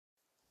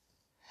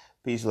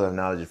Peace, love,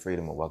 knowledge, and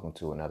freedom, and welcome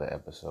to another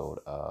episode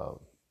of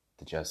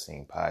the Just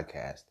Sing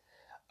podcast.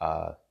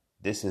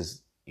 This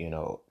is,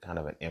 kind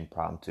of an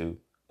impromptu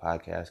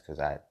podcast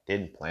because I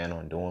didn't plan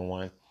on doing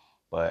one,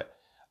 but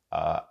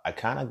I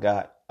kind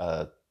of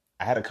I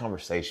had a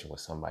conversation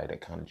with somebody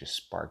that kind of just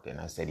sparked it, and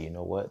I said, you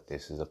know what,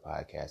 this is a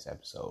podcast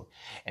episode,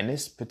 and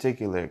this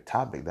particular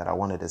topic that I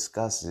want to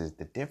discuss is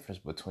the difference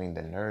between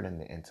the nerd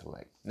and the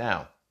intellect.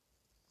 Now,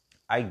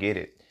 I get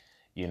it.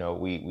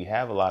 We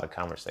have a lot of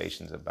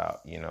conversations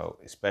about,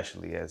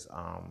 especially as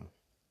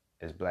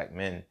black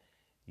men,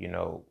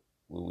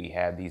 we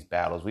have these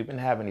battles. We've been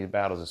having these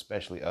battles,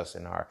 especially us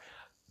in our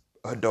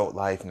adult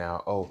life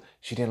now. Oh,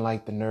 she didn't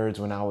like the nerds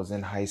when I was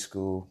in high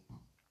school.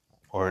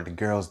 Or the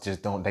girls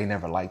they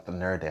never like the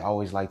nerd. They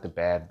always like the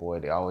bad boy.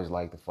 They always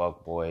like the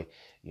fuck boy,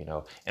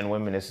 And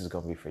women, this is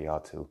going to be for y'all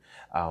too.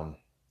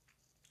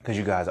 Because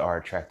you guys are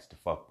attracted to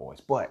fuck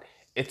boys. But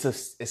it's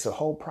a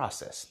whole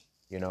process.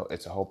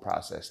 It's a whole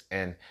process.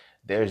 And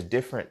there's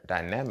different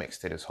dynamics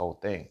to this whole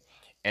thing.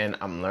 And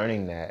I'm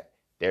learning that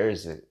there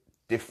is a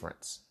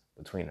difference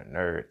between a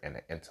nerd and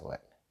an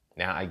intellect.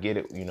 Now, I get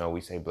it. We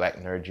say black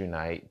nerds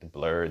unite, the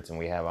blurs, and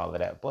we have all of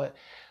that. But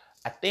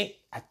I think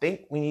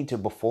we need to,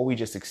 before we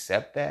just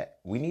accept that,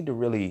 we need to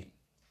really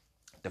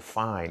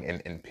define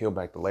and peel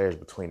back the layers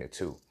between the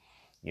two,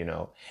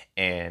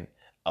 And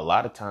a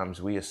lot of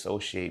times we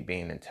associate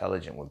being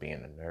intelligent with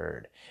being a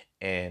nerd.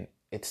 And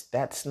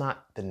that's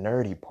not the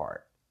nerdy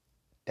part.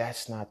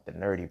 That's not the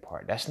nerdy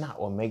part. That's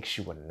not what makes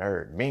you a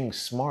nerd. Being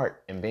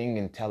smart and being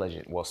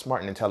intelligent. Well,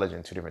 smart and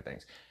intelligent, two different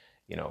things,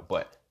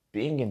 but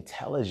being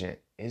intelligent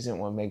isn't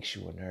what makes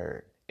you a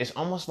nerd. It's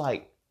almost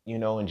like,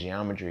 in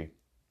geometry,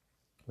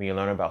 when you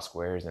learn about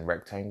squares and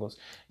rectangles,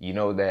 you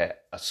know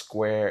that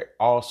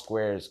all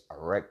squares are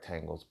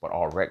rectangles, but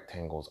all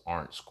rectangles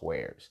aren't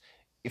squares.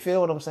 You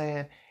feel what I'm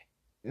saying?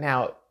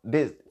 Now,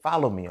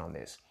 follow me on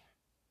this.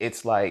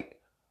 It's like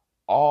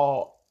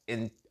all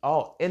nerds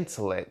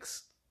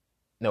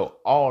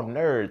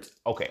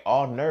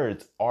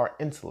are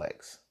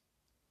intellects,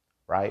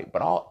 right?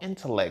 But all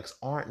intellects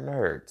aren't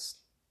nerds,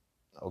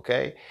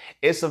 okay?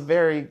 It's a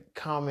very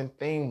common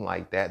theme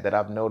like that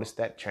I've noticed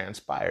that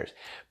transpires,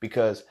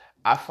 because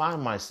I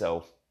find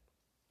myself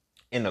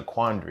in a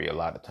quandary a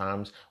lot of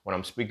times when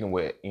I'm speaking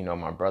with,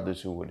 my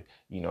brothers who would,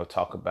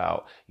 talk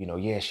about,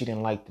 yeah, she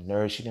didn't like the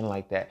nerd, she didn't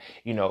like that,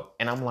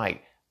 and I'm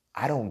like,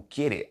 I don't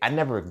get it. I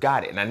never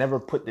got it. And I never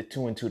put the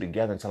two and two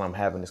together until I'm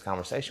having this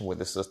conversation with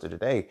this sister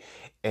today.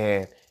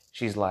 And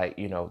she's like,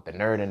 the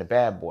nerd and the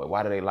bad boy.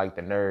 Why do they like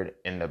the nerd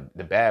and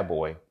the bad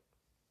boy,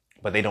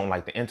 but they don't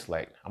like the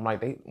intellect? I'm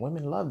like,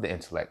 women love the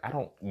intellect. I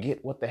don't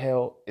get what the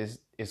hell is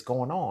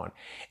going on.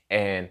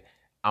 And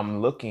I'm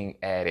looking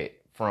at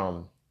it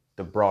from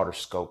the broader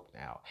scope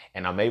now.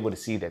 And I'm able to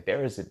see that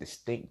there is a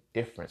distinct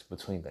difference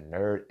between the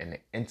nerd and the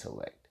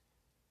intellect.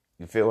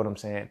 You feel what I'm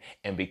saying?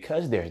 And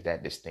because there's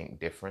that distinct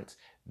difference,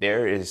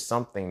 there is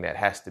something that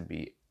has to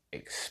be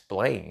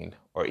explained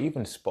or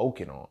even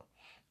spoken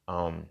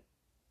on.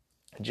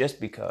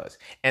 Just because.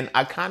 And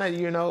I kind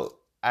of,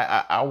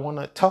 I want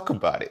to talk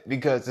about it,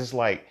 because it's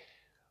like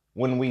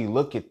when we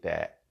look at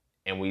that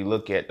and we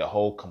look at the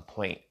whole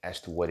complaint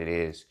as to what it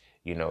is,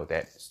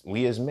 that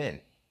we as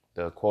men,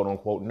 the quote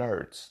unquote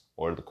nerds,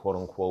 or the quote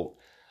unquote,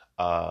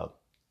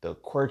 the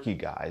quirky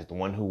guys, the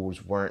one who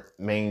weren't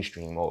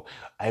mainstream. Oh,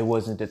 I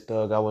wasn't the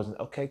thug. I wasn't.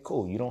 Okay,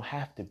 cool. You don't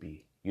have to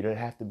be. You don't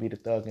have to be the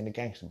thug and the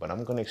gangster. But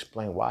I'm going to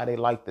explain why they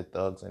like the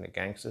thugs and the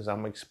gangsters.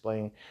 I'm going to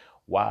explain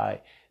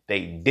why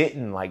they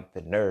didn't like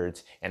the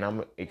nerds. And I'm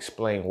going to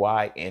explain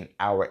why in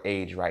our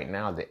age right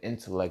now, the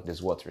intellect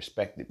is what's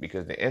respected.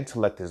 Because the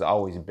intellect has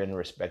always been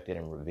respected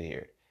and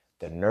revered.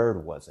 The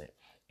nerd wasn't.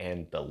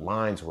 And the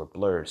lines were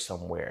blurred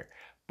somewhere.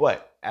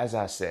 But as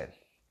I said,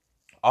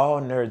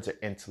 all nerds are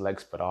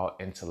intellects, but all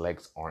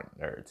intellects aren't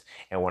nerds.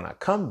 And when I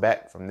come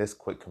back from this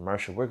quick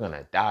commercial, we're going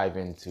to dive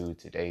into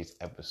today's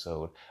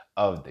episode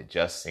of the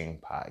Just Sing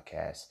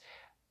podcast,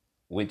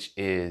 which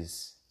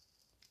is,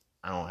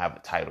 I don't have a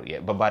title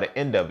yet, but by the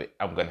end of it,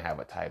 I'm going to have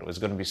a title. It's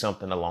going to be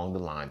something along the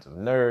lines of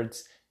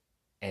nerds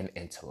and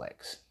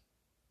intellects.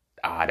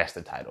 That's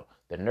the title.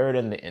 The nerd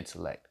and the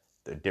intellect,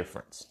 the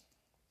difference.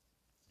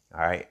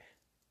 All right.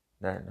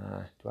 Do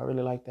I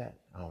really like that?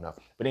 I don't know.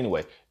 But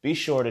anyway, be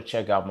sure to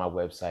check out my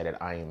website at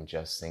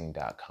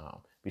IamJustSing.com.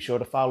 Be sure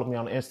to follow me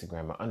on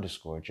Instagram at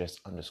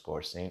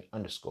 _just_sing_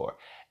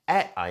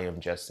 at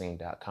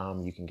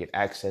IamJustSing.com. You can get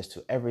access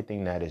to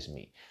everything that is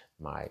me.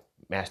 My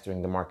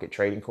Mastering the Market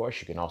Trading course.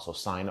 You can also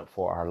sign up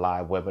for our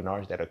live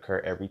webinars that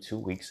occur every 2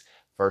 weeks.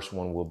 First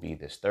one will be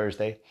this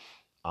Thursday.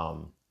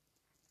 The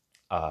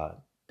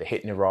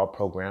Hitting It Raw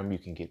program. You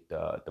can get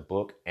the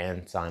book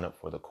and sign up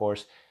for the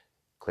course.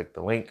 Click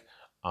the link.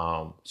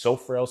 So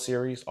Frail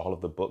series, all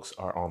of the books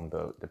are on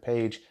the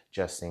page.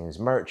 Just Sing's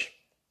merch,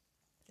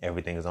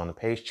 everything is on the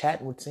page.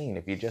 Chat with Sing.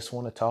 If you just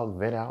want to talk,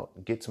 vent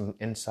out, get some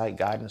insight,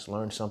 guidance,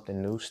 learn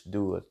something new,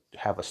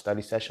 have a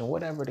study session,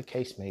 whatever the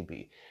case may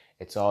be.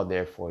 It's all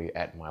there for you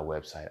at my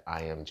website,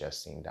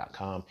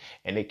 IamJustSeen.com,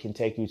 and it can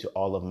take you to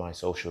all of my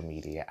social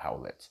media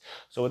outlets.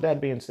 So with that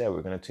being said,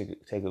 we're going to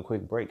take a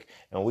quick break,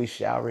 and we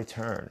shall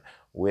return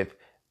with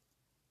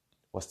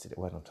what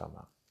I'm talking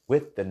about?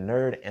 With the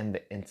nerd and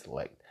the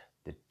intellect,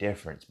 the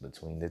difference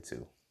between the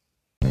two.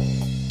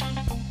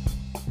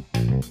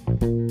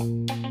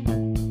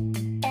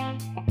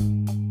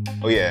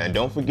 Oh yeah, and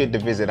don't forget to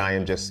visit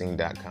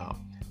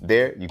IamJustSeen.com.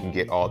 There you can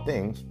get all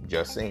things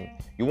Just Seen.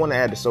 You want to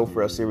add the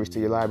Sofrel series to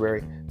your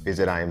library?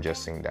 Visit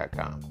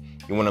IamJustSeen.com.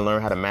 You want to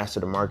learn how to master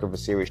the market for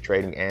series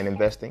trading and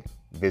investing?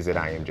 Visit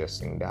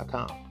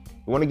IamJustSeen.com.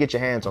 You want to get your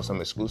hands on some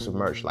exclusive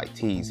merch like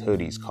tees,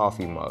 hoodies,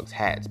 coffee mugs,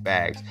 hats,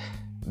 bags?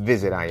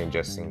 Visit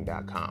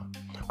IamJustSeen.com.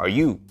 Are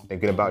you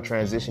thinking about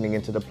transitioning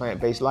into the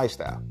plant-based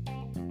lifestyle?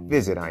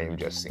 Visit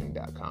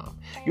IamJustSeen.com.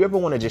 You ever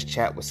want to just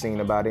chat with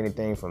Seen about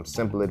anything from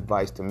simple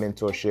advice to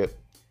mentorship?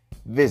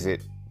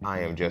 Visit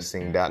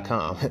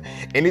IamJustSeen.com.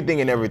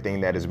 Anything and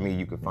everything that is me,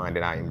 you can find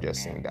at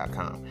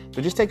IamJustSeen.com.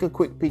 So just take a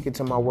quick peek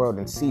into my world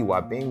and see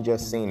why being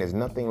just seen is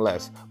nothing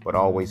less but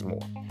always more.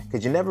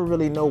 Because you never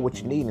really know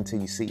what you need until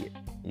you see it.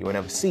 You will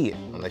never see it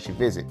unless you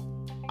visit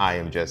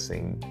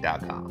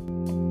IamJustSeen.com.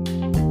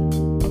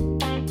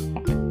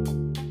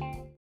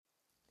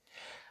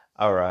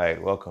 All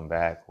right, welcome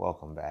back.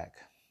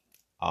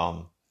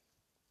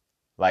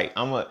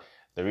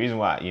 The reason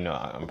why,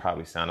 I'm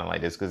probably sounding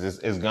like this because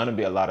it's going to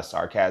be a lot of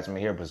sarcasm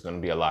here, but it's going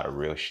to be a lot of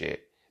real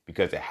shit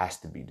because it has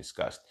to be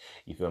discussed.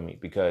 You feel me?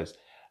 Because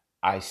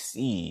I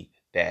see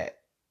that,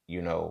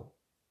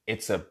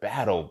 it's a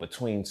battle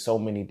between so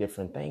many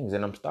different things.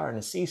 And I'm starting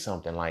to see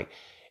something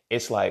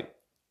it's like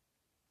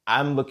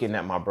I'm looking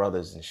at my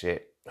brothers and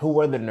shit who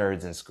were the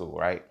nerds in school,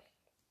 right?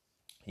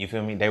 You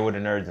feel me? They were the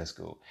nerds in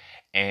school.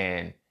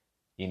 And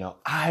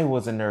I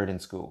was a nerd in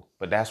school,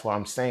 but that's why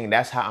I'm saying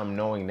that's how I'm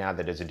knowing now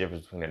that there's a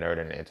difference between a nerd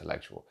and an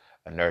intellectual,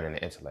 a nerd and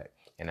an intellect.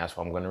 And that's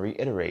why I'm going to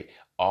reiterate.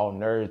 All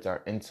nerds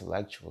are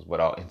intellectuals,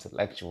 but all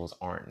intellectuals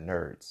aren't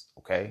nerds.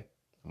 Okay.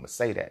 I'm going to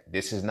say that.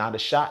 This is not a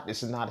shot.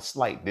 This is not a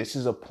slight. This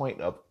is a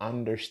point of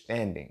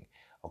understanding.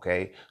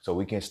 Okay. So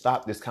we can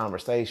stop this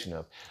conversation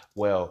of,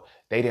 well,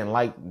 they didn't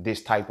like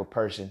this type of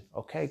person.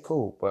 Okay,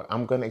 cool. But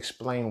I'm going to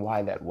explain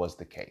why that was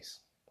the case.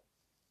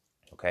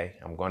 Okay,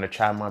 I'm going to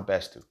try my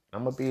best to.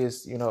 I'm going to be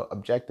as,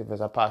 objective as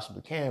I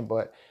possibly can,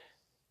 but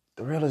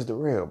the real is the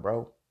real,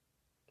 bro.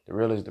 The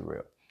real is the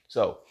real.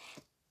 So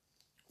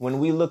when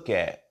we look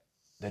at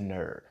the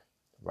nerd,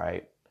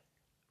 right?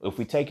 If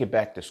we take it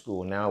back to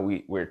school, now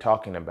we're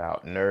talking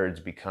about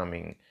nerds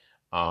becoming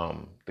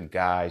the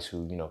guys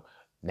who,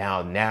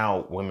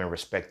 now women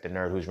respect the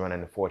nerd who's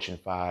running the Fortune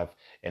 5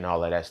 and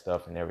all of that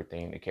stuff and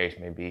everything the case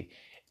may be.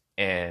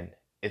 And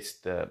it's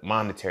the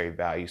monetary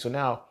value. So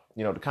now,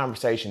 the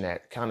conversation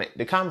that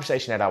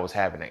I was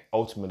having that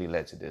ultimately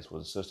led to this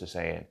was a sister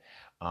saying,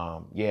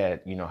 how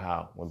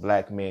when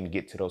black men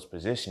get to those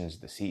positions,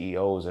 the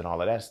CEOs and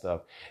all of that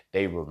stuff,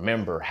 they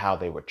remember how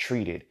they were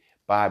treated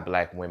by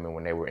black women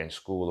when they were in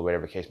school or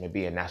whatever the case may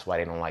be. And that's why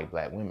they don't like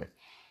black women.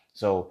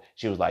 So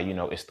she was like,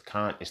 it's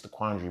the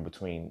quandary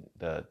between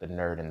the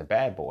nerd and the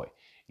bad boy,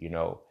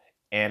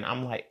 and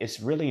I'm like, it's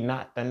really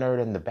not the nerd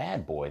and the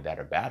bad boy that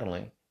are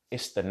battling.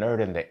 It's the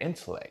nerd and the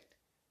intellect,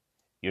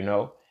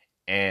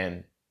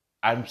 And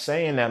I'm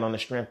saying that on the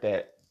strength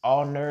that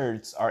all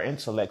nerds are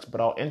intellects,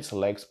 but all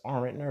intellects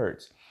aren't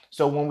nerds.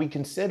 So when we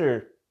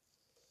consider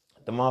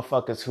the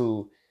motherfuckers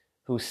who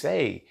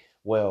say,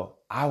 well,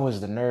 I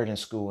was the nerd in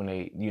school and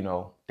they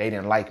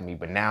didn't like me,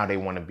 but now they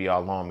want to be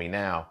all on me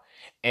now.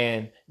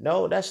 And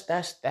no, that's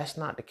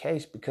not the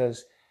case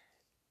because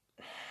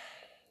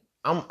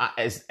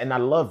I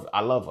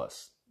love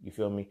us. You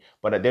feel me?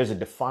 But there's a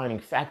defining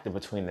factor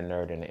between the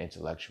nerd and the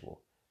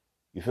intellectual.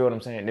 You feel what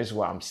I'm saying? This is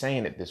why I'm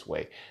saying it this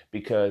way.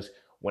 Because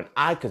when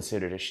I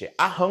consider this shit,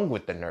 I hung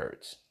with the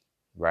nerds,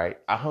 right?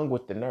 I hung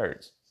with the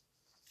nerds.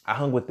 I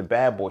hung with the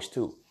bad boys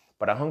too,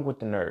 but I hung with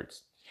the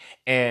nerds.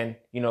 And,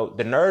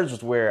 the nerds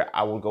was where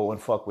I would go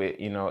and fuck with,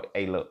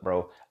 hey, look,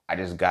 bro, I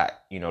just got,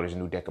 this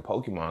new deck of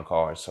Pokemon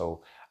cards.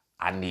 So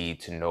I need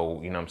to know,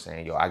 what I'm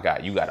saying? Yo,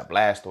 you got a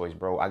Blastoise,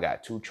 bro. I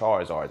got 2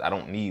 Charizards. I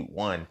don't need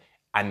one.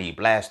 I need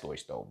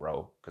Blastoise though,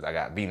 bro, because I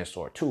got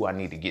Venusaur too. I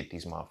need to get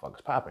these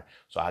motherfuckers popping.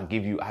 So I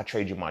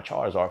trade you my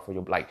Charizard for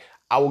your,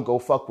 I would go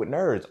fuck with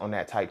nerds on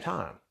that type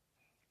time.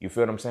 You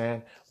feel what I'm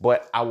saying?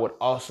 But I would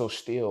also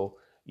still,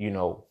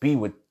 be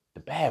with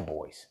the bad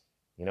boys,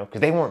 because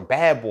they weren't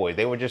bad boys.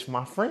 They were just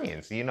my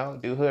friends, do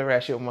hood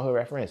rat shit with my hood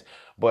rat friends.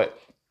 But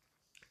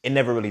it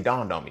never really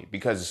dawned on me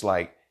because it's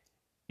like,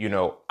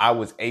 I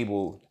was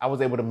able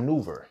to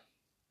maneuver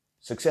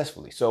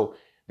successfully. So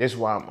this is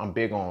why I'm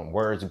big on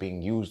words being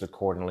used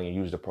accordingly and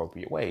used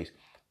appropriate ways.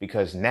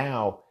 Because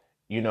now,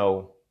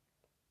 now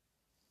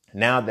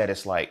that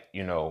it's like,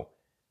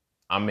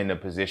 I'm in a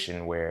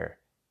position where,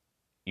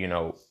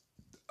 a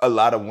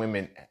lot of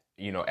women,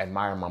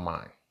 admire my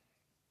mind.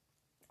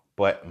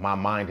 But my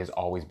mind has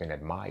always been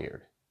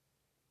admired.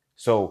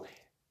 So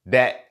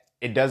that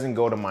it doesn't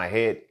go to my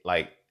head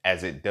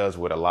as it does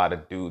with a lot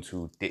of dudes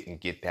who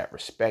didn't get that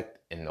respect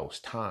in those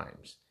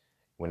times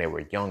when they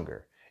were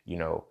younger. you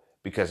know,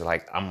 because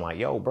like, I'm like,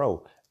 yo,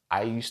 bro,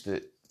 I used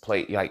to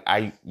play, like,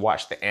 I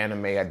watched the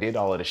anime, I did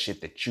all of the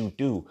shit that you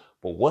do,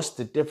 but what's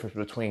the difference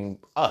between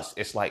us?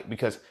 It's like,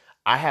 because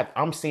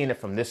I'm seeing it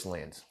from this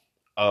lens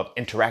of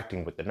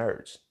interacting with the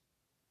nerds.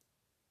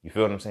 You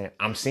feel what I'm saying?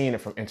 I'm seeing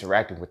it from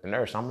interacting with the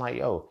nerds. So I'm like,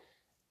 yo,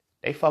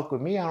 they fuck with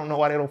me. I don't know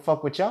why they don't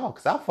fuck with y'all,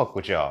 because I fuck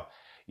with y'all.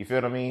 You feel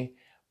what I mean?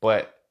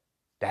 But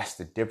that's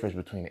the difference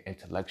between the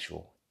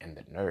intellectual and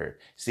the nerd.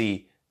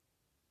 See,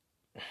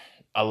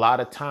 a lot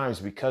of times,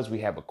 because we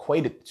have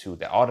equated the two,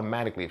 that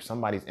automatically, if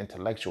somebody's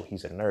intellectual,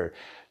 he's a nerd.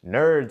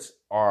 Nerds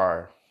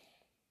are,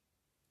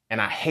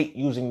 and I hate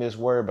using this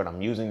word, but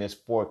I'm using this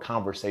for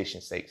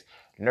conversation's sake.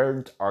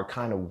 Nerds are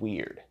kind of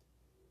weird,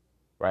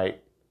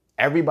 right?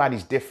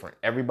 Everybody's different.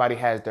 Everybody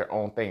has their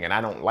own thing. And I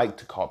don't like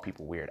to call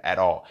people weird at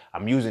all.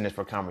 I'm using this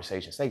for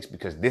conversation's sakes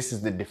because this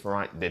is the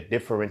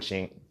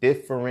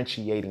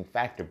differentiating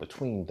factor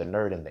between the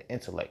nerd and the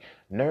intellect.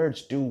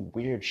 Nerds do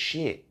weird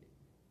shit.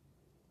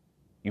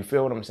 You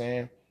feel what I'm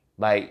saying?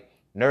 Like,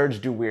 nerds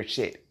do weird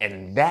shit.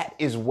 And that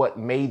is what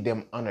made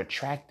them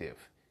unattractive.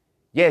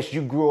 Yes,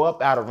 you grew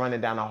up out of running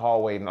down the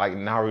hallway like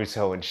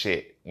Naruto and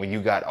shit when you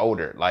got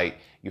older. Like,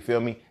 you feel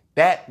me?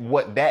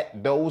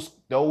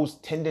 Those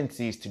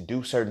tendencies to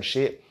do certain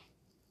shit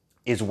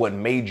is what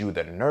made you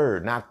the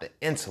nerd, not the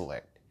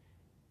intellect.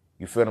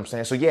 You feel what I'm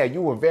saying? So yeah,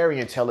 you were very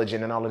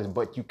intelligent and all of this,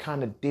 but you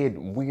kind of did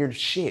weird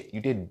shit.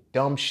 You did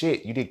dumb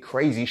shit. You did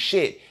crazy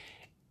shit,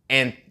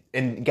 and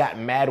got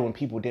mad when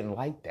people didn't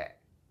like that.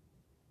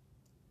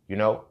 You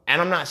know?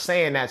 And I'm not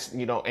saying that's,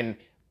 you know, and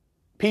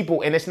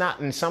people, and it's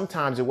not, and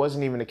sometimes it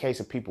wasn't even a case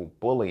of people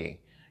bullying.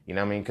 You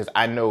know what I mean? Because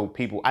I know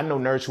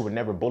nerds who were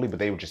never bullied, but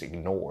they were just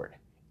ignored.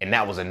 And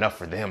that was enough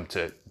for them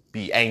to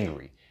be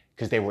angry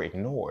because they were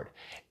ignored.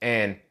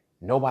 And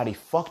nobody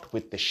fucked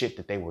with the shit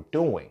that they were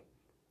doing.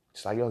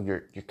 It's like, yo,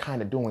 you're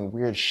kind of doing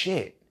weird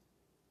shit.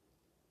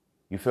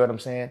 You feel what I'm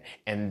saying?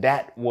 And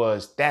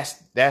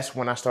that's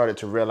when I started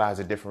to realize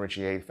the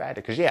differentiating factor.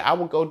 Because yeah, I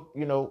would go,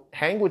 you know,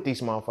 hang with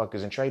these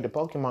motherfuckers and trade the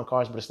Pokemon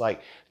cards, but it's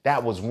like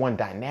that was one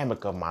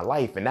dynamic of my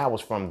life, and that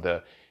was from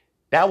the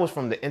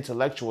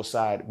intellectual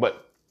side.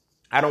 But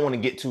I don't want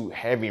to get too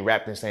heavy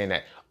wrapped in saying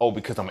that, oh,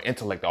 because I'm an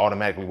intellect, I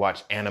automatically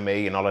watch anime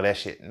and all of that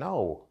shit.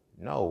 No.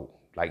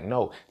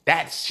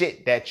 That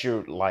shit that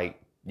you're like,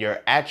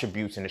 your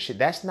attributes and the shit,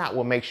 that's not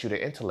what makes you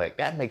the intellect.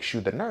 That makes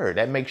you the nerd.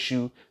 That makes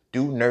you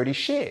do nerdy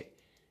shit.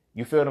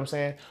 You feel what I'm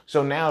saying?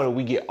 So now that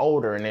we get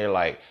older and they're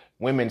like,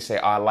 women say,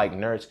 oh, I like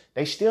nerds.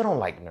 They still don't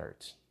like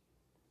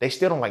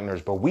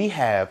nerds. But we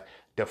have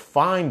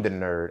defined the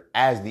nerd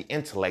as the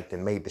intellect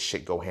and made the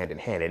shit go hand in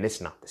hand. And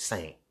it's not the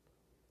same.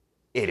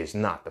 It is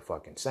not the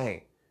fucking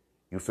same.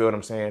 You feel what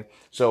I'm saying?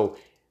 So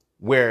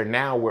where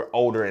now we're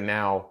older and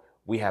now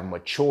we have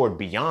matured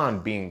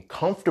beyond being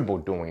comfortable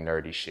doing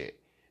nerdy shit.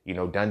 You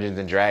know, Dungeons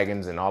and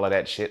Dragons and all of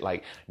that shit.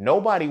 Like,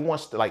 nobody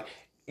wants to, like,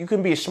 you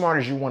can be as smart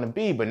as you want to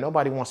be, but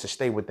nobody wants to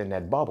stay within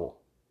that bubble.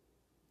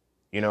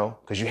 You know,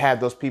 because you have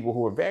those people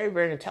who are very,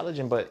 very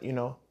intelligent, but, you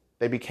know,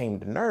 they became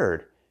the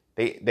nerd.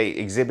 They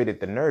exhibited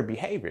the nerd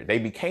behavior. They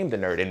became the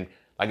nerd. And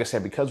like I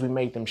said, because we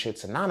made them shit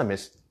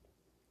synonymous,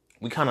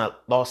 we kind of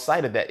lost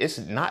sight of that. It's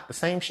not the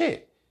same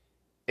shit.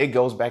 It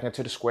goes back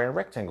into the square and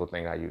rectangle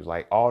thing I use.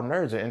 Like, all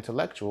nerds are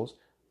intellectuals,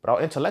 but all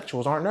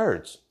intellectuals aren't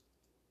nerds.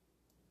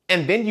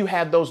 And then you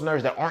have those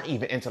nerds that aren't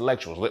even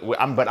intellectuals. But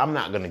I'm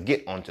not going to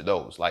get onto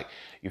those. Like,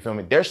 you feel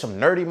me? There's some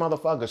nerdy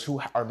motherfuckers who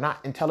are not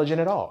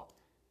intelligent at all.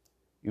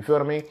 You feel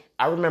what I mean?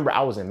 I remember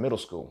I was in middle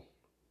school.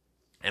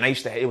 And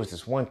it was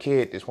this one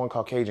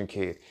Caucasian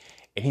kid.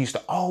 And he used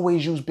to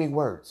always use big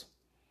words.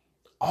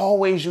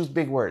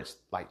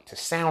 Like, to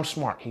sound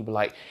smart. He'd be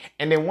like,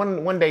 and then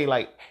one day,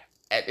 like,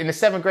 in the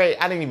 7th grade,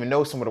 I didn't even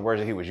know some of the words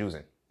that he was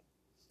using.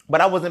 But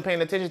I wasn't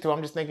paying attention to him.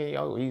 I'm just thinking,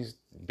 yo, he's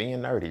being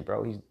nerdy,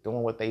 bro. He's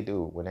doing what they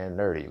do when they're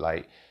nerdy.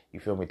 Like, you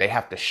feel me? They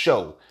have to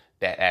show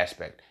that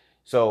aspect.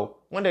 So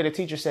one day the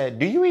teacher said,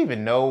 do you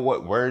even know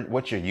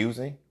what you're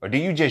using? Or do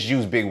you just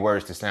use big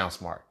words to sound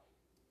smart?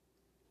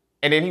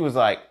 And then he was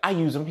like, I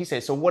use them. He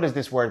said, so what does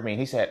this word mean?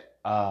 He said,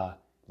 now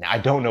I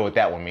don't know what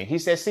that one means. He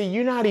said, see,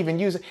 you're not even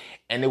using.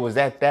 And it was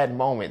at that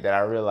moment that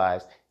I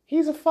realized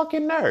he's a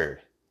fucking nerd.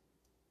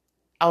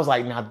 I was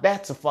like, now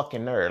that's a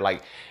fucking nerd.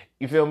 Like,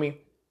 you feel me?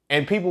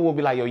 And people will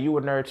be like, yo, you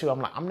a nerd too?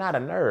 I'm like, I'm not a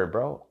nerd,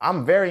 bro.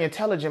 I'm very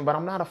intelligent, but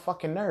I'm not a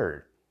fucking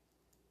nerd.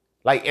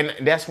 Like, and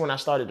that's when I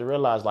started to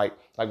realize, like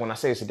when I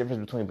say it's the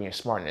difference between being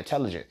smart and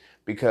intelligent,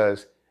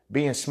 because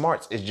being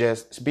smart is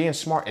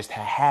to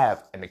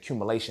have an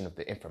accumulation of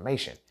the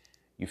information.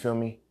 You feel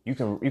me? You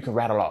can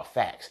rattle off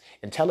facts.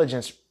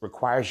 Intelligence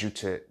requires you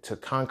to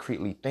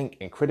concretely think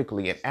and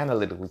critically and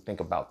analytically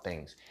think about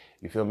things.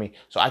 You feel me?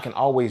 So I can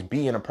always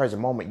be in a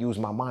present moment, use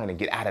my mind and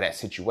get out of that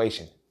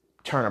situation.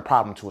 Turn a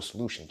problem to a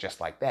solution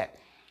just like that.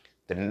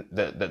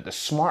 The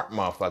smart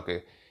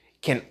motherfucker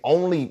can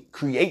only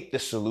create the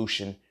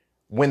solution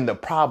when the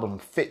problem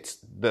fits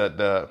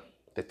the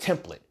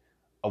template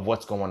of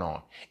what's going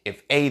on.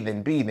 If A,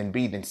 then B, then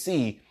B, then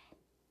C,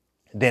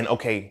 then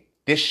okay,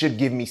 this should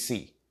give me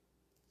C.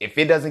 If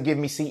it doesn't give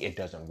me C, it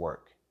doesn't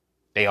work.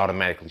 they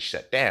automatically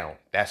shut down.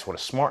 That's what a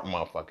smart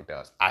motherfucker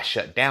does. I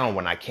shut down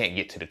when I can't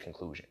get to the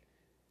conclusion.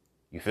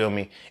 You feel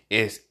me?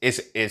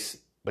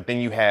 But then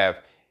you have,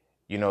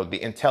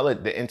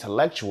 the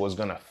intellectual is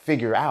gonna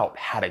figure out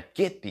how to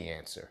get the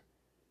answer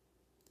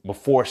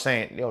before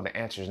saying, yo, the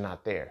answer is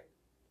not there.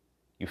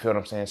 You feel what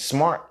I'm saying?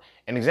 Smart,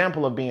 an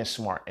example of being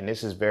smart, and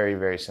this is very,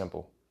 very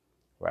simple,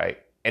 right?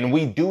 And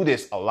we do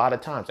this a lot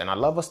of times, and I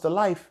love us to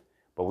life,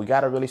 but we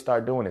got to really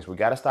start doing this. We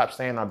got to stop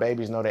saying our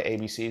babies know their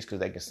ABCs because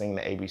they can sing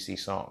the ABC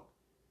song.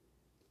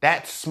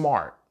 That's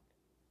smart.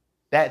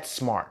 That's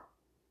smart.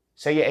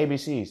 Say your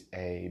ABCs,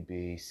 A,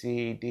 B,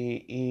 C,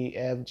 D, E,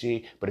 F,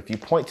 G. But if you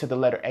point to the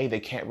letter A, they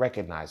can't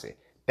recognize it.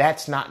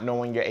 That's not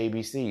knowing your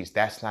ABCs.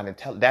 That's not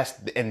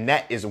intelligent. And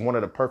that is one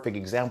of the perfect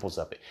examples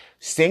of it.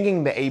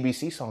 Singing the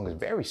ABC song is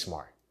very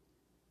smart.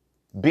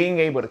 Being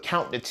able to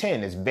count to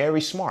 10 is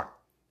very smart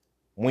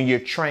when you're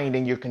trained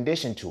and you're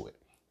conditioned to it,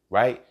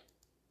 right?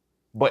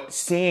 But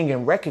seeing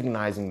and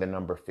recognizing the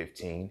number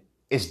 15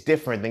 is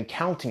different than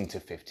counting to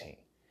 15.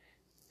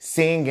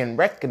 Seeing and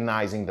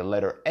recognizing the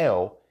letter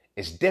L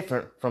is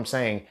different from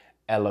saying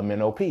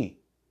LMNOP.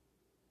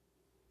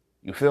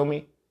 You feel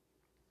me?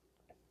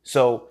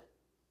 So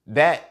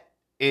that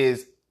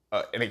is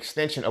an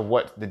extension of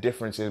what the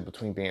difference is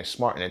between being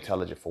smart and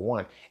intelligent, for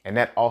one. And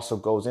that also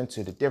goes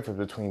into the difference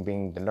between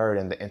being the nerd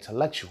and the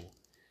intellectual,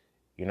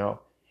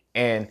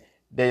 And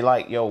they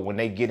like, yo, when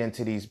they get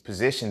into these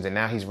positions and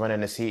now he's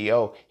running the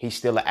CEO, he's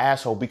still an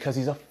asshole because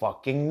he's a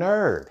fucking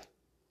nerd.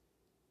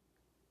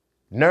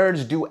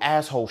 Nerds do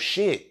asshole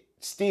shit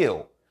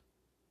still.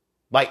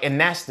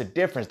 And that's the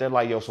difference. They're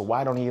like, yo, so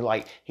why don't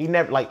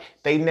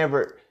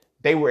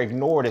they were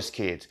ignored as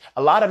kids.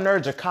 A lot of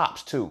nerds are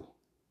cops too.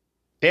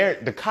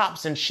 They're the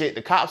cops and shit,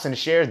 the cops and the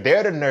sheriffs,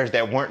 they're the nerds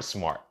that weren't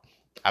smart.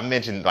 I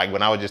mentioned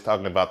when I was just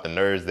talking about the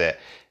nerds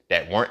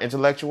that weren't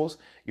intellectuals.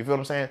 You feel what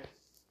I'm saying?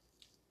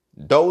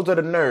 Those are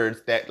the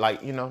nerds that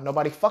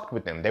nobody fucked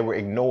with them. They were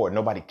ignored.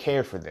 Nobody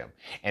cared for them.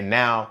 And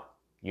now,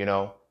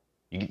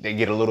 they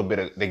get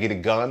they get a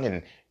gun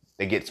and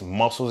they get some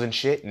muscles and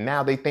shit. And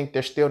now they think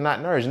they're still not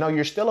nerds. No,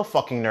 you're still a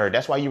fucking nerd.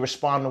 That's why you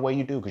respond the way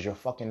you do, because you're a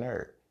fucking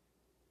nerd.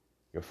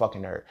 You're a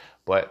fucking nerd.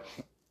 But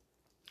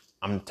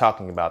I'm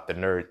talking about the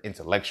nerd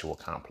intellectual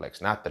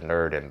complex, not the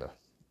nerd and the,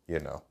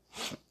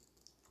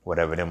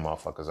 whatever them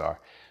motherfuckers are.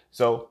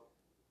 So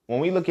when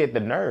we look at the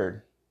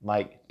nerd,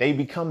 they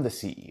become the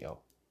CEO.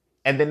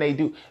 And then they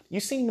do. You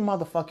seen the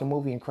motherfucking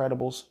movie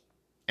Incredibles?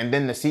 And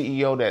then the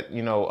CEO that,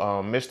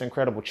 Mr.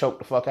 Incredible choked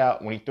the fuck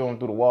out when he threw him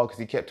through the wall because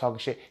he kept talking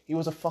shit. He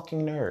was a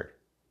fucking nerd.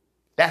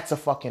 That's a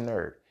fucking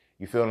nerd.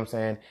 You feel what I'm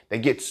saying? They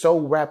get so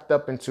wrapped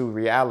up into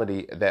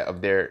reality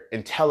of their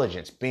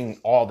intelligence being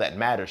all that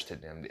matters to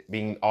them,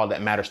 being all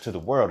that matters to the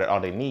world, that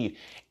all they need.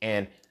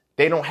 And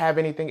they don't have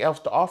anything else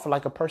to offer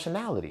like a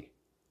personality.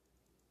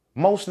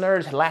 Most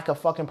nerds lack a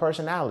fucking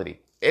personality.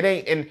 It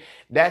ain't, and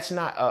that's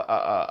not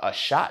a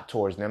shot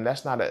towards them.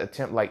 That's not an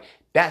attempt.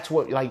 That's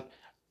what,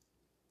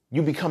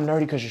 you become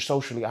nerdy because you're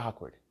socially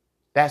awkward.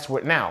 That's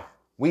what, now,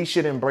 we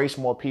should embrace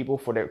more people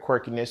for their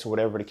quirkiness or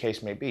whatever the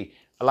case may be.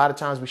 A lot of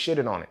times we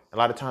shitted on it. A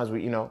lot of times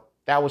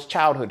that was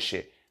childhood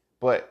shit.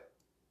 But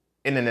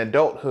in an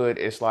adulthood,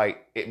 it's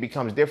it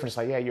becomes different.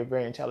 It's yeah, you're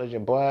very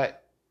intelligent,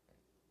 but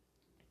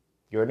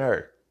you're a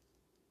nerd,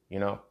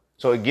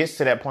 So it gets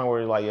to that point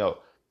where it's yo,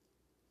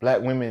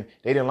 black women,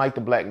 they didn't like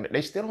the black,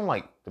 they still don't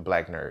like the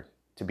black nerd.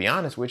 To be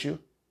honest with you,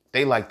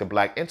 they like the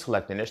black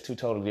intellect, and there's two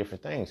totally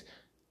different things.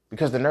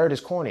 Because the nerd is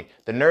corny.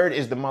 The nerd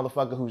is the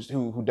motherfucker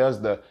who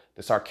does the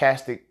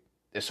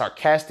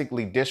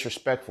sarcastically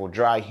disrespectful,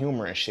 dry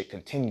humor and shit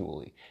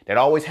continually. That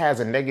always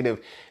has a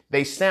negative.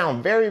 They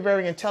sound very,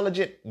 very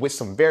intelligent with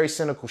some very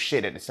cynical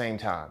shit at the same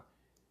time.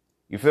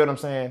 You feel what I'm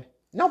saying?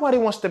 Nobody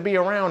wants to be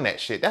around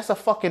that shit. That's a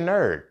fucking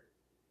nerd.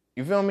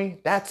 You feel me?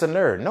 That's a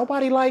nerd.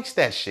 Nobody likes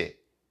that shit.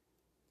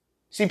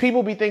 See,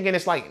 people be thinking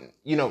it's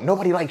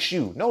nobody likes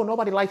you. No,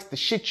 nobody likes the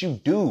shit you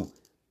do.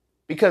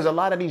 Because a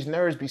lot of these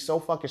nerds be so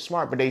fucking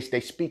smart, but they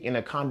speak in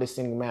a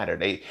condescending manner.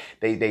 They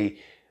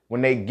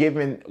when they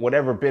given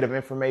whatever bit of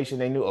information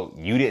they knew, oh,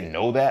 you didn't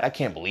know that? I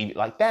can't believe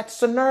it.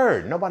 That's a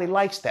nerd. Nobody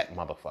likes that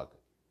motherfucker.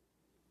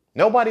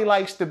 Nobody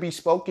likes to be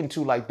spoken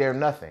to like they're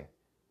nothing.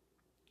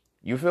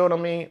 You feel what I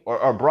mean?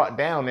 Or brought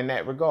down in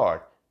that regard.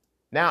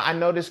 Now, I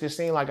know this could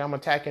seem like I'm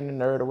attacking the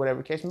nerd or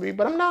whatever the case may be,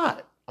 but I'm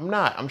not.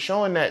 I'm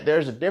showing that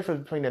there's a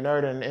difference between the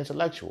nerd and the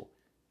intellectual.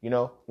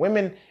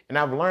 Women, and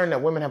I've learned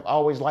that women have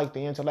always liked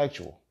the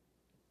intellectual.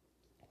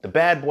 The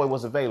bad boy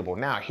was available.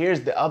 Now,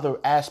 here's the other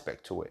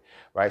aspect to it,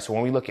 right? So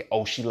when we look at,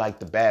 she liked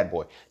the bad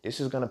boy, this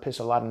is going to piss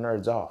a lot of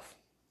nerds off.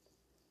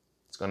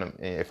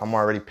 If I'm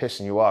already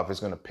pissing you off,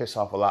 it's going to piss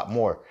off a lot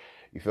more.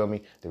 You feel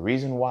me? The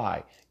reason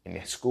why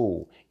in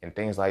school and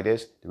things like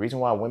this, the reason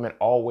why women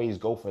always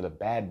go for the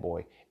bad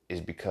boy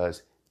is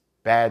because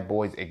bad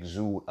boys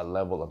exude a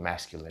level of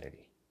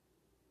masculinity,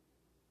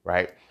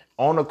 right?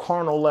 On a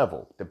carnal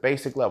level, the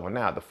basic level.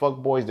 Now, the fuck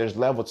boys, there's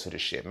levels to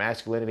this shit.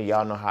 Masculinity,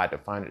 y'all know how I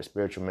define it: the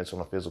spiritual,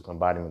 mental, and physical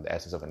embodiment, the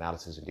essence of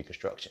analysis and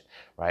deconstruction,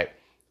 right?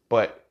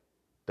 But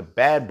the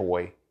bad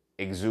boy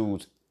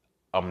exudes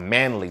a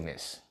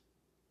manliness,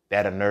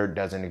 that a nerd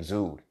doesn't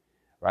exude,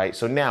 right?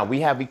 So now we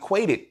have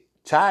equated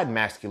tied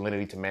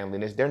masculinity to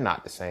manliness. They're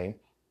not the same.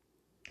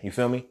 You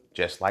feel me?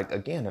 Just like,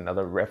 again,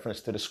 another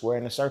reference to the square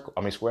and the circle.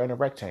 Square and the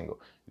rectangle.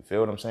 You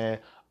feel what I'm saying?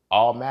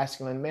 All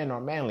masculine men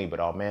are manly, but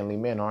all manly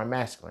men aren't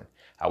masculine.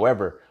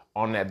 However,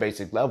 on that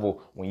basic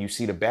level, when you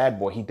see the bad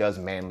boy, he does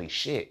manly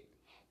shit.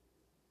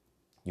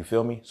 You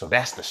feel me? So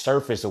that's the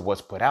surface of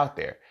what's put out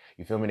there.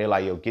 You feel me? They're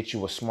like, yo, get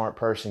you a smart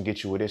person,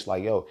 get you with this.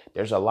 Like, yo,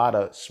 there's a lot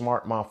of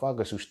smart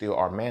motherfuckers who still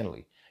are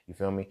manly. You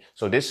feel me?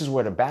 So this is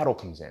where the battle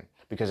comes in,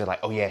 because they're like,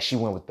 oh yeah, she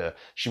went with the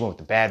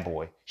bad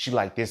boy. She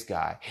liked this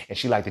guy and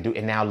she liked to do,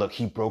 and now look,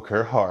 he broke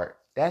her heart.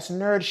 That's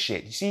nerd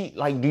shit. You see,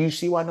 like, do you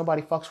see why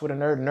nobody fucks with a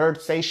nerd?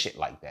 Nerds say shit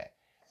like that.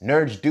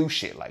 Nerds do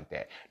shit like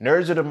that.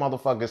 Nerds are the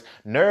motherfuckers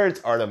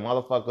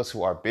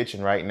who are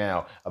bitching right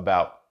now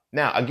about.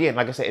 Now, again,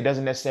 like I said, it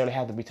doesn't necessarily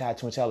have to be tied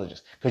to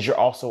intelligence, because you're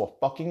also a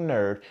fucking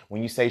nerd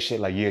when you say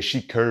shit like, yeah,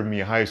 she curved me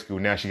in high school.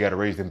 Now she got to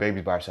raise them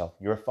babies by herself.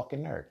 You're a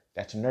fucking nerd.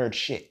 That's nerd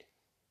shit.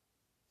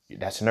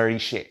 That's nerdy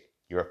shit.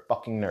 You're a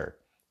fucking nerd.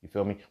 You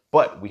feel me?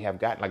 But we have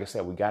gotten, like I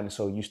said, we've gotten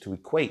so used to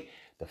equate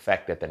the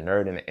fact that the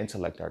nerd and the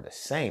intellect are the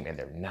same, and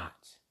they're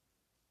not.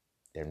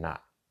 They're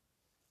not.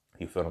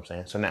 You feel what I'm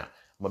saying? So now,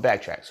 I'm going to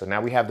backtrack. So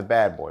now we have the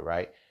bad boy,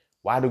 right?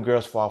 Why do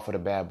girls fall for the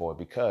bad boy?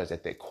 Because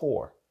at the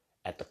core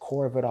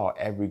of it all,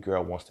 every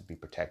girl wants to be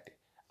protected.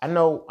 I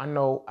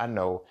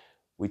know.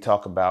 We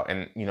talk about,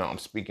 and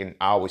I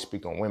always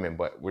speak on women,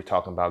 but we're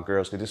talking about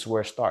girls because this is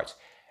where it starts.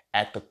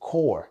 At the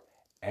core,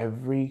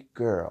 every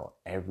girl,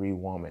 every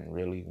woman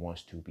really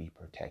wants to be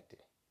protected.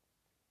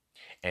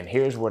 And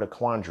here's where the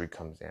quandary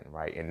comes in,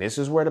 right? And this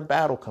is where the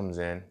battle comes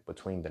in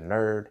between the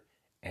nerd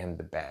and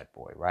the bad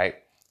boy, right?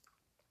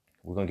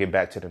 We're going to get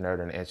back to the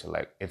nerd and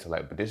the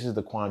intellect, but this is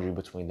the quandary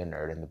between the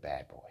nerd and the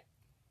bad boy.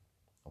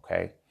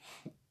 Okay?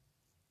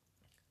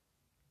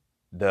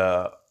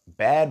 The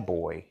bad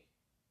boy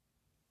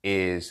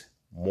is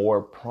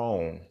more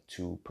prone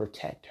to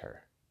protect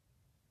her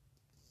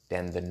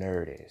than the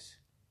nerd is.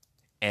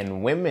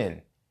 And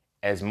women,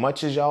 as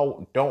much as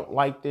y'all don't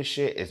like this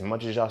shit, as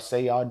much as y'all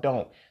say y'all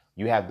don't,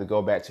 you have to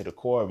go back to the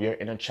core of your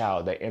inner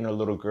child, that inner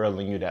little girl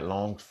in you that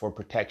longs for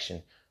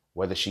protection,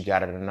 whether she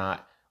got it or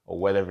not, or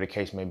whatever the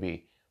case may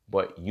be.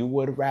 But you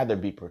would rather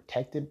be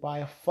protected by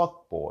a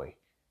fuckboy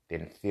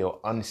than feel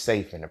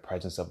unsafe in the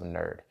presence of a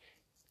nerd.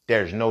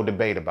 There's no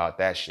debate about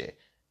that shit.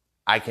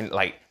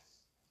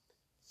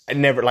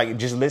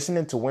 Just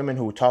listening to women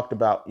who talked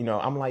about,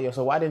 I'm like, yo,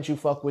 so why didn't you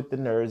fuck with the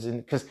nerds?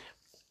 And because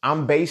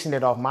I'm basing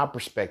it off my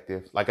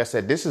perspective. Like I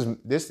said,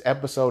 this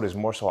episode is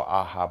more so an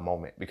aha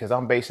moment, because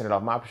I'm basing it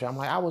off my perspective. I'm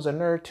like, I was a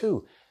nerd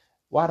too.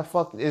 Why the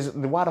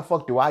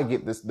fuck do I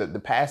get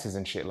the passes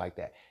and shit like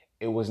that?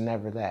 It was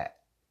never that.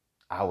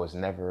 I was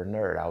never a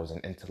nerd. I was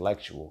an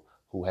intellectual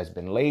who has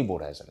been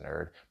labeled as a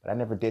nerd, but I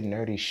never did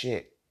nerdy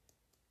shit.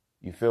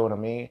 You feel what I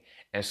mean?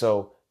 And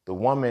so the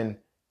woman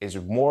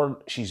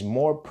she's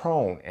more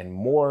prone and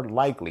more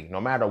likely,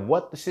 no matter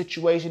what the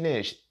situation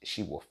is,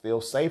 she will feel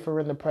safer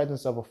in the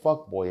presence of a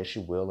fuckboy than she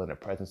will in the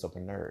presence of a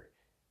nerd.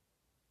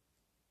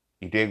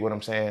 You dig what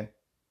I'm saying?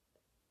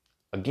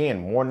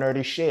 Again, more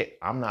nerdy shit.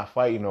 I'm not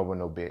fighting over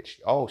no bitch.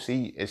 Oh,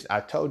 see,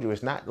 I told you,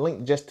 it's not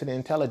linked just to the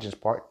intelligence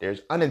part.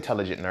 There's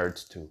unintelligent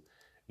nerds too.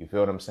 You feel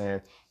what I'm saying?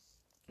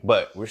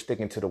 But we're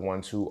sticking to the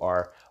ones who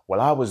are,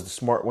 well, I was the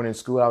smart one in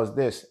school. I was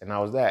this and I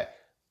was that.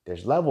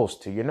 There's levels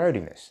to your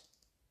nerdiness.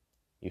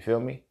 You feel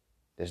me?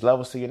 There's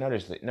levels to your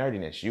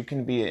nerdiness. You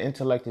can be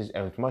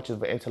as much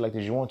of an intellect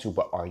as you want to,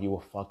 but are you a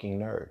fucking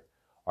nerd?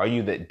 Are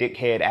you the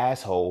dickhead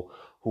asshole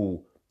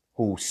who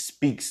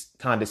speaks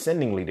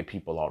condescendingly to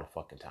people all the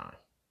fucking time?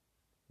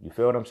 You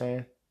feel what I'm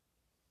saying?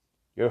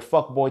 You're a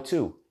fuckboy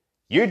too.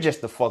 You're just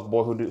the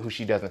fuckboy who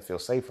she doesn't feel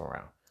safe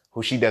around,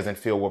 who she doesn't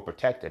feel will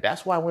protect her.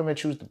 That's why women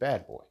choose the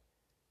bad boy.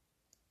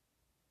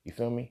 You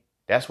feel me?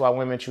 That's why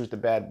women choose the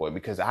bad boy,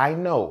 because I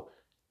know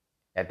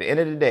at the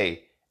end of the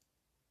day,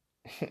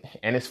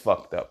 and it's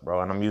fucked up,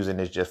 bro, and I'm using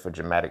this just for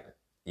dramatic,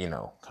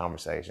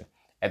 conversation.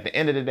 At the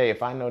end of the day,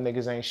 if I know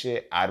niggas ain't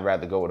shit, I'd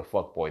rather go with a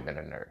fuckboy than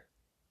a nerd.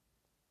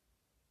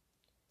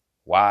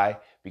 Why?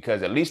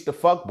 Because at least with the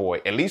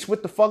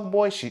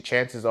fuckboy,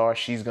 chances are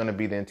she's going to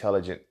be the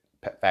intelligent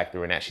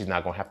factor in that. She's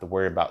not going to have to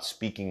worry about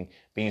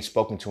being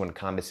spoken to in a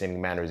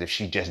condescending manner as if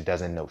she just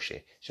doesn't know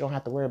shit. She don't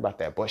have to worry about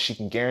that. But she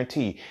can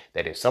guarantee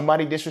that if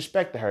somebody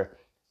disrespected her,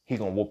 he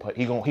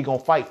gonna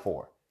fight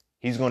for her.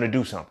 He's going to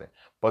do something.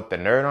 But the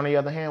nerd, on the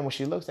other hand, when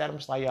she looks at him,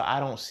 it's like, yo,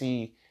 I don't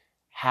see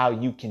how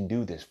you can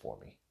do this for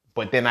me.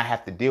 But then I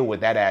have to deal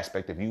with that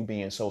aspect of you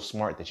being so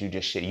smart that you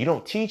just shit. You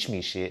don't teach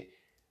me shit.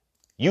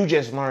 You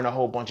just learn a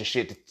whole bunch of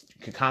shit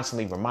to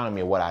constantly remind me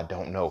of what I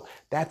don't know.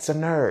 That's a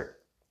nerd.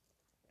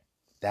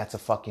 That's a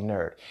fucking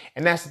nerd.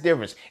 And that's the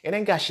difference. It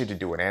ain't got shit to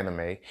do with anime.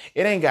 It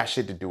ain't got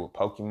shit to do with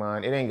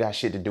Pokemon. It ain't got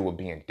shit to do with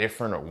being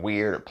different or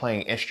weird or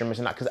playing instruments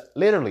and not. Because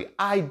literally,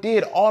 I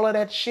did all of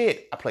that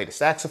shit. I played the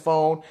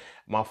saxophone.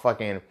 I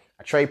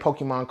trade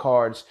Pokemon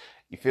cards.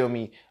 You feel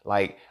me?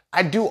 Like,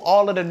 I do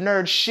all of the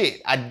nerd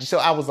shit.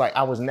 I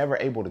was never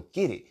able to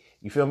get it.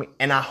 You feel me?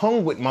 And I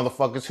hung with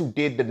motherfuckers who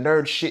did the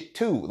nerd shit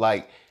too.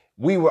 Like,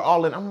 we were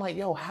all in. I'm like,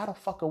 yo, how the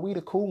fuck are we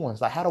the cool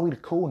ones? Like, how are we the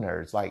cool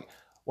nerds? Like,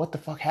 what the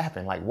fuck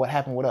happened? Like, what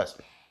happened with us?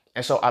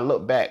 And so I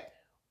look back,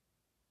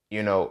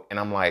 you know, and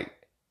I'm like,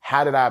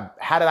 how did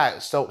I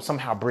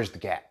somehow bridge the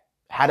gap?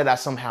 How did I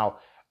somehow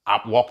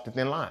walk the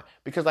thin line?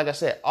 Because like I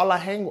said, all I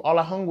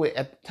hung with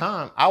at the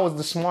time, I was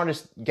the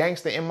smartest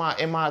gangster in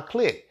my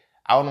clique.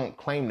 I don't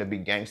claim to be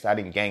gangster. I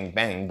didn't gang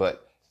bang,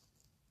 but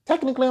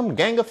technically I'm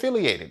gang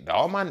affiliated.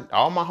 All my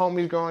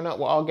homies growing up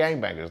were all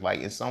gangbangers,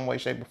 like in some way,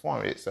 shape, or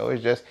form. So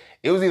it was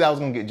either I was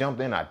gonna get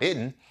jumped in or I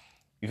didn't.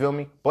 You feel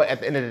me? But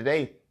at the end of the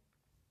day,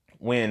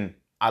 when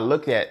I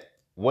look at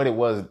what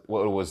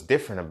was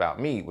different about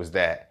me was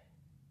that,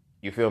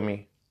 you feel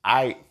me?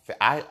 I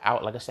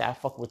like I said, I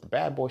fuck with the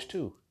bad boys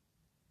too.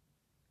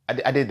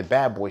 I did the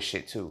bad boy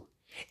shit too.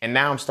 And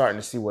now I'm starting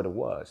to see what it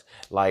was.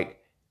 Like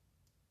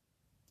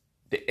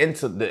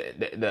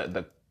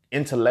the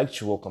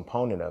intellectual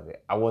component of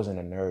it, I wasn't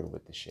a nerd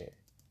with the shit.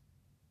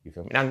 You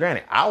feel me? Now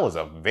granted, I was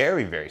a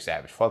very, very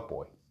savage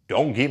fuckboy.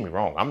 Don't get me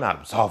wrong. I'm not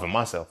absolving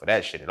myself for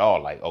that shit at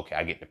all. Like, okay,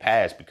 I get the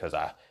pass because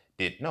I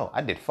did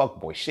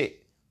fuckboy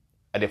shit.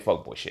 I did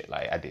fuckboy shit.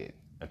 Like I did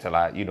until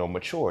I,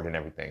 matured and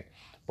everything.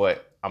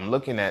 But I'm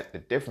looking at the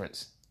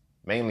difference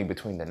mainly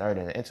between the nerd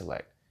and the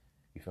intellect.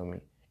 You feel me?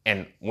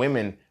 And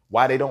women,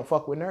 why they don't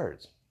fuck with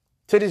nerds.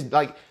 To this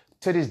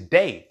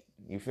day,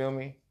 you feel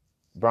me?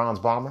 Bronze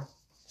bomber,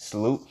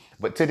 salute.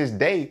 But to this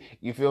day,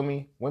 you feel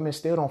me? Women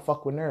still don't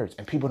fuck with nerds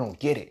and people don't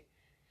get it.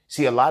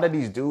 See, a lot of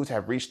these dudes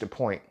have reached a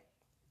point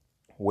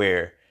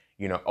where,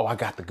 oh, I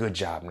got the good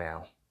job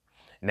now.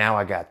 Now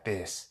I got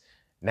this.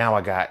 Now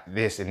I got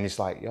this. And it's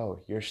like,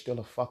 yo, you're still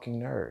a fucking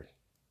nerd.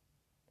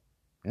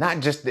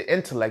 Not just the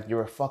intellect,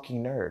 you're a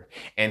fucking nerd.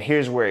 And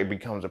here's where it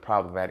becomes a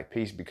problematic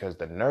piece because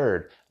the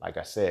nerd, like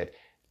I said,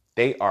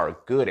 they are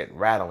good at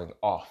rattling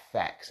off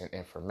facts and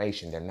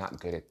information. They're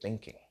not good at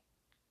thinking.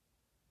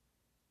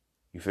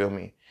 You feel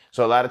me?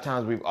 So a lot of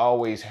times we've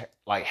always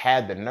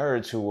had the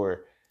nerds who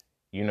were,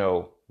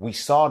 we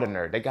saw the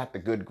nerd. They got the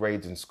good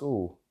grades in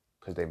school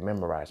because they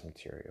memorized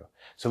material.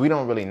 So we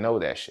don't really know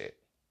that shit.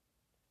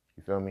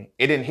 You feel me?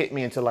 It didn't hit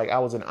me until I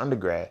was an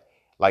undergrad.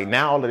 Like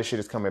now all of this shit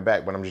is coming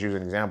back, but I'm just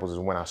using examples is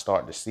when I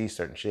start to see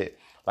certain shit.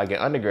 Like in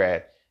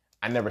undergrad,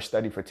 I never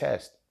studied for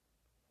tests,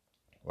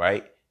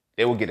 right?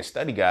 They would get a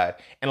study guide.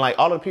 And like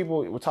all of the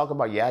people would talk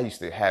about, yeah, I used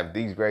to have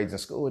these grades in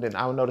school. And then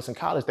I would notice in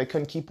college, they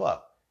couldn't keep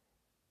up.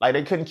 Like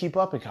they couldn't keep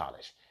up in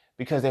college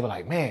because they were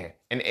like, man.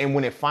 And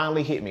when it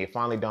finally hit me, it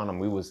finally dawned on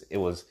me,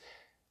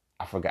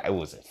 I forgot, it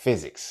was in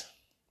physics.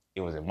 It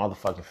was in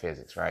motherfucking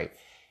physics, right?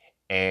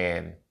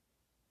 And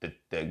the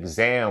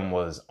exam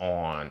was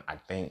on, I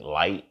think,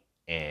 light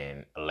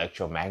and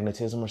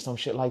electromagnetism or some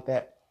shit like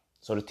that.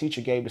 So the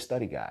teacher gave the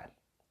study guide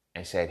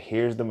and said,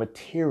 here's the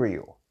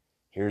material.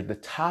 Here's the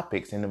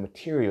topics in the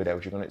material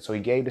that you're going to. So he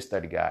gave the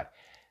study guide.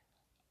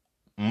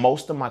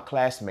 Most of my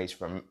classmates,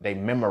 they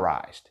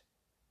memorized.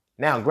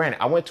 Now,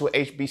 granted, I went to a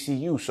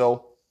HBCU,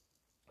 so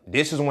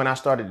this is when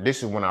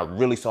I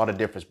really saw the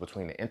difference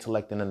between the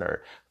intellect and the nerd.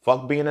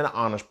 Fuck being in an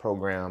honors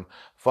program.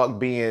 Fuck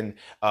being,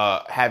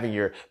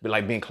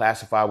 being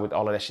classified with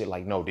all of that shit.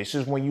 Like, no, this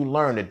is when you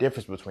learn the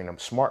difference between a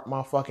smart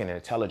motherfucker and an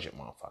intelligent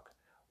motherfucker.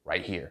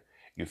 Right here.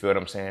 You feel what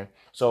I'm saying?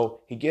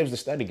 So he gives the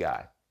study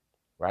guide,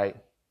 right?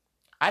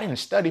 I didn't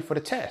study for the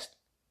test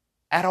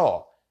at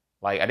all.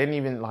 Like, I didn't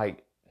even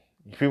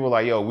people were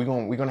like, yo, we're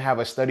going to have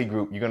a study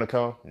group. You going to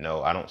come?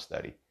 No, I don't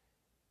study.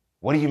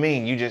 What do you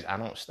mean? I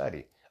don't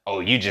study. Oh,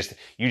 you just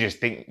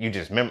think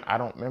I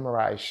don't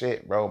memorize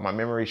shit, bro. My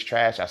memory's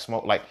trash. I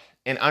smoke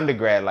in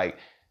undergrad, like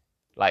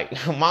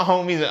my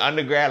homies in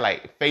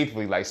undergrad,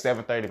 faithfully,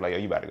 7:30, yo,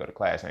 you about to go to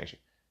class, ain't you?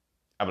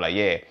 I'm like,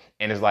 yeah.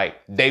 And it's like,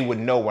 they would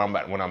know when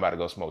I'm about to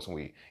go smoke some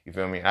weed. You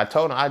feel me? And I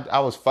told them, I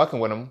was fucking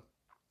with them.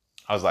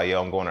 I was like,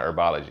 yo, I'm going to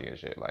herbology and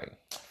shit. Like,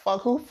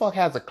 who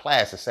has a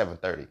class at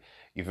 7:30?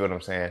 You feel what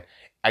I'm saying?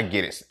 I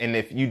get it. And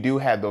if you do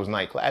have those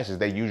night classes,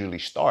 they usually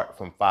start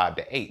from 5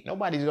 to 8.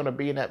 Nobody's going to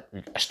be in that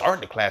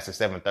starting the class at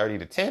 7:30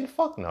 to 10.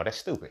 Fuck no, that's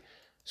stupid.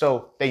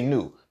 So they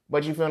knew.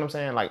 But you feel what I'm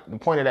saying? Like the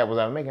point of that was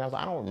I was making, I was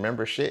like, I don't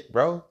remember shit,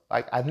 bro.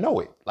 Like I know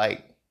it.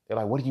 Like they're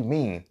like, what do you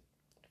mean?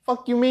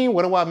 Fuck you mean?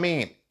 What do I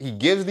mean? He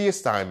gives the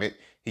assignment.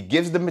 He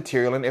gives the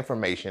material and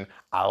information.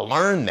 I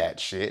learn that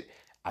shit.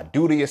 I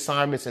do the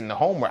assignments and the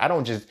homework. I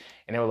don't just,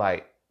 and they were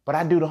like, but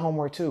I do the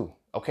homework too.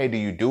 Okay, do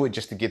you do it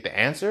just to get the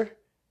answer?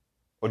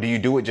 Or do you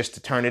do it just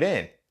to turn it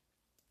in?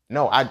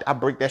 No, I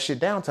break that shit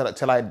down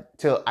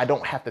till I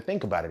don't have to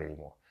think about it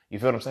anymore. You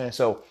feel what I'm saying?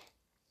 So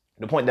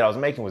the point that I was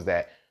making was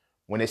that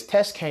when this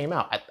test came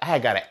out, I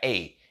had got an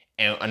A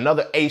and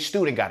another A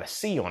student got a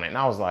C on it. And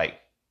I was like,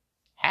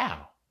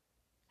 how?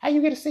 How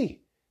you get a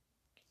C?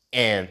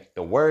 And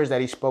the words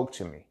that he spoke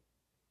to me,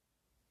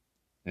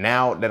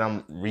 now that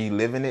I'm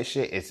reliving this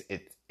shit,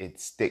 it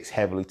sticks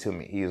heavily to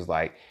me.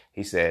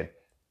 He said,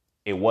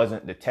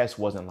 the test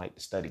wasn't like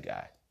the study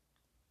guide.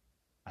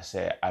 I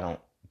said, I don't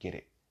get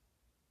it.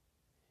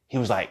 He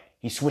was like,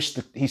 he switched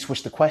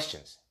the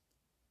questions.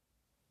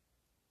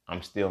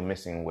 I'm still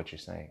missing what you're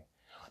saying.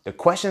 The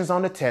questions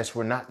on the test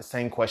were not the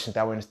same questions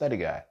that were in the study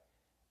guide.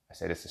 I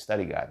said, it's a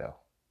study guide though.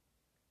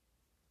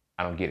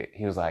 I don't get it.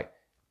 He was like,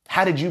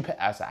 how did you pass?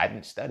 I said, I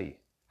didn't study.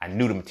 I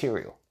knew the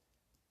material.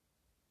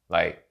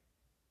 Like,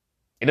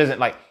 it doesn't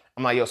like,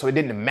 I'm like, yo, so it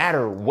didn't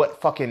matter what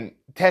fucking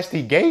test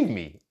he gave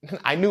me.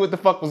 I knew what the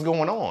fuck was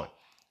going on.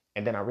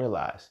 And then I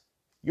realized,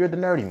 you're the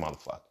nerdy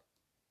motherfucker.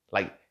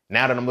 Like,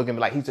 now that I'm looking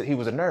like he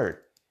was a nerd.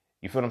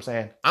 You feel what I'm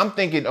saying? I'm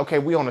thinking, okay,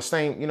 we on the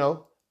same,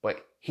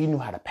 but he knew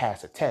how to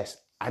pass a test.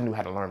 I knew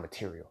how to learn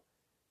material.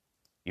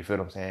 You feel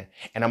what I'm saying?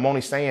 And I'm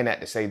only saying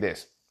that to say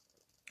this.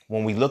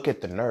 When we look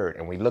at the nerd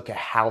and we look at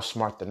how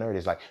smart the nerd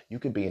is, like, you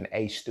could be an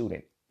A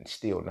student and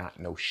still not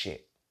know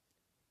shit.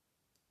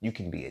 You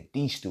can be a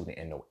D student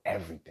and know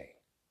everything.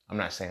 I'm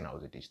not saying I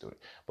was a D student,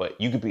 but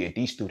you could be a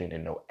D student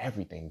and know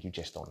everything. You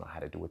just don't know how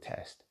to do a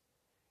test.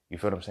 You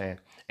feel what I'm saying?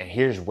 And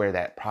here's where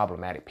that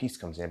problematic piece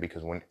comes in,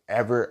 because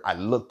whenever I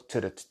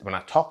when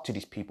I talk to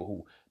these people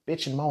who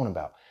bitch and moan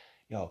about,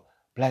 yo,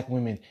 black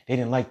women, they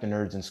didn't like the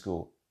nerds in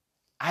school.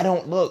 I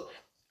don't look.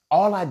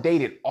 All I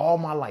dated all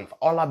my life,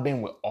 all I've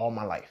been with all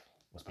my life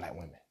was black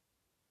women.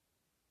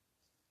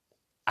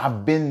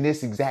 I've been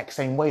this exact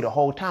same way the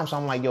whole time. So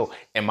I'm like, yo,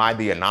 am I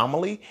the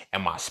anomaly?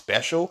 Am I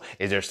special?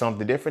 Is there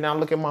something different? Now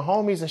look at my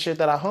homies and shit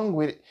that I hung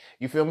with.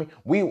 You feel me?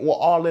 We were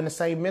all in the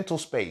same mental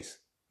space.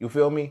 You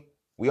feel me?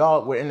 We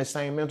all were in the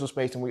same mental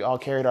space and we all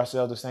carried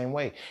ourselves the same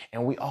way.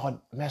 And we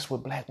all messed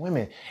with black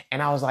women.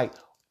 And I was like,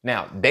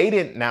 now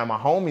my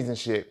homies and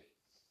shit,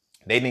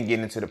 they didn't get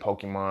into the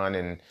Pokemon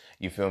and,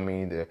 you feel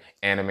me, the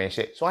anime and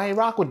shit. So I ain't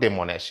rock with them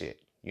on that shit.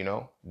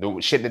 The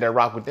shit that I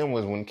rock with them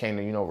was when it came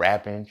to,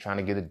 rapping, trying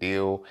to get a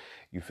deal.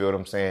 You feel what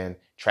I'm saying?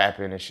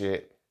 Trapping and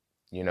shit.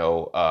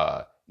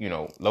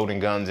 Loading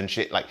guns and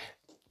shit. Like,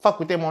 fuck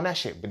with them on that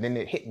shit. But then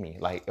it hit me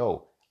like,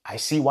 yo, I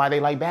see why they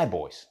like bad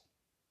boys.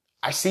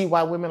 I see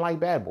why women like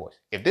bad boys.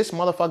 If this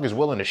motherfucker is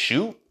willing to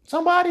shoot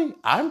somebody,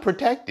 I'm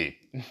protected.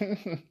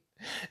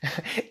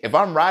 If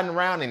I'm riding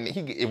around and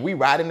if we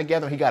riding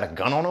together and he got a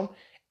gun on him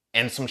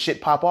and some shit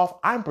pop off,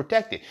 I'm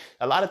protected.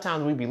 A lot of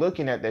times we be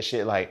looking at that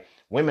shit like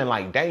women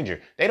like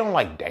danger. They don't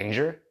like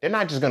danger. They're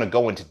not just going to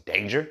go into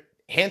danger.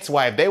 Hence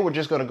why if they were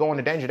just going to go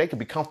into danger, they could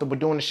be comfortable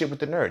doing the shit with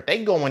the nerd.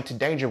 They go into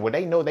danger where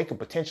they know they could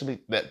potentially,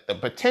 the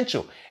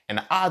potential and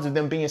the odds of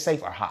them being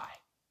safe are high.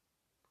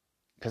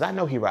 Because I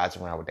know he rides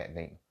around with that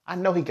thing. I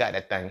know he got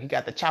that thing. He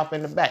got the chopper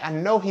in the back. I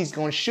know he's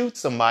going to shoot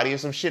somebody if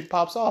some shit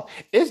pops off.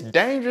 It's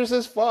dangerous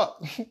as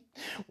fuck.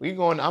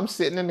 I'm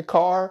sitting in the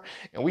car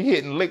and we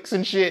hitting licks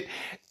and shit.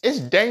 It's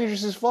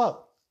dangerous as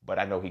fuck. But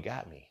I know he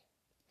got me.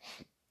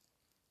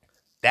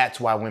 That's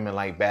why women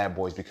like bad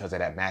boys, because of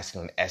that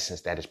masculine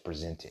essence that is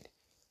presented.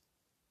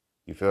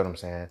 You feel what I'm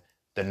saying?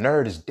 The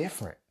nerd is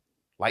different.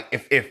 Like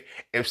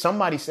if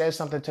somebody says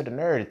something to the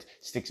nerd,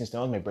 sticks and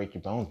stones may break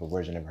your bones, but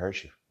words will never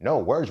hurt you. No,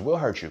 words will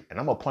hurt you. And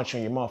I'm going to punch you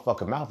in your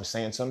motherfucking mouth for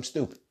saying something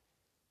stupid.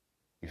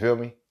 You feel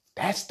me?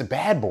 That's the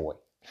bad boy.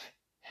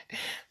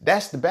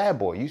 That's the bad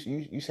boy.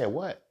 You said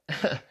what? I'm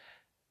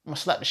going to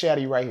slap the shit out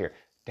of you right here.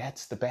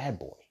 That's the bad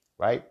boy,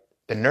 right?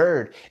 The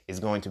nerd is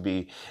going to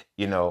be,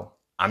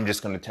 I'm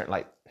just going to turn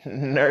like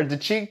nerd the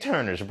cheek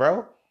turners,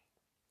 bro.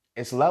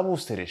 It's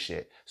levels to this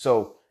shit.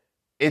 So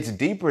it's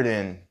deeper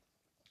than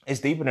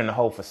the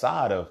whole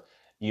facade of,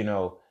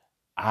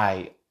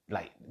 I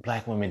like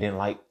black women didn't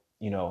like,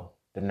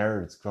 the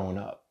nerds growing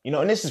up,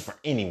 and this is for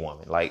any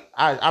woman. Like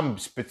I'm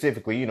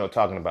specifically,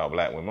 talking about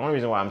black women. The only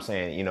reason why I'm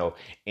saying,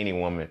 any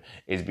woman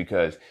is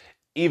because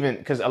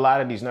a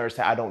lot of these nerds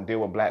say I don't deal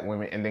with black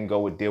women and then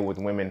deal with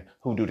women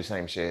who do the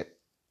same shit.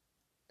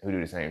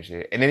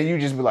 And then you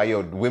just be like,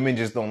 yo, women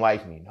just don't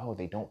like me. No,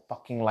 they don't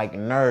fucking like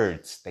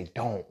nerds. They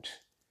don't.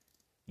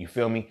 You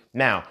feel me?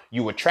 Now,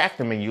 you attract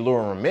them and you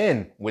lure them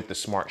in with the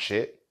smart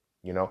shit,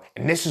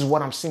 And this is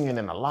what I'm seeing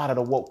in a lot of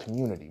the woke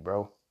community,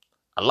 bro.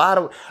 A lot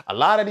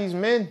of these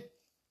men,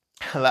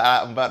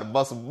 I'm about to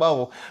bust a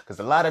bubble, because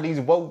a lot of these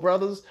woke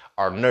brothers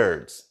are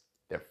nerds.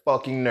 They're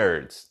fucking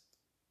nerds.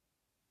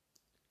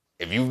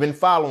 If you've been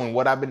following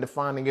what I've been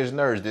defining as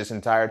nerds this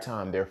entire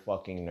time, they're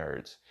fucking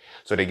nerds.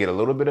 So they get a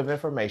little bit of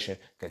information,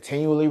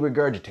 continually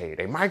regurgitate.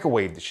 They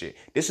microwave the shit.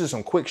 This is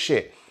some quick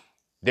shit.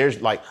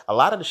 There's like a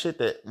lot of the shit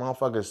that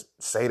motherfuckers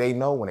say they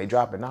know when they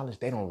drop in knowledge,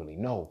 they don't really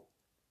know.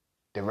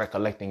 They're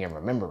recollecting and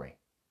remembering.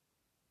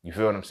 You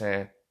feel what I'm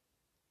saying?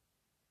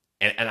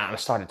 And I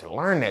started to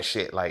learn that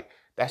shit. Like,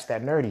 that's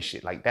that nerdy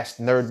shit. Like, that's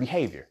nerd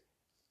behavior.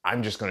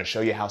 I'm just going to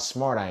show you how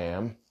smart I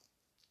am.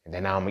 And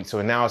then now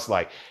it's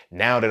like,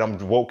 now that I'm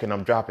woke and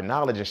I'm dropping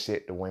knowledge and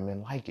shit, the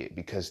women like it.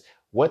 Because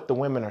what the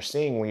women are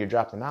seeing when you're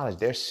dropping knowledge,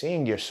 they're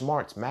seeing your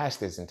smarts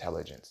masked as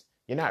intelligence.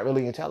 You're not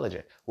really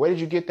intelligent. Where did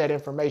you get that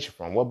information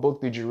from? What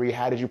book did you read?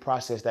 How did you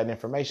process that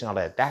information? All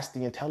that. That's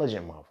the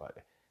intelligent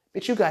motherfucker.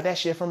 Bitch, you got that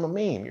shit from a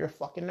meme. You're a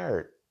fucking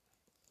nerd.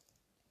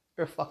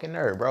 You're a fucking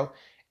nerd, bro.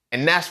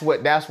 And that's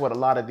what a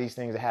lot of these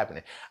things are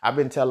happening. I've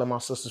been telling my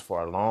sisters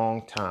for a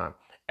long time.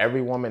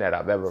 Every woman that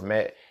I've ever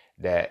met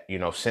that,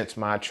 since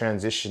my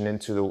transition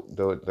into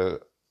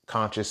the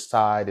conscious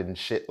side and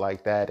shit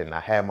like that, and I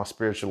had my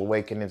spiritual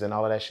awakenings and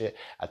all of that shit,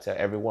 I tell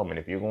every woman,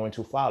 if you're going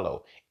to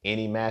follow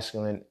any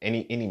masculine,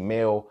 any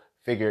male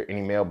figure,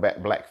 any male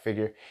black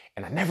figure,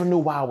 and I never knew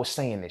why I was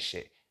saying this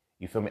shit.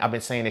 You feel me? I've been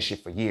saying this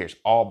shit for years.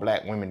 All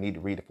black women need to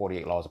read the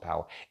 48 Laws of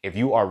Power. If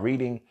you are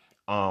reading,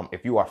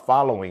 if you are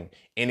following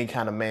any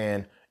kind of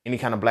man, any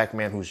kind of black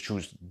man who's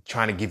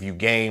trying to give you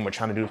game or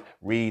trying to do,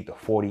 read the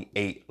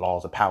 48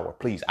 Laws of Power.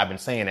 Please, I've been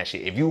saying that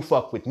shit. If you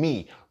fuck with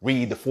me,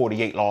 read the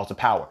 48 Laws of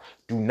Power.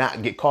 Do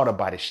not get caught up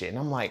by this shit. And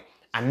I'm like,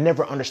 I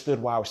never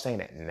understood why I was saying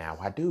that. Now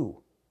I do.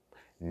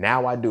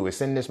 Now I do.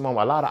 It's in this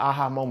moment. A lot of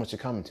aha moments are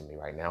coming to me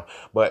right now.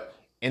 But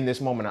in this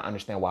moment, I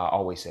understand why I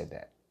always said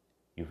that.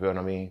 You feel what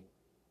I mean?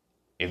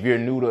 If you're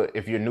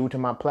new to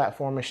my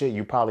platform and shit,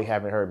 you probably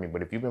haven't heard me.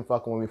 But if you've been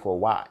fucking with me for a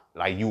while,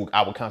 like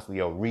I would constantly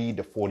read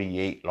the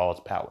 48 Laws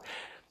of Power.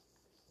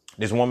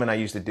 This woman I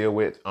used to deal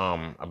with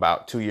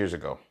about 2 years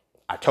ago,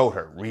 I told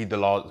her, read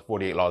the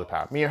 48 Laws of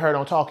Power. Me and her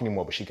don't talk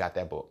anymore, but she got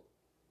that book.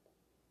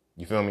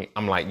 You feel me?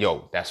 I'm like,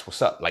 yo, that's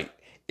what's up. Like,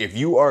 if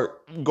you are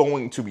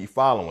going to be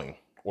following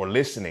or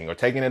listening or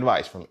taking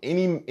advice from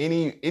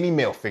any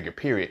male figure,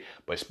 period,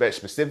 but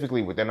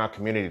specifically within our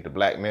community, the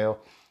black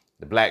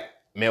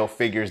male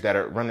figures that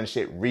are running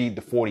shit, read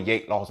the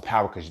 48 Laws of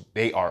Power, because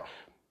they are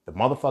the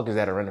motherfuckers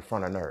that are in the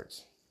front of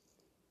nerds.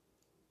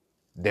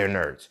 They're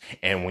nerds.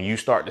 And when you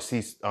start to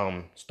see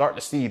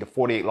the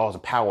 48 Laws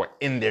of Power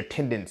in their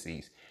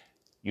tendencies,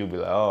 you'll be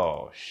like,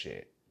 oh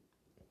shit.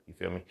 You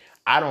feel me?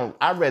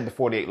 I read the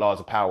 48 Laws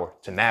of Power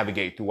to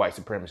navigate through white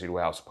supremacy the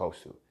way I was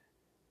supposed to.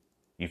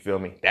 You feel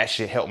me? That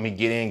shit helped me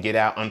get in, get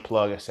out,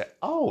 unplug, and say,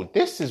 oh,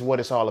 this is what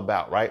it's all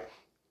about, right?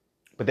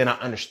 But then I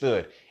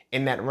understood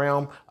in that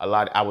realm,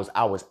 I was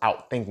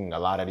out thinking a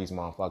lot of these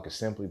motherfuckers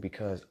simply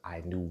because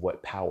I knew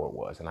what power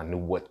was and I knew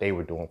what they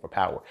were doing for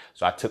power.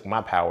 So I took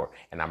my power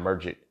and I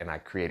merged it and I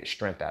created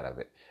strength out of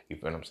it. You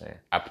feel what I'm saying?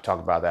 I talk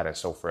about that in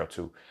So Frail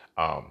too.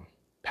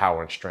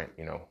 Power and strength,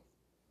 you know.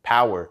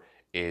 Power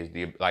is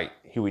like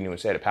Huey Newton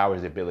said, power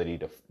is the ability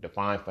to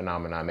define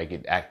phenomena and make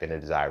it act in a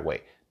desired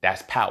way.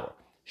 That's power.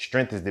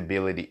 Strength is the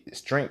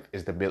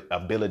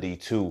ability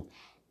to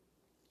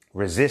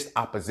resist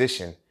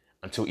opposition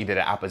until either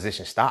the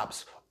opposition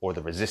stops or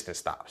the resistance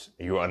stops.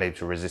 You're unable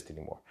to resist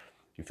anymore.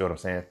 You feel what I'm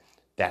saying?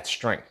 That's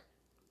strength.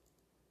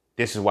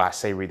 This is why I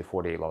say read the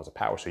 48 Laws of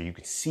Power, so you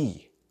can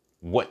see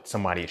what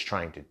somebody is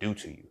trying to do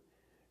to you.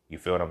 You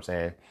feel what I'm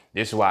saying?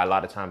 This is why a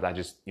lot of times I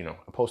just, I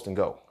post and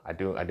go. I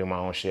do my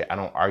own shit. I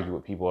don't argue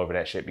with people over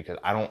that shit because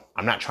I'm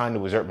not trying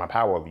to exert my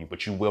power over you,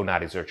 but you will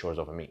not exert yours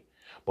over me.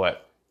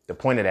 But the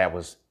point of that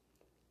was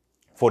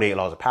 48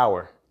 Laws of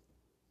Power.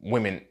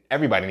 Women,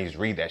 everybody needs to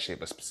read that shit,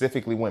 but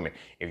specifically women.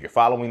 If you're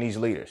following these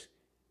leaders,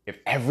 if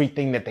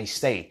everything that they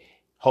say,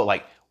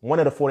 like one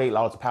of the 48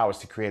 Laws of Power is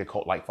to create a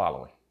cult-like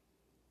following.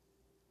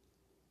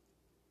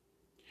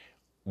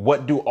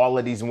 What do all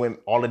of these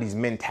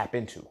men tap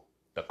into?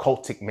 The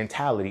cultic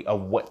mentality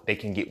of what they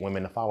can get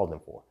women to follow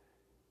them for.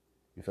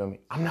 You feel me?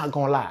 I'm not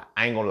gonna lie.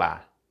 I ain't gonna lie.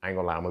 I'm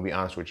gonna be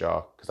honest with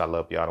y'all because I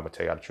love y'all. I'm gonna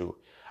tell y'all the truth.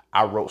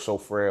 I wrote So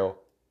Frail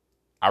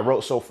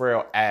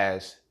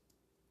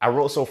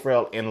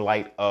in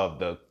light of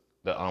the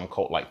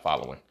cult-like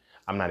following.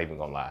 I'm not even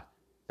gonna lie.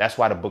 That's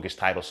why the book is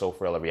titled So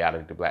Frail, A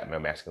Reality to Black Male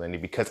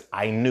Masculinity, because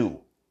I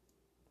knew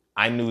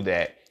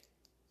that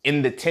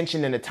in the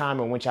tension and the time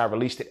in which I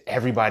released it,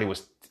 everybody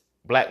was,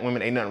 black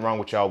women, ain't nothing wrong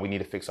with y'all. We need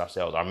to fix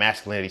ourselves. Our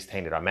masculinity's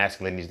tainted. Our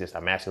masculinity's this.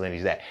 Our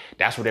masculinity's that.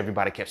 That's what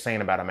everybody kept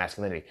saying about our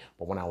masculinity.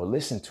 But when I would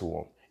listen to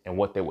them and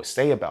what they would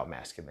say about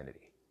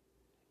masculinity,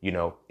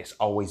 it's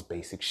always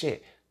basic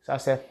shit. So I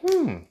said,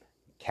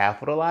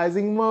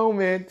 capitalizing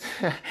moment.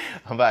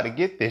 I'm about to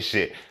get this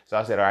shit. So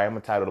I said, all right, I'm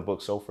going to title the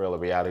book So Frail, A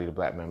Reality to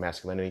Black Male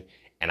Masculinity.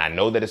 And I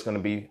know that it's going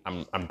to be,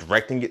 I'm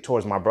directing it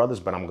towards my brothers,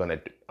 but I'm going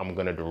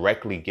to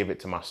directly give it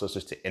to my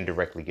sisters to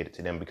indirectly get it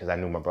to them because I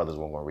knew my brothers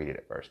weren't going to read it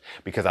at first.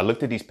 Because I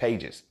looked at these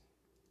pages.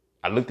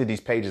 I looked at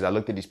these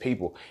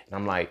people, and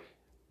I'm like,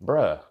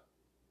 bruh,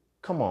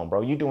 come on,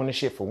 bro. You're doing this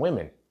shit for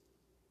women.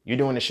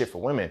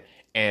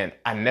 And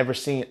I never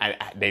seen,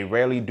 they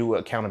rarely do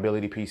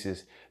accountability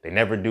pieces. They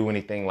never do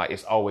anything. Like,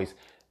 it's always,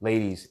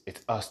 ladies,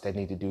 it's us that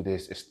need to do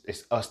this.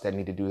 It's us that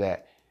need to do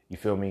that. You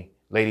feel me?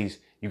 Ladies,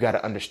 you got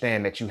to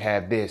understand that you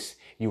have this.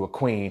 You a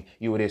queen.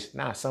 You are this.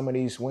 Nah, some of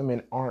these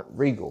women aren't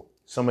regal.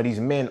 Some of these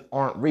men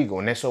aren't regal,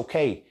 and that's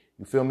okay.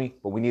 You feel me?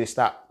 But we need to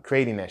stop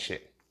creating that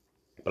shit.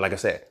 But like I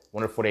said,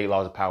 one of the 48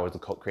 Laws of Power is to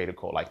create a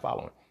cult-like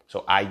following.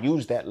 So I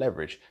use that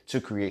leverage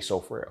to create So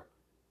Frail.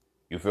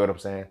 You feel what I'm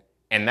saying?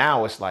 And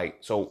now it's like,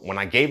 so when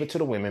I gave it to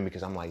the women,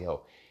 because I'm like,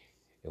 yo,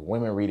 if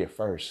women read it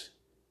first,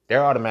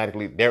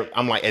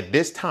 I'm like, at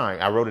this time,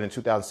 I wrote it in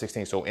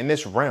 2016. So in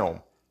this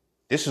realm,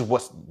 this is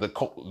what the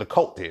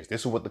cult is.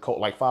 This is what the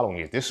cult-like following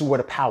is. This is where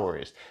the power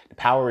is. The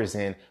power is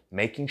in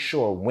making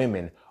sure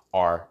women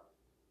are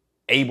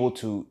able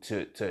to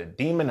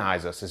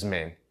demonize us as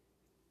men.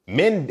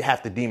 Men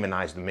have to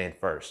demonize the men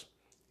first.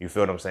 You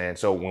feel what I'm saying?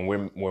 So when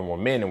we're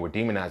men and we're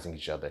demonizing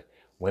each other,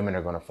 women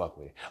are going to fuck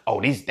with it.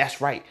 Oh,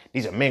 that's right.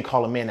 These are men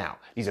calling men out.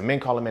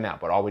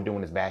 But all we're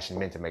doing is bashing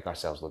men to make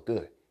ourselves look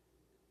good.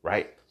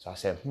 Right? So I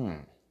said,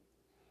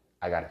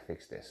 I got to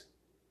fix this.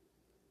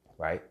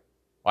 Right?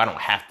 Well, I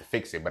don't have to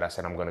fix it, but I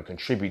said, I'm going to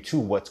contribute to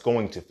what's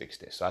going to fix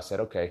this. So I said,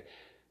 okay,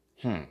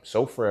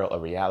 So Frail, a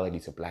reality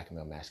to black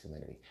male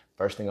masculinity.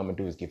 First thing I'm going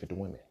to do is give it to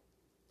women.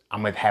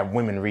 I'm going to have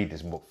women read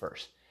this book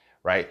first,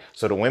 right?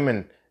 So the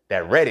women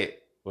that read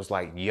it was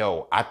like,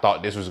 yo, I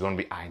thought this was going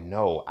to be, I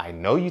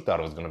know you thought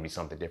it was going to be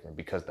something different,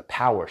 because the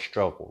power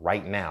struggle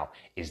right now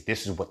is,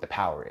 this is what the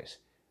power is.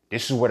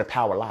 This is where the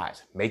power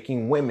lies.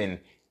 Getting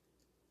women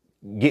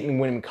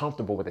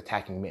comfortable with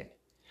attacking men.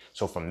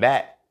 So from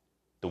that,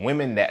 the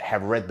women that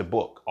have read the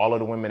book, all of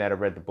the women that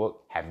have read the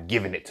book have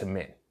given it to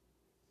men.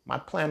 My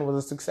plan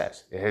was a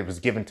success. It was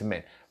given to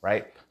men,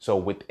 right? So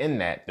within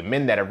that, the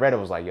men that have read it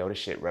was like, yo, this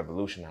shit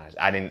revolutionized.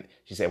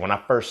 She said, when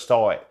I first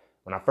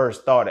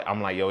thought it,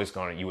 I'm like, yo,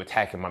 you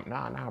attacking my,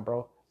 nah,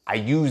 bro. I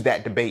use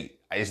that debate.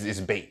 It's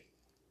bait.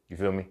 You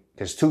feel me?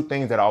 Because two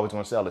things that are always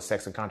going to sell is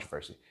sex and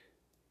controversy.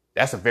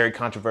 That's a very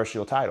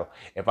controversial title.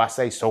 If I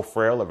say So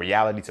Frail, a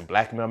reality to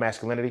black male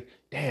masculinity,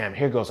 damn,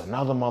 here goes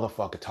another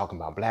motherfucker talking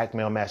about black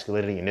male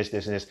masculinity and this,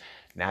 and this.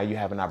 Now you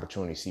have an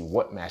opportunity to see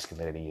what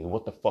masculinity is,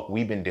 what the fuck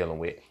we've been dealing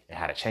with, and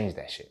how to change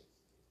that shit,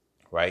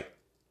 right?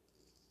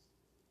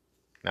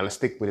 Now let's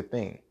stick with the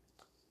thing.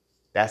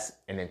 That's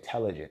an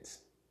intelligence.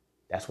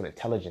 That's what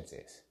intelligence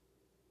is.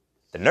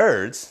 The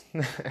nerds,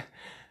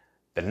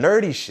 the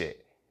nerdy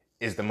shit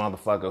is the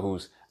motherfucker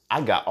who's,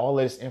 I got all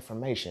of this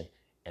information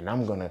and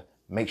I'm going to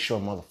make sure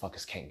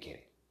motherfuckers can't get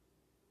it.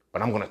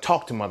 But I'm going to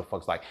talk to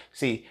motherfuckers like,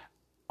 see,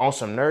 on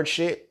some nerd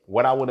shit,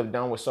 what I would have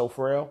done with So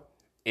Frail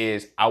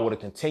is I would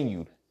have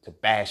continued to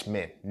bash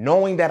men.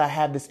 Knowing that I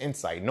have this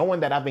insight,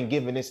 knowing that I've been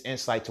given this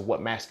insight to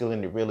what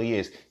masculinity really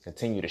is,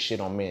 continue to shit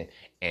on men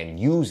and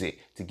use it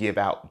to give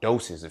out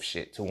doses of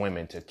shit to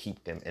women to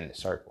keep them in the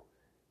circle.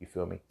 You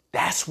feel me?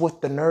 That's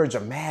what the nerds are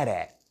mad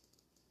at.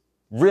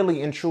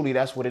 Really and truly,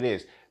 that's what it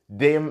is.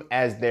 Them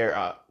as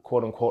their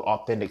quote unquote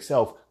authentic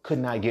self could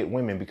not get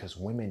women because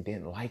women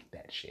didn't like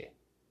that shit.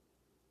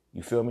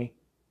 You feel me?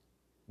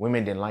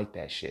 Women didn't like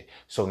that shit.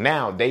 So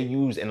now they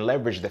use and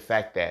leverage the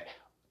fact that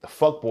the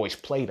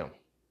fuckboys played them,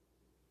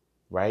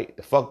 right?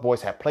 The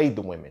fuckboys have played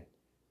the women,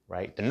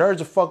 right? The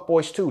nerds are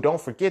fuckboys too.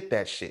 Don't forget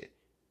that shit.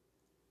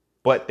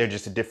 But they're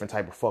just a different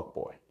type of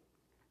fuckboy.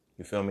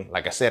 You feel me?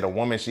 Like I said, a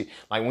woman,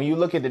 when you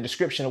look at the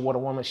description of what a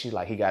woman, she's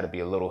like, he got to be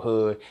a little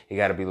hood. He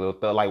got to be a little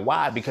thug. Like,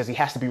 why? Because he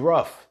has to be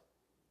rough.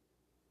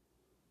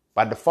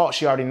 By default,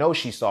 she already knows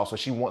she's soft, so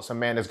she wants a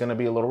man that's going to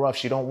be a little rough.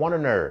 She don't want a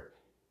nerd.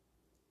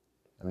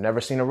 I've never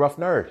seen a rough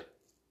nerd.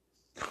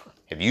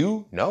 Have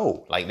you?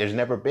 No. Like, there's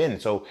never been.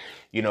 So,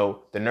 the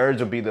nerds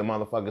would be the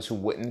motherfuckers who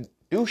wouldn't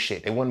do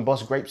shit. They wouldn't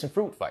bust grapes in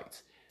fruit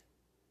fights.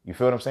 You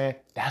feel what I'm saying?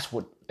 That's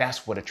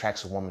what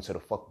attracts a woman to the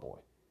fuckboy.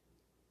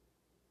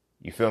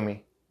 You feel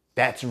me?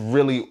 That's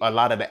really a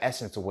lot of the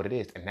essence of what it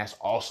is. And that's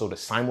also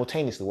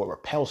simultaneously what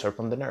repels her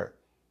from the nerd.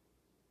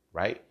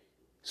 Right?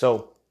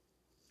 So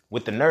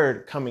with the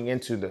nerd coming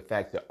into the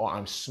fact that, oh,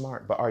 I'm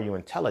smart, but are you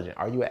intelligent?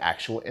 Are you an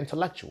actual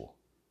intellectual?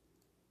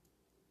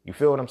 You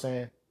feel what I'm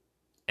saying?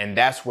 And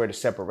that's where the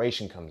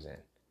separation comes in.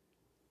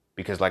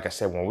 Because like I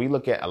said, when we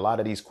look at a lot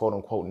of these quote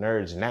unquote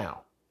nerds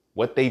now,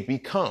 what they've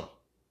become,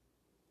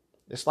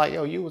 it's like,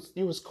 yo, you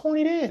was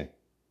corny then.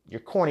 You're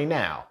corny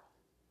now.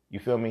 You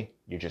feel me?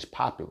 You're just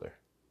popular.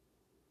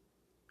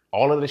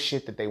 All of the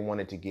shit that they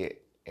wanted to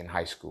get in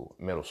high school,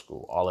 middle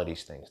school, all of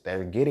these things,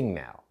 they're getting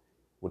now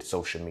with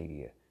social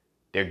media.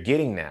 They're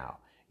getting now.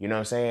 You know what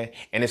I'm saying?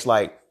 And it's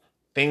like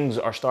things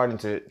are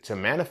starting to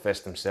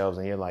manifest themselves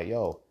and you're like,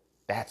 yo,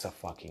 that's a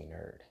fucking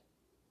nerd.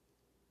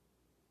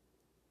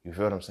 You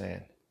feel what I'm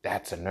saying?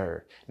 That's a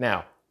nerd.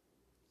 Now,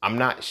 I'm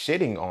not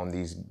shitting on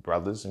these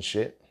brothers and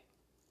shit.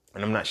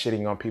 And I'm not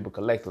shitting on people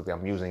collectively.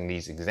 I'm using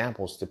these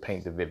examples to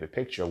paint the vivid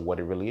picture of what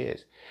it really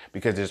is.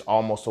 Because there's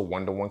almost a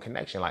one-to-one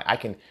connection. Like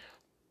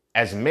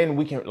as men,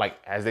 we can, like,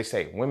 as they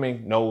say,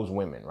 women knows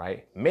women,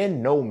 right?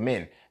 Men know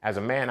men. As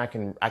a man, I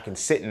can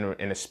sit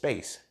in a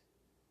space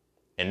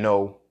and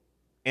know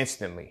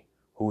instantly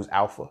who's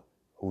alpha,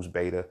 who's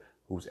beta,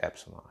 who's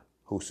epsilon,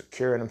 who's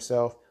secure in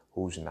himself,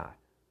 who's not,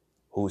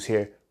 who's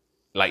here.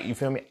 Like, you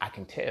feel me? I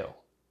can tell.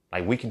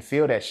 Like, we can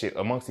feel that shit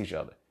amongst each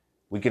other.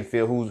 We can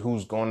feel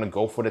who's going to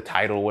go for the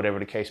title, whatever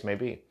the case may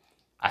be.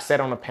 I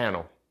sat on a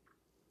panel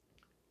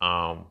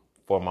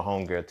for my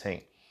homegirl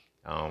Tink.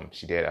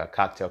 She did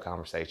cocktail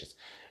conversations.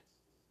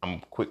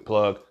 Quick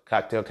plug,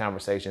 cocktail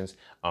conversations.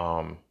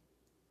 Y'all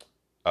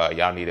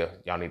need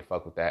to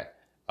fuck with that.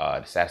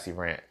 The Sassy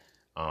Rant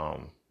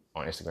on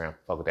Instagram,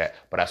 fuck with that.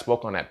 But I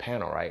spoke on that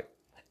panel, right?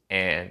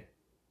 And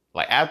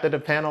like after the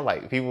panel,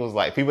 like people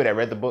that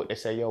read the book, they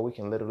say, yo, we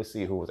can literally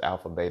see who was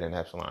alpha, beta, and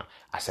epsilon.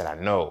 I said, I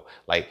know.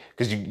 Like,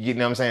 cause you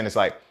know what I'm saying? It's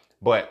like,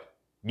 but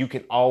you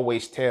can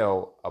always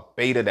tell a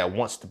beta that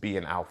wants to be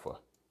an alpha.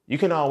 You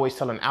can always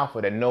tell an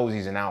alpha that knows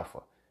he's an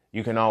alpha.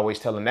 You can always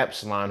tell an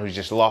epsilon who's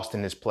just lost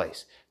in this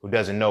place, who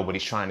doesn't know, but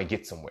he's trying to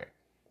get somewhere.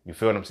 You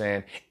feel what I'm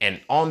saying?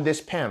 And on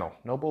this panel,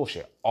 no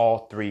bullshit,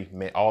 all three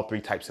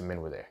types of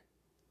men were there.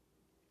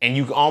 And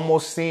you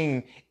almost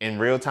seen in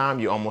real time,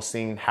 you almost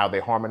seen how they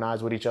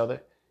harmonize with each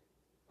other.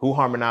 Who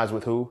harmonized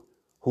with who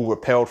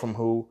repelled from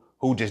who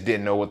just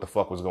didn't know what the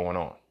fuck was going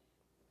on.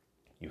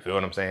 You feel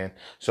what I'm saying?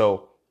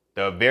 So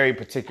the very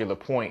particular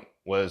point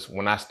was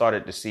when I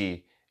started to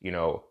see,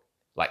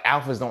 like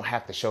alphas don't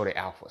have to show their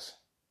alphas.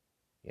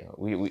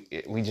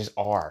 We just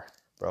are,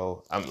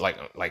 bro. I'm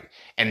like,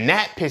 and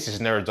that pisses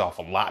nerds off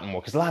a lot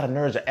more because a lot of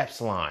nerds are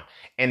epsilon.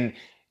 And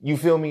you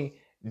feel me?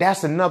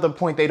 That's another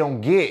point they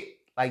don't get.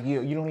 Like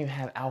you don't even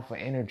have alpha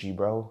energy,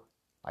 bro.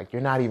 Like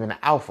you're not even an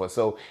alpha.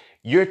 So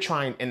you're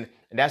trying, and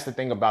that's the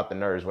thing about the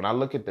nerds. When I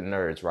look at the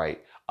nerds, right,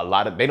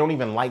 they don't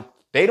even like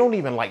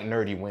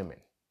nerdy women.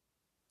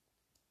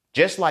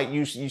 Just like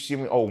you see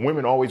me, oh,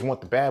 women always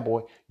want the bad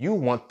boy. You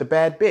want the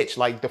bad bitch.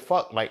 Like the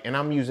fuck, like, and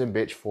I'm using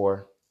bitch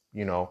for,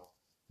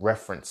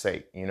 reference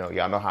sake.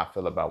 Y'all know how I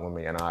feel about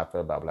women. Y'all know how I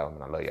feel about black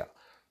women. I love y'all.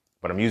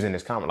 But I'm using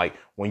this comment. Like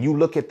when you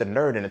look at the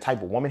nerd and the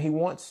type of woman he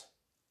wants,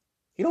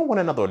 he don't want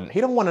another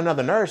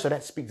nerd, so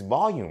that speaks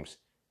volumes.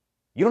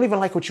 You don't even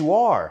like what you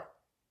are.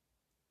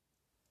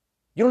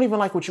 You don't even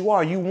like what you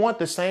are. You want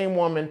the same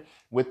woman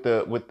with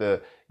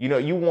the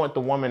you want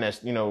the woman that's,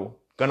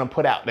 gonna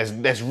put out,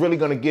 that's really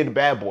gonna give the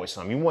bad boy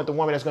something. You want the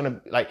woman that's gonna,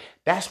 like,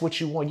 that's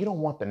what you want. You don't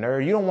want the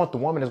nerd. You don't want the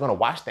woman that's gonna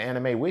watch the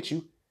anime with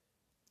you.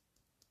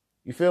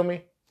 You feel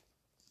me?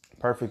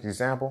 Perfect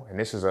example, and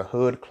this is a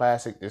hood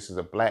classic. This is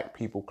a black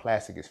people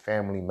classic. It's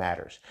Family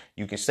Matters.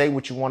 You can say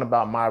what you want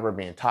about Myra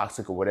being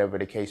toxic or whatever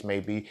the case may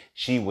be.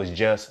 She was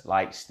just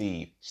like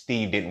Steve.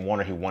 Steve didn't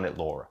want her. He wanted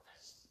Laura.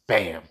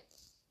 Bam.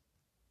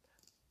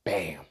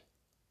 Bam.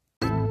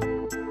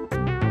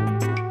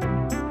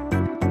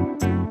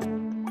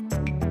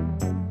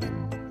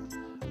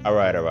 All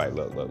right.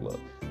 Look.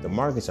 The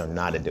markets are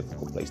not a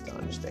difficult place to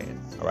understand.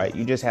 All right.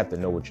 You just have to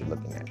know what you're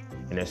looking at.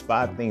 And there's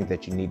 5 things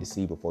that you need to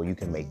see before you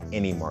can make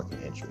any market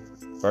entry.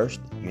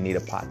 First, you need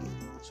a pocket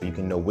so you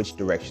can know which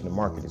direction the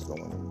market is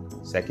going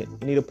in. Second,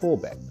 you need a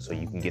pullback so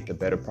you can get the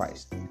better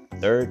price.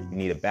 Third, you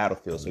need a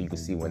battlefield so you can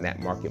see when that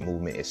market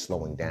movement is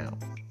slowing down.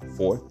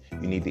 Fourth,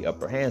 you need the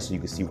upper hand so you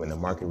can see when the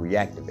market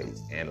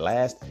reactivates. And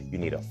last, you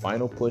need a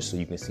final push so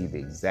you can see the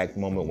exact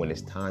moment when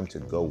it's time to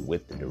go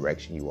with the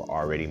direction you are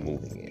already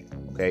moving in.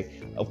 Okay?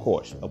 Of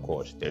course,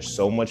 there's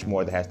so much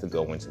more that has to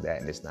go into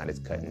that, and it's not as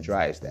cut and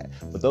dry as that.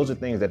 But those are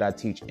things that I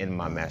teach in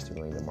my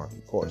Mastering the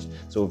Market course.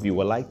 So if you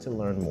would like to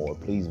learn more,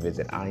 please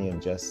visit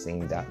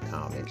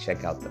IamJustSing.com and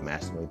check out the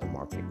Mastering the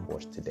Market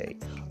course today.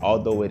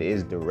 Although it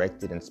is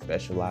directed and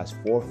specialized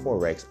for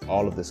Forex,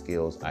 all of the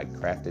skills, I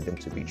crafted them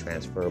to be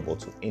transferable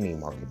to any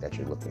market that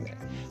you're looking at.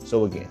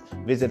 So again,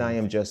 visit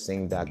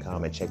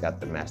IamJustSing.com and check out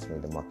the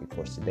Mastering the Market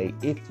course today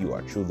if you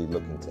are truly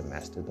looking to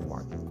master the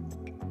market.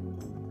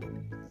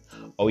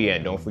 Oh yeah,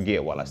 and don't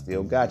forget, while I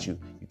still got you,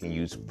 you can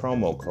use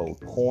promo code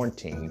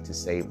QUARANTINE to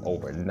save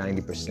over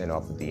 90%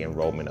 off of the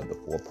enrollment of the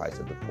full price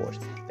of the course.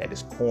 That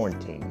is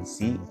QUARANTINE,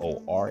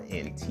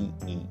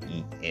 QUARANTEEN.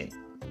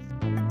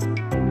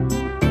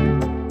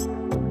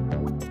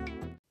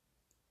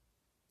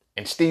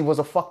 And Steve was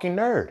a fucking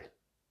nerd.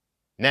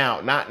 Now,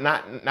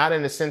 not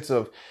in the sense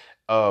of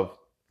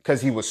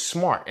because he was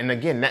smart. And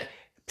again,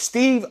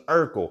 Steve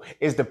Urkle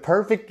is the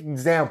perfect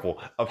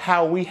example of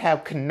how we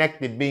have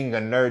connected being a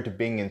nerd to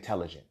being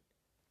intelligent.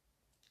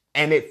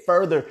 And it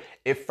further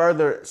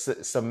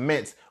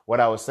cements what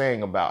I was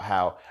saying about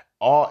how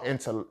all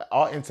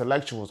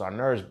intellectuals are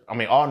nerds. I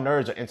mean, all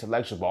nerds are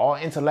intellectuals, but all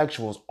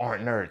intellectuals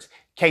aren't nerds.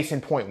 Case in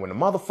point, when the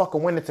motherfucker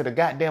went into the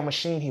goddamn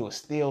machine, he was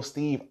still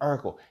Steve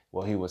Urkle.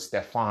 Well, he was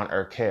Stefan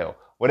Urkel,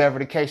 whatever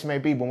the case may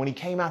be. But when he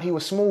came out, he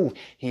was smooth.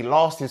 He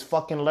lost his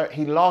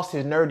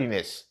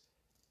nerdiness.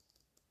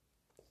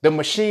 The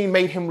machine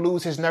made him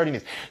lose his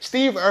nerdiness.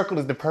 Steve Urkel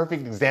is the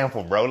perfect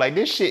example, bro. Like,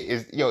 this shit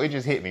is, it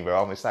just hit me,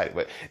 bro. I'm excited.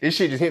 But this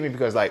shit just hit me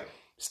because, like,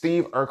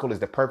 Steve Urkel is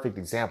the perfect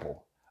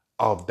example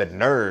of the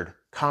nerd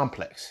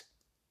complex.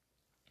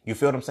 You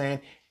feel what I'm saying?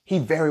 He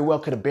very well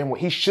could have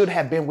he should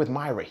have been with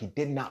Myra. He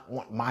did not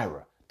want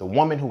Myra, the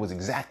woman who was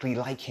exactly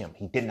like him.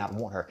 He did not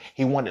want her.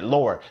 He wanted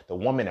Laura, the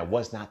woman that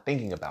was not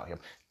thinking about him.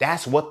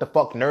 That's what the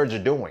fuck nerds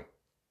are doing.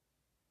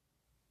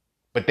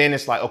 But then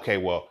it's like, okay,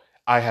 well,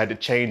 I had to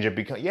change it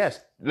because,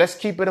 yes, let's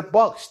keep it a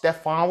buck.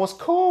 Stefan was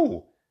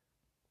cool.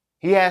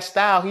 He had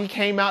style. He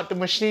came out the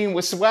machine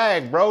with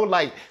swag, bro.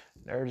 Like,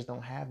 nerds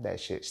don't have that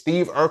shit.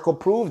 Steve Urkel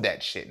proved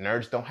that shit.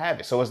 Nerds don't have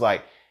it. So it's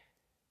like,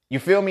 you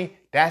feel me?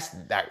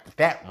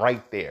 That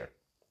right there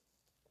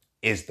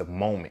is the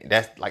moment.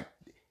 That's like,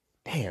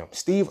 damn,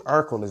 Steve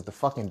Urkel is the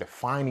fucking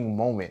defining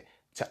moment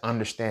to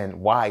understand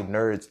why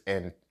nerds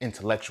and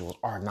intellectuals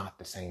are not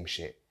the same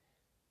shit.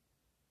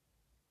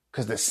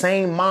 Because the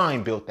same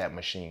mind built that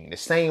machine. The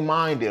same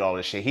mind did all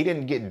this shit. He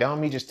didn't get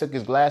dumb. He just took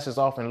his glasses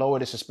off and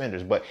lowered his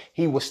suspenders. But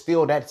he was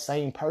still that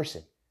same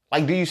person.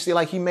 Like, do you see,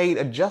 like, he made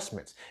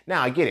adjustments?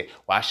 Now, I get it.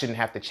 Well, I shouldn't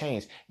have to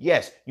change.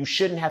 Yes, you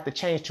shouldn't have to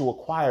change to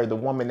acquire the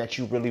woman that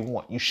you really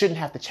want. You shouldn't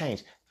have to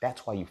change.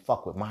 That's why you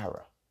fuck with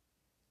Myra.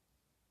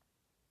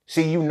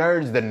 See, you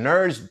nerds, the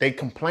nerds, they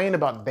complain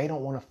about they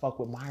don't want to fuck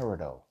with Myra,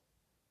 though.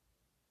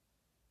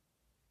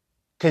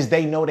 Because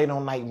they know they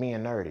don't like being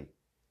nerdy.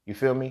 You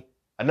feel me?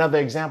 Another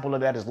example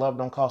of that is Love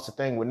Don't Cost a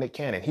Thing with Nick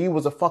Cannon. He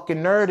was a fucking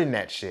nerd in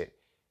that shit.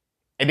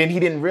 And then he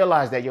didn't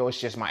realize that,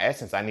 it's just my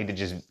essence. I need to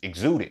just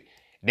exude it.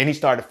 Then he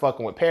started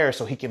fucking with Paris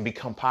so he can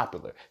become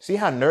popular. See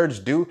how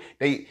nerds do?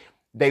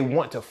 they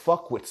want to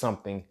fuck with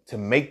something to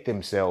make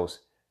themselves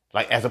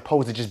like, as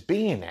opposed to just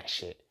being that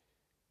shit.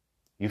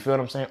 You feel what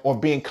I'm saying? Or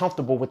being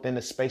comfortable within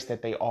the space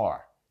that they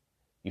are.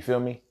 You feel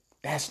me?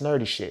 That's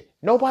nerdy shit.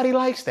 Nobody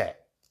likes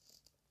that.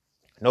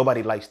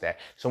 Nobody likes that.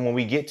 So when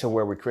we get to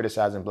where we're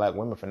criticizing black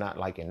women for not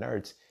liking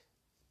nerds,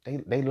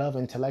 they love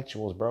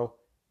intellectuals, bro.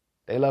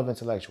 They love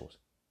intellectuals.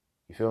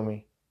 You feel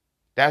me?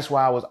 That's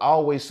why I was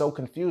always so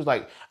confused.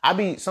 Like, I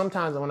be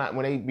sometimes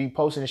when they be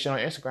posting this shit on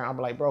Instagram, I'll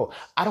be like, bro,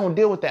 I don't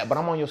deal with that, but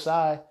I'm on your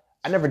side.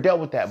 I never dealt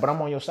with that, but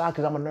I'm on your side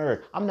because I'm a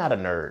nerd. I'm not a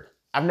nerd.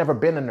 I've never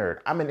been a nerd.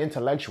 I'm an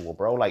intellectual,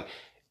 bro. Like,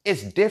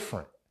 it's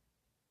different.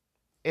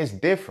 It's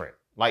different.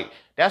 Like,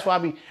 that's why I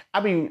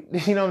be,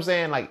 you know what I'm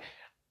saying? Like,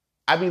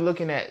 I be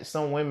looking at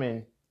some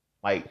women,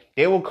 like,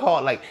 they will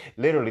call, like,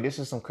 literally, this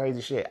is some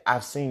crazy shit.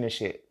 I've seen this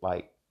shit,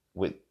 like,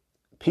 with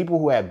people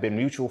who have been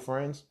mutual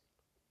friends,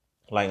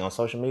 like, on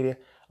social media.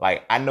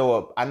 Like, I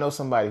know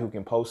somebody who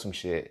can post some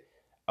shit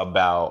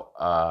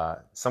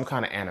about some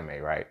kind of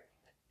anime, right?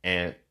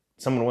 And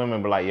some of the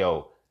women be like,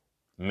 yo,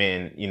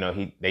 men, you know,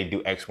 they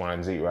do X, Y,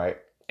 and Z, right?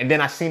 And then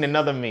I seen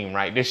another meme,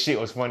 right? This shit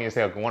was funny as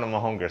hell. One of my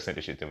homegirls sent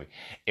this shit to me.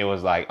 It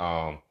was like,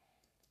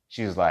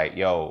 she was like,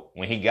 yo,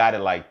 when he got it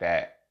like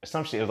that,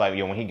 some shit was like,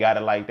 yo, when he got it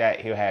like that,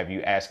 he'll have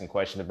you asking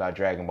questions about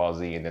Dragon Ball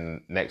Z. And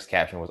then the next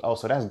caption was, oh,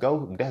 so that's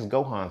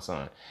Gohan's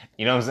son.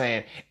 You know what I'm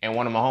saying? And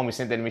one of my homies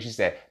sent that to me. She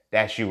said,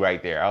 that's you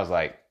right there. I was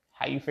like,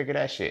 how you figure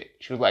that shit?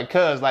 She was like,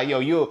 cuz, like,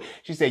 yo,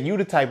 she said, you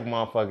the type of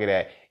motherfucker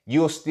that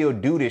you'll still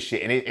do this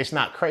shit. And it's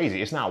not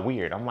crazy. It's not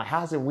weird. I'm like,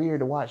 how's it weird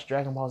to watch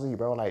Dragon Ball Z,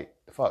 bro? Like,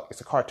 the fuck,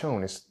 it's a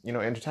cartoon. It's, you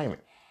know,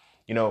 entertainment,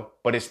 you know,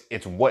 but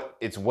it's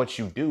what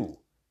you do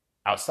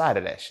outside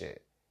of that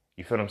shit.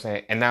 You feel what I'm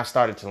saying? And I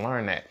started to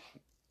learn that,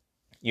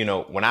 you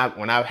know, when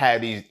I've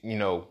had these, you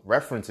know,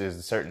 references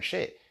to certain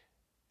shit,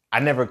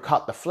 I never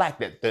caught the flack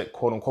that the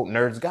quote unquote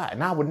nerds got.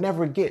 And I would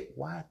never get,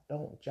 why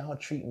don't y'all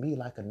treat me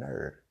like a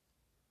nerd?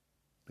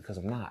 Because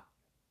I'm not.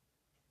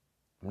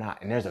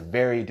 And there's a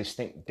very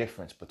distinct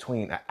difference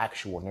between an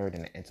actual nerd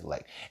and an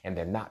intellect. And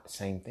they're not the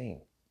same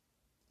thing.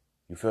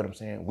 You feel what I'm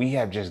saying? We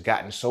have just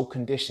gotten so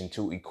conditioned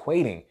to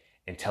equating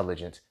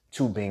intelligence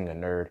to being a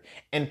nerd.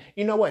 And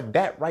you know what?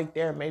 That right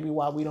there may be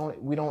why we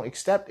don't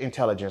accept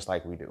intelligence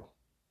like we do.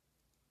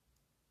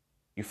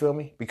 You feel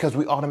me? Because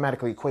we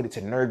automatically equate it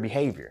to nerd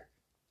behavior.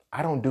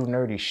 I don't do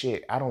nerdy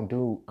shit. I don't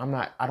do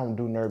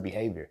nerd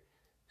behavior.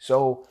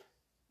 So,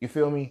 you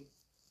feel me?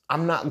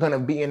 I'm not gonna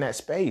be in that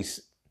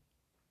space.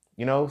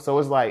 You know? So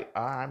it's like,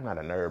 I'm not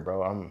a nerd,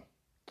 bro. I'm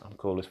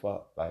cool as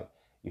fuck. Like,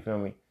 you feel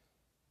me?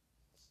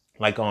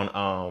 Like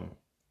on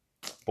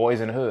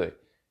Boys in the Hood,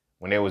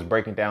 when they was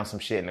breaking down some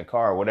shit in the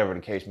car or whatever the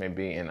case may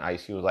be, and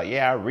Ice, he was like,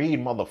 yeah, I read,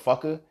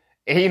 motherfucker.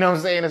 And you know what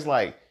I'm saying? It's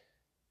like,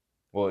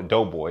 well,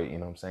 Doughboy, you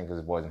know what I'm saying? Because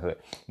it's Boys in the Hood.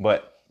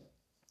 But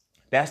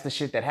that's the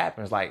shit that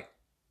happens. Like,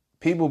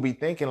 people be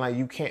thinking like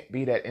you can't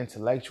be that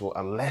intellectual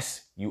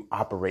unless you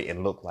operate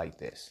and look like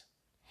this.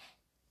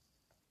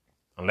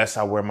 Unless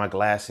I wear my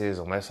glasses,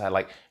 unless I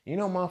like, you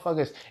know,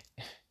 motherfuckers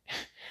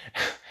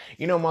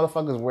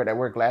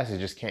wear glasses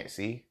just can't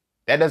see.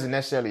 That doesn't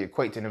necessarily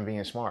equate to them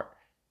being smart.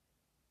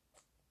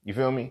 You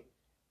feel me?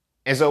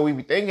 And so we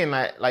be thinking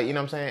like, you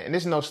know what I'm saying? And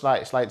this is no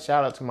slight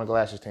shout out to my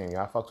glasses team.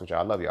 Y'all fucks with y'all.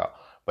 I love y'all.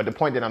 But the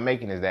point that I'm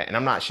making is that, and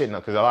I'm not shitting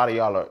up because a lot of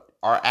y'all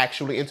are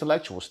actually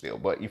intellectual still,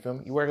 but you feel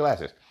me? You wear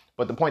glasses.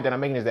 But the point that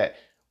I'm making is that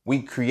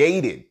we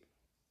created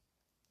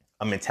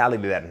a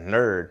mentality that a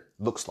nerd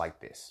looks like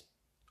this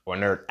or a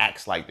nerd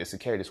acts like this to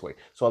carry this way.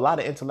 So a lot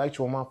of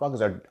intellectual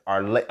motherfuckers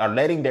are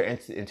letting their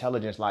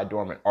intelligence lie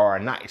dormant or are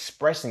not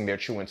expressing their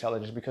true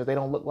intelligence because they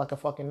don't look like a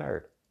fucking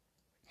nerd.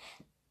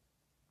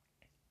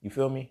 You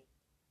feel me?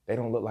 They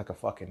don't look like a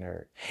fucking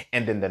nerd.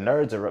 And then the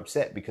nerds are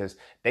upset because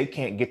they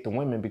can't get the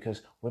women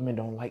because women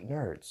don't like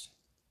nerds.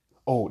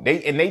 Oh,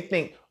 they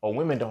think, oh,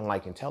 women don't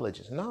like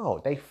intelligence.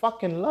 No, they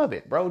fucking love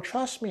it, bro.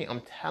 Trust me.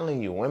 I'm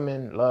telling you,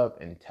 women love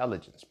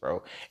intelligence,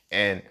 bro.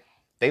 And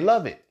they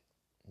love it.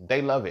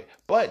 They love it.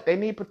 But they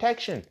need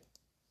protection.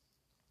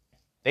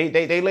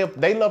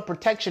 They love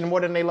protection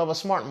more than they love a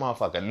smart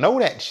motherfucker. Know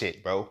that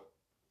shit, bro.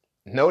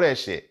 Know that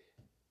shit.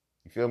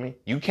 You feel me?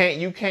 You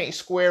can't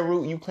square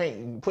root. You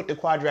can't put the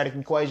quadratic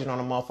equation on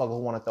a motherfucker who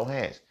want to throw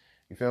hands.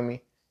 You feel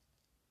me?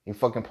 You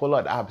fucking pull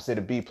up the opposite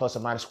of B plus or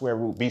minus square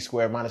root B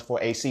squared minus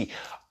 4AC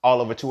all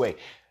over 2A.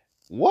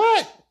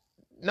 What?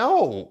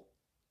 No,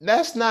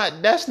 that's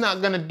not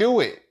gonna do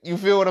it. You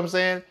feel what I'm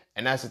saying?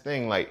 And that's the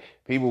thing. Like,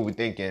 people be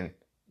thinking,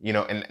 you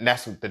know, and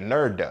that's what the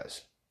nerd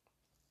does.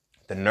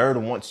 The nerd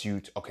wants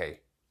you to, okay,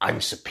 I'm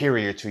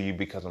superior to you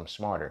because I'm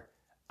smarter.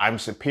 I'm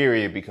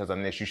superior because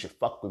I'm this. You should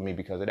fuck with me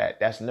because of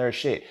that. That's nerd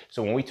shit.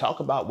 So when we talk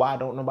about why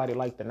don't nobody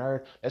like the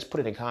nerd, let's put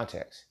it in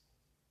context.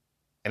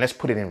 And let's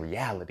put it in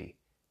reality.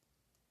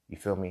 You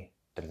feel me?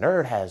 The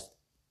nerd has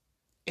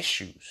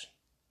issues.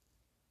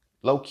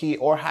 Low-key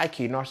or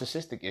high-key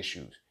narcissistic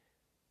issues.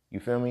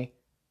 You feel me?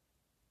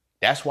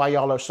 That's why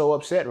y'all are so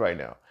upset right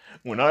now.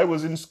 When I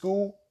was in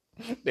school,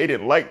 they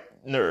didn't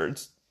like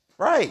nerds.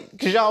 Right.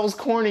 Because y'all was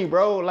corny,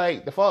 bro.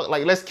 Like, the fuck?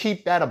 Like, let's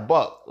keep that a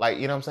buck. Like,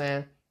 you know what I'm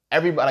saying?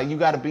 Everybody, like, you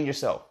got to be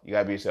yourself. You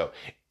got to be yourself.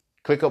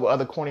 Click up with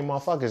other corny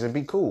motherfuckers and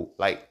be cool.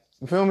 Like,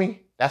 you feel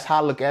me? That's how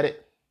I look at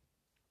it.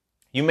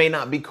 You may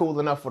not be cool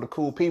enough for the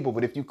cool people,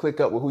 but if you click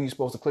up with who you're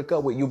supposed to click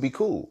up with, you'll be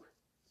cool.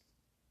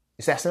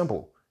 It's that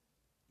simple.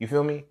 You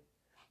feel me?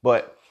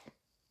 But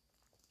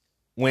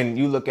when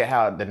you look at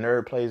how the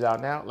nerd plays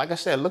out now, like I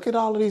said, look at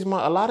all of these, a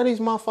lot of these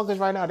motherfuckers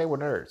right now, they were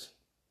nerds.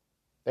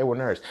 They were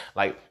nerds.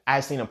 Like, I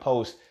seen a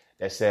post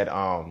that said,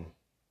 a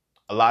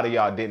lot of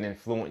y'all didn't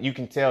influence. You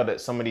can tell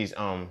that some of these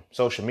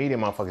social media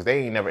motherfuckers,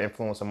 they ain't never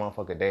influenced a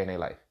motherfucker day in their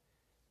life.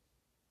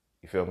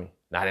 You feel me?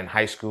 Not in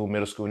high school,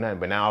 middle school, nothing.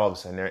 But now all of a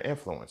sudden they're an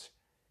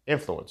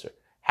influencer.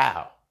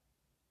 How?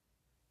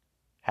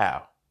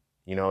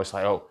 You know, it's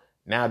like, oh,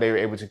 now they were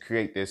able to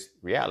create this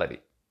reality.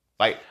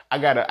 Like, I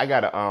got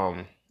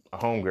a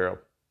homegirl.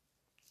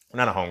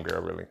 Not a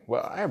homegirl, really.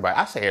 Well,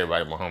 I say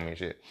everybody my homie and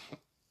shit.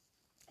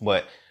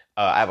 But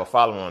I have a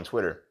follower on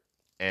Twitter,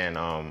 and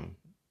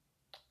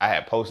I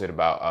had posted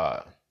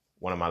about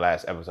one of my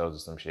last episodes or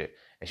some shit,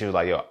 and she was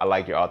like, "Yo, I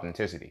like your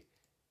authenticity."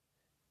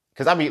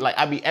 Cause I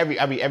be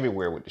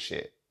everywhere with the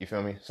shit. You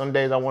feel me? Some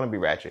days I want to be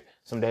ratchet.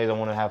 Some days I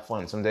want to have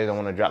fun. Some days I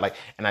want to drop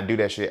and I do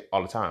that shit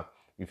all the time.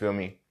 You feel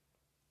me?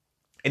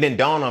 It didn't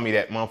dawn on me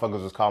that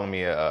motherfuckers was calling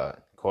me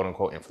a quote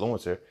unquote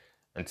influencer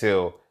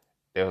until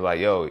they was like,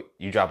 "Yo,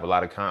 you drop a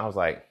lot of content." I was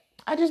like,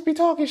 I just be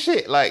talking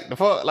shit. Like, the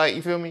fuck, like,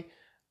 you feel me?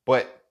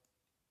 But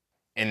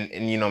and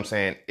you know what I'm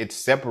saying? It's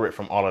separate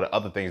from all of the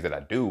other things that I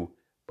do,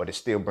 but it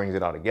still brings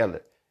it all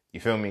together. You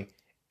feel me?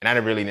 And I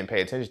didn't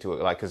pay attention to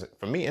it. Like, cause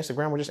for me,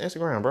 Instagram was just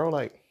Instagram, bro.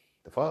 Like,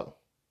 the fuck?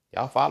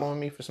 Y'all following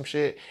me for some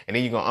shit, and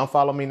then you're gonna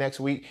unfollow me next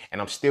week,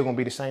 and I'm still gonna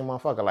be the same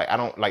motherfucker. Like, I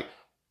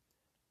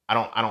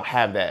don't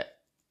have that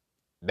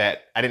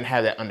I didn't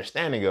have that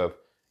understanding of,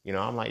 you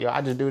know, I'm like, yo,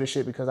 I just do this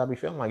shit because I be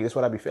feeling like this,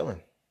 what I be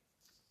feeling.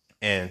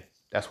 And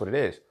that's what it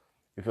is.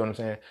 You feel what I'm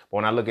saying? But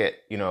when I look at,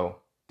 you know,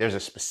 there's a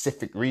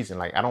specific reason.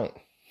 Like, I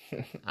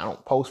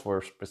don't post for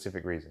a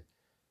specific reason.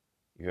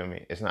 You feel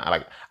me? It's not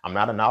like, I'm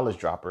not a knowledge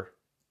dropper.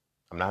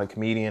 I'm not a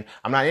comedian.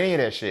 I'm not any of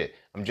that shit.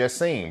 I'm just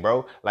saying,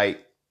 bro.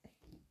 Like,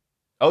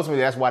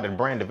 ultimately, that's why the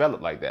brand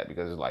developed like that.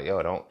 Because it's like,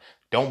 yo,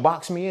 don't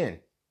box me in.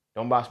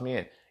 Don't box me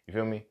in. You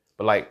feel me?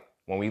 But like,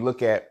 when we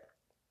look at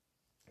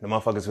the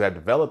motherfuckers who have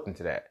developed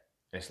into that,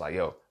 and it's like,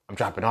 yo, I'm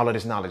dropping all of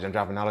this knowledge. I'm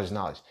dropping all of this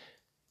knowledge.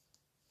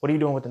 What are you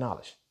doing with the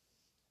knowledge?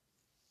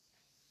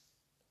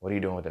 What are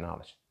you doing with the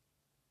knowledge?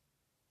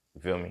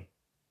 You feel me?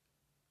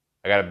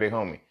 I got a big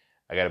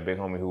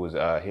homie who was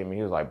hitting me.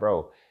 He was like,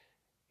 bro,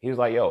 he was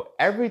like, yo,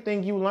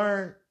 everything you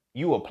learned,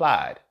 you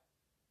applied.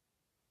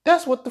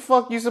 That's what the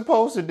fuck you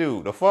supposed to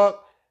do. The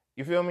fuck?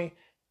 You feel me?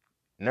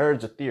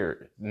 Nerds are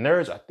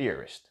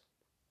theorists.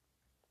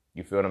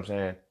 You feel what I'm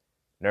saying?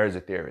 Nerds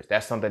are theorists.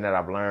 That's something that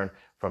I've learned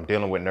from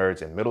dealing with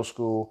nerds in middle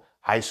school,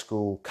 high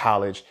school,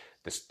 college.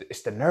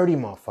 It's the nerdy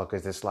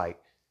motherfuckers that's like,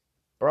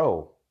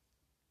 bro,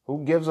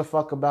 who gives a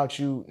fuck about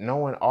you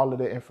knowing all of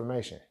the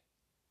information?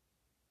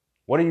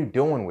 What are you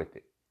doing with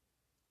it?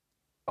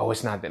 Oh,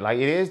 it's not that, like,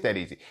 it is that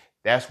easy.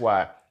 That's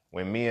why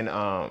when me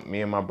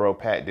and my bro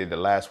Pat did the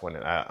last one,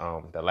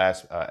 and the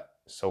last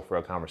So For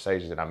Real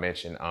conversations that I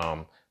mentioned,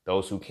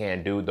 those who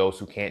can do, those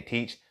who can't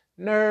teach,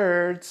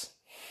 nerds.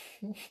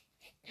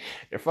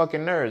 They're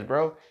fucking nerds,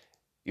 bro.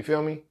 You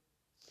feel me?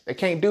 They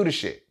can't do the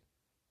shit.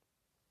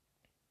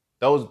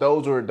 Those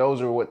are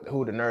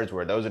who the nerds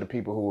were. Those are the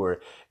people who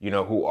were, you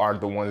know, who are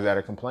the ones that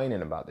are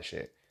complaining about the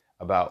shit.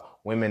 About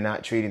women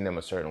not treating them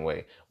a certain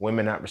way,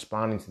 women not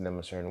responding to them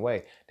a certain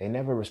way. They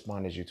never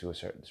responded to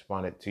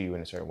you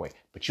in a certain way.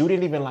 But you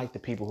didn't even like the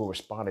people who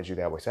responded to you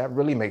that way. So that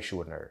really makes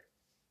you a nerd.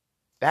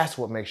 That's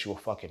what makes you a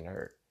fucking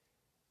nerd.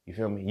 You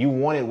feel me? You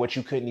wanted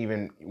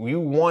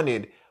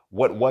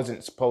what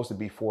wasn't supposed to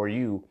be for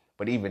you,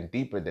 but even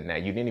deeper than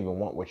that, you didn't even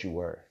want what you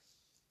were.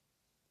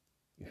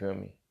 You feel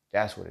me?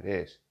 That's what it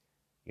is.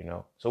 You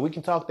know, so we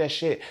can talk that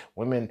shit.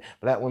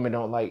 Black women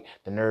don't like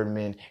the nerd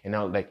men, and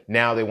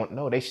now they want.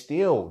 No, they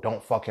still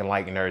don't fucking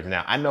like nerds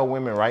now. I know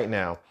women right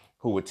now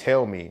who would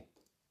tell me,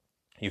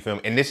 you feel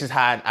me? And this is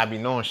how I be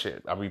knowing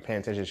shit. I be paying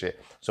attention to shit.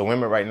 So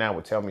women right now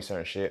would tell me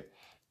certain shit,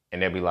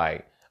 and they'd be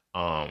like,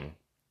 I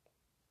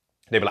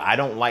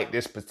don't like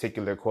this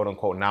particular quote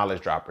unquote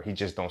knowledge dropper. He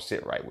just don't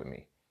sit right with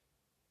me.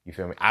 You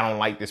feel me? I don't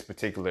like this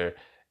particular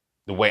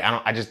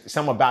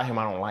something about him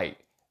I don't like.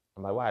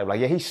 I'm like, why? Like,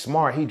 yeah, he's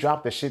smart. He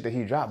dropped the shit that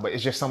he dropped, but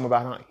it's just something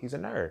about him. He's a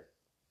nerd.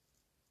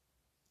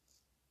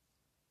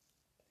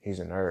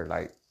 He's a nerd.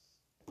 Like,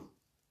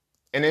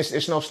 and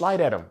it's no slight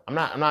at him. I'm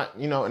not,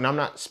 you know, and I'm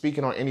not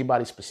speaking on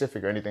anybody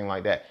specific or anything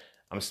like that.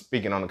 I'm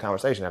speaking on the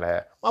conversation that I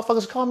had.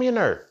 Motherfuckers call me a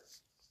nerd.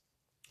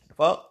 The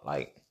fuck?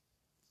 Like,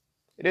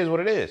 it is what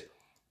it is.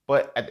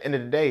 But at the end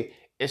of the day,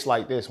 it's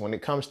like this. When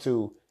it comes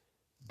to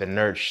the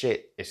nerd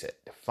shit, it's a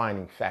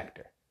defining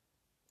factor.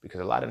 Because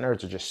a lot of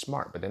nerds are just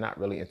smart, but they're not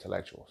really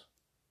intellectuals.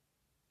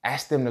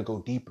 Ask them to go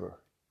deeper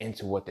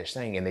into what they're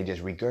saying, and they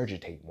just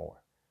regurgitate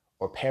more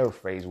or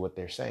paraphrase what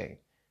they're saying.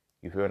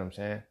 You feel what I'm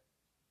saying?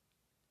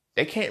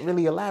 They can't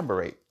really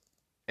elaborate,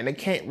 and they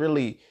can't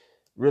really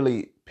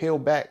peel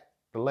back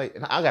the layer.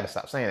 And I got to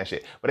stop saying that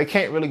shit. But they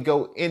can't really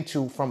go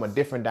into from a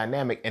different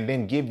dynamic and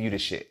then give you the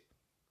shit.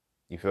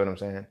 You feel what I'm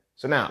saying?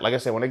 So now, like I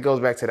said, when it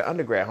goes back to the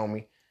undergrad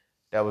homie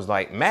that was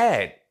like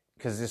mad,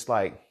 because it's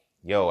like,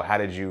 yo, how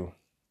did you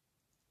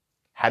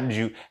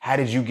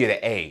get an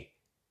A?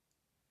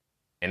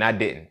 And I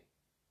didn't.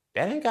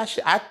 That ain't got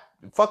shit. I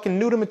fucking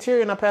knew the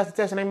material and I passed the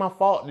test. It ain't my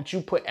fault that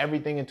you put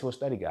everything into a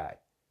study guide.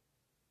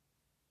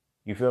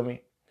 You feel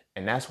me?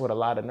 And that's what a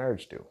lot of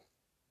nerds do.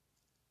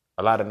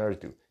 A lot of nerds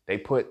do. They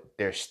put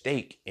their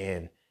stake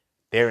in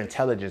their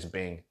intelligence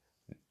being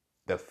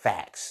the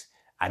facts.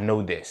 I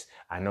know this.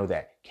 I know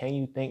that. Can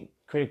you think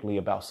critically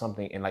about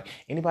something? And like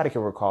anybody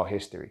can recall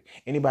history.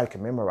 Anybody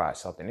can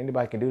memorize something.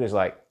 Anybody can do this.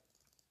 Like,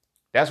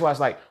 that's why it's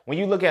like when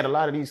you look at a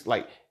lot of these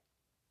like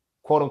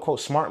quote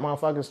unquote smart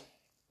motherfuckers,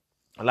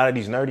 a lot of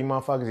these nerdy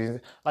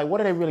motherfuckers, like what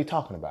are they really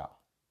talking about?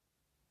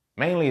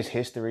 Mainly it's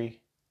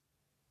history.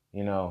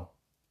 You know,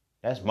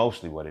 that's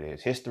mostly what it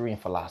is. History and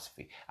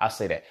philosophy. I'll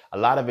say that. A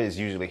lot of it is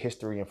usually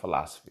history and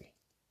philosophy.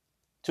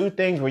 Two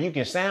things where you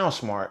can sound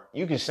smart,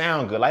 you can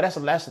sound good. Like that's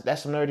some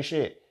nerdy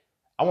shit.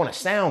 I want to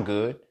sound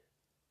good.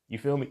 You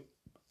feel me?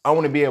 I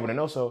want to be able to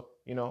know. So,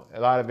 you know, a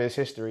lot of it is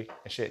history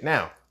and shit.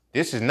 Now,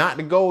 this is not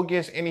to go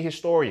against any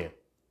historian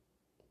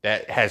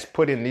that has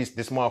put in this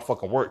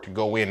motherfucking work to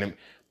go in.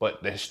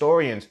 But the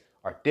historians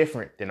are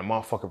different than the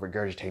motherfucker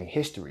regurgitating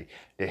history.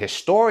 The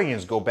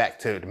historians go back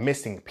to the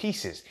missing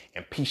pieces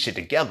and piece shit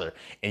together.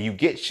 And you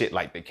get shit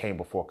like that came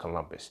before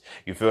Columbus.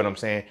 You feel what I'm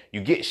saying?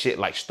 You get shit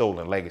like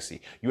stolen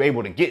legacy. You're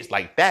able to get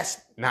like,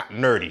 that's not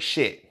nerdy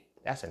shit.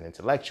 That's an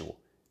intellectual.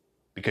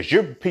 Because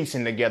you're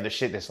piecing together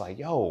shit that's like,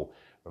 yo,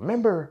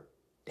 remember,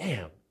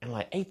 damn, in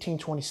like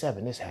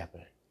 1827, this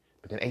happened.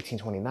 But then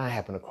 1829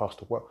 happened across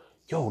the world.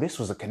 Yo, this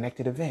was a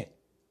connected event.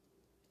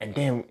 And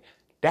then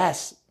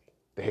that's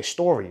the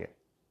historian.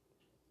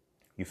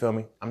 You feel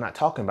me? I'm not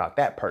talking about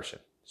that person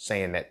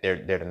saying that they're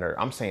the nerd.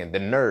 I'm saying the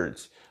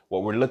nerds.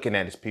 What we're looking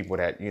at is people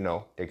that, you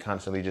know, they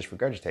constantly just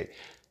regurgitate.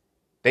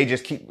 They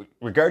just keep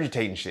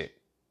regurgitating shit.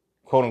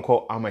 Quote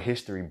unquote, I'm a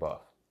history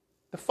buff.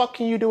 The fuck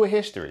can you do with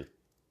history?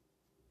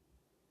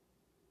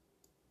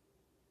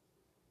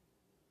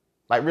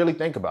 Like, really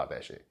think about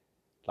that shit.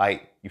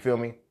 Like, you feel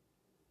me?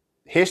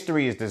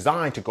 History is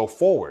designed to go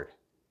forward.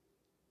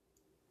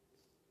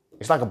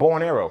 It's like a bow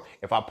and arrow.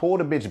 If I pull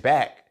the bitch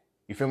back,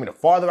 you feel me? The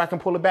farther I can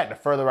pull it back, the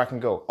further I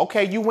can go.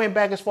 Okay, you went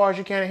back as far as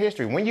you can in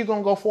history. When you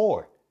gonna go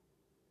forward?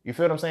 You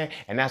feel what I'm saying?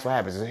 And that's what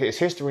happens. It's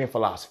history and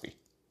philosophy.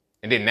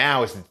 And then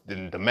now it's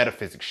the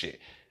metaphysics shit.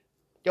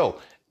 Yo,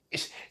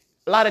 it's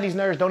a lot of these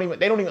nerds don't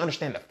even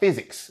understand the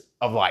physics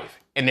of life,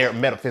 and they're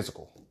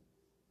metaphysical.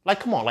 Like,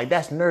 come on, like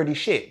that's nerdy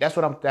shit. That's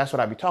what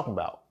I be talking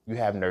about. You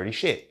have nerdy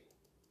shit.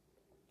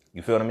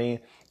 You feel what I mean?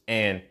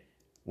 And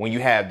when you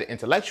have the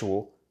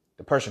intellectual,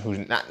 the person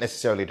who's not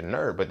necessarily the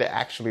nerd, but they're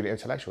actually the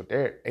intellectual,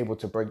 they're able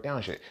to break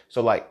down shit.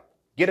 So like,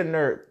 get a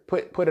nerd,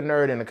 put a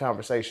nerd in the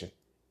conversation,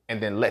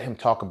 and then let him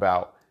talk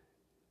about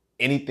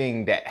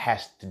anything that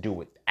has to do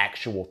with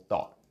actual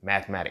thought,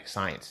 mathematics,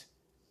 science.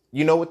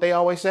 You know what they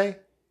always say?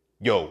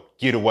 Yo,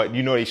 get away.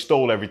 You know they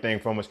stole everything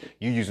from us.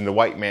 You using the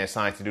white man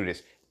science to do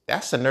this.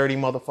 That's a nerdy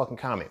motherfucking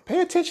comment.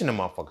 Pay attention to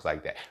motherfuckers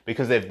like that.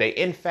 Because if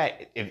in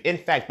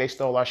fact they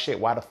stole our shit,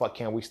 why the fuck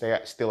can't we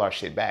steal our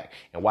shit back?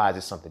 And why is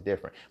it something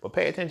different? But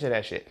pay attention to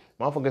that shit.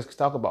 Motherfuckers can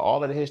talk about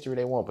all of the history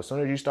they want, but as soon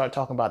as you start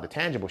talking about the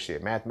tangible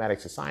shit,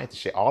 mathematics and science and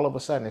shit, all of a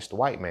sudden it's the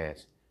white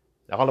man's.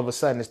 All of a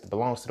sudden it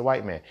belongs to the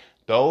white man.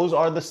 Those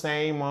are the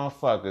same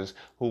motherfuckers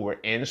who were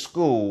in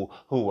school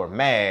who were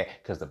mad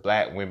because the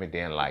black women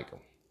didn't like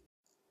them.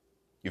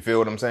 You feel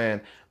what I'm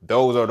saying?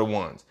 Those are the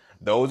ones.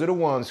 Those are the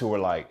ones who were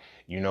like,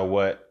 you know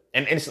what?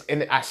 And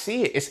I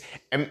see it.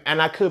 And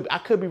I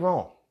could be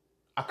wrong.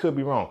 I could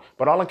be wrong.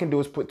 But all I can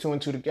do is put two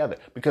and two together.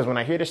 Because when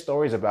I hear the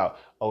stories about,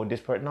 oh, this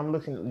person,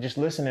 I'm just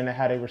listening to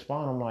how they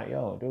respond. I'm like,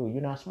 yo, dude,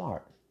 you're not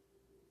smart.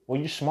 Well,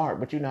 you're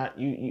smart, but you're not.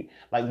 You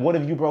like, what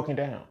have you broken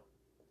down?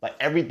 Like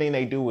everything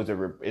they do is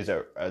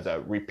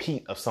a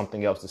repeat of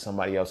something else that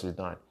somebody else has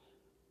done.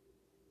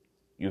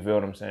 You feel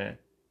what I'm saying?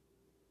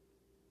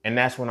 And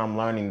that's when I'm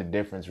learning the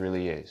difference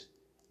really is.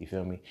 You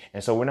feel me?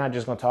 And so we're not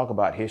just going to talk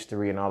about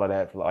history and all of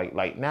that.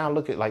 Like now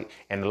look at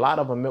and a lot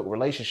of them milk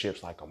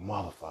relationships like a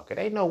motherfucker.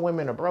 They know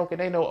women are broken.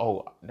 They know,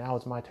 oh, now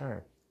it's my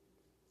turn.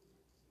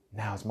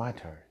 Now it's my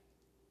turn.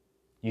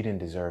 You didn't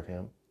deserve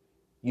him.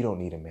 You don't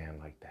need a man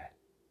like that.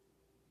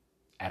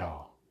 At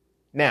all.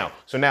 Now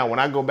when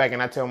I go back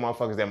and I tell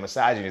motherfuckers that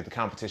misogyny is the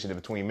competition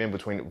between men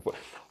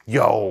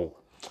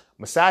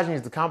misogyny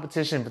is the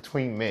competition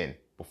between men.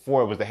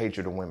 Before it was the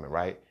hatred of women,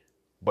 right?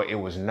 But it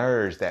was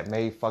nerds that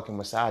made fucking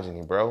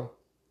misogyny, bro.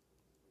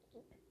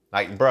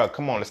 Like, bro,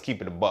 come on, let's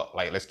keep it a buck.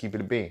 Like, let's keep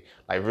it a bean.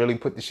 Like, really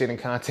put the shit in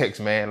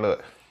context, man.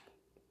 Look,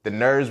 the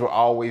nerds were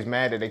always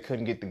mad that they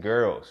couldn't get the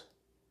girls.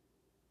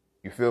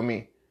 You feel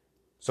me?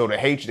 So the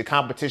hatred, the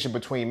competition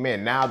between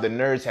men. Now the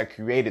nerds have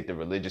created the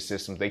religious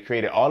systems. They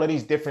created all of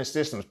these different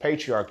systems,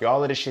 patriarchy,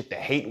 all of this shit to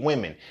hate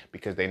women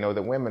because they know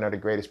that women are the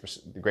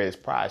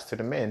greatest prize to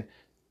the men.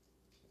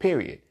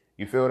 Period.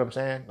 You feel what I'm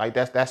saying? Like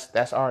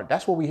that's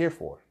what we're here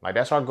for. Like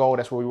that's our goal.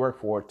 That's what we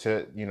work for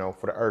for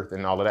the earth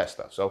and all of that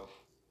stuff. So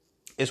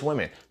it's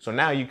women. So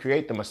now you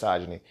create the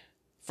misogyny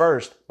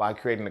First, by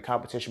creating a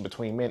competition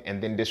between men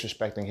and then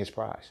disrespecting his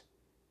prize.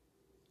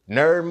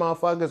 Nerd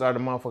motherfuckers are the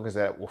motherfuckers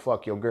that will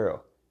fuck your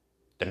girl.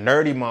 The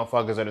nerdy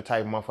motherfuckers are the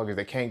type of motherfuckers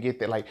that can't get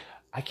that. Like,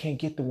 I can't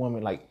get the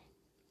woman. Like,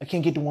 I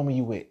can't get the woman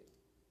you with.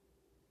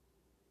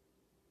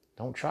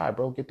 Don't try,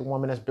 bro. Get the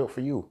woman that's built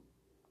for you.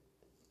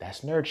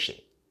 That's nerd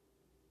shit.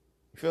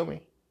 You feel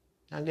me?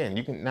 Again,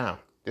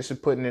 this is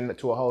putting it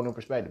into a whole new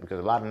perspective because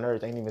a lot of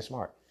nerds ain't even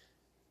smart,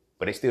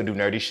 but they still do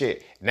nerdy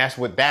shit. And that's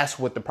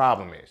what the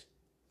problem is.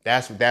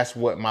 That's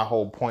what my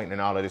whole point in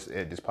all of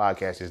this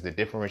podcast is, the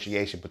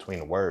differentiation between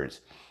the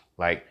words.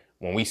 Like,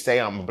 when we say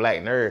I'm a black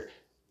nerd,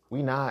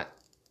 we not.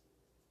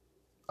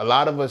 A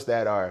lot of us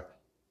that are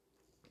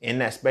in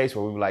that space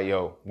where we be like,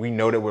 yo, we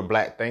know that we're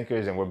black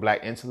thinkers and we're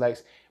black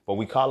intellects, but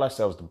we call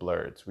ourselves the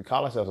blurs. We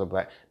call ourselves a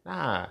black.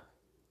 Nah.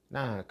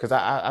 Because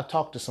I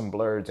talked to some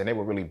blurs and they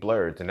were really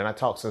blurs. And then I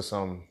talked to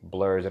some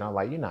blurs and I'm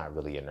like, you're not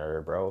really a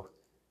nerd, bro.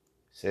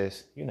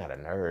 Sis, you're not a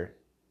nerd.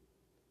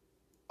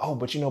 Oh,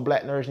 but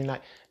black nerds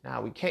unite.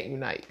 Nah, we can't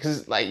unite.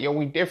 Because, like, yo,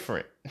 we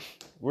different.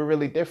 We're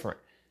really different.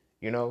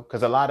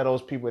 Because a lot of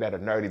those people that are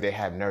nerdy, they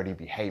have nerdy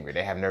behavior.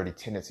 They have nerdy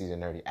tendencies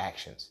and nerdy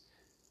actions.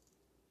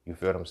 You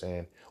feel what I'm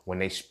saying? When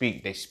they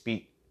speak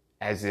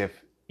as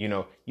if,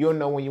 you'll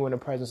know when you're in the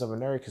presence of a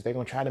nerd because they're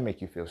going to try to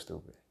make you feel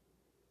stupid.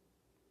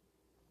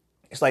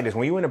 It's like this.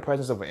 When you're in the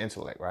presence of an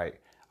intellect, right?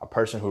 A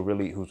person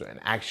who's an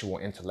actual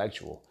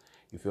intellectual,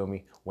 you feel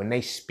me? When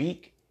they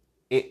speak,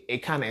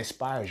 it kind of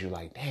inspires you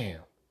like, damn,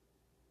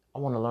 I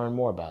want to learn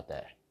more about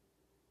that.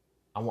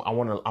 I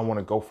want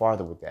to go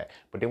farther with that.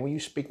 But then when you're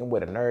speaking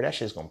with a nerd, that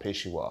shit's going to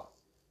piss you off.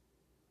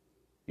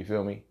 You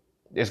feel me?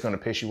 It's going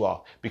to piss you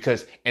off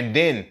and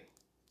then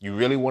you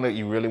really want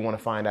to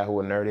find out who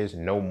a nerd is.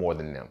 Know more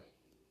than them.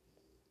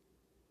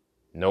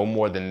 Know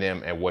more than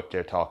them and what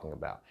they're talking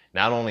about.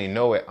 Not only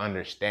know it,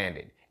 understand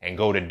it, and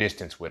go the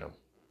distance with them.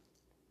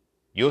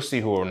 You'll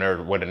see what a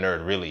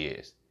nerd really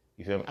is.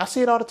 You feel me? I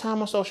see it all the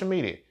time on social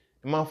media.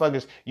 The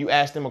motherfuckers, you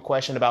ask them a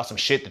question about some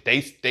shit that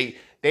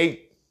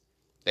they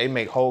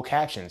make whole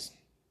captions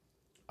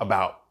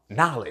about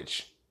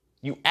knowledge.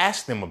 You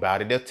ask them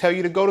about it, they'll tell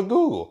you to go to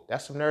Google.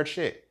 That's some nerd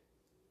shit.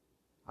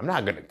 I'm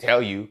not going to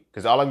tell you,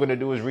 because all I'm going to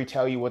do is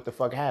retell you what the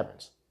fuck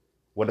happens.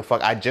 What the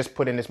fuck I just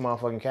put in this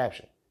motherfucking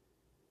caption.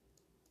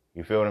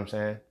 You feel what I'm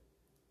saying?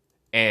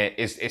 And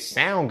it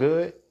sound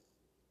good.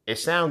 It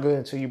sound good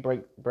until you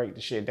break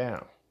the shit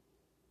down.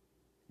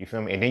 You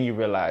feel me? And then you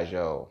realize,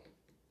 yo,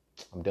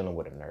 I'm dealing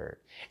with a nerd.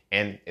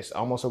 And it's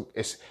on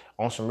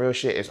some real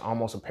shit. It's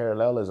almost a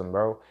parallelism,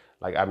 bro.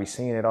 Like, I be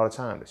seeing it all the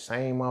time. The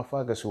same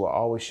motherfuckers who are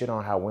always shit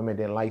on how women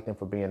didn't like them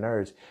for being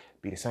nerds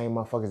be the same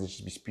motherfuckers that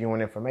just be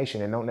spewing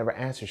information and don't never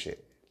answer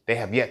shit. They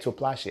have yet to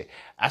apply shit.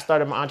 I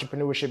started my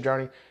entrepreneurship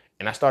journey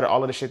and I started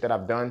all of the shit that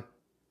I've done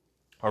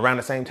around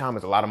the same time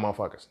as a lot of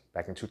motherfuckers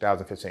back in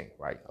 2015,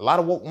 right? A lot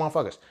of woke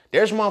motherfuckers.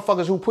 There's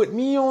motherfuckers who put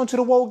me on to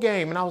the woke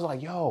game. And I was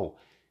like, yo,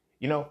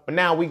 but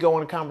now we go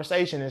in a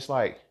conversation. It's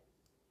like,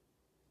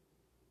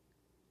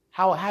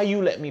 how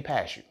you let me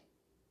pass you?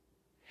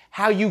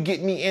 How you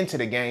get me into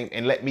the game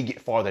and let me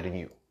get farther than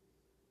you?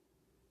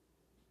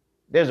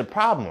 There's a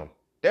problem.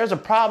 There's a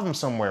problem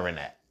somewhere in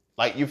that.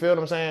 Like, you feel what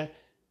I'm saying?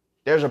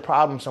 There's a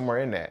problem somewhere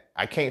in that.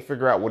 I can't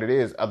figure out what it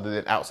is other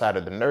than outside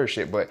of the nerd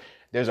shit, but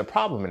there's a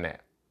problem in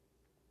that.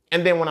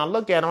 And then when I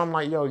look at them, I'm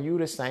like, yo, you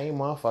the same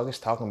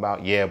motherfuckers talking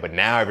about, yeah, but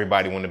now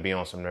everybody want to be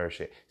on some nerd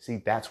shit. See,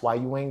 that's why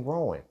you ain't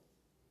growing.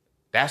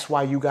 That's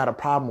why you got a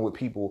problem with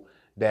people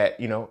that,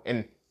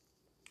 and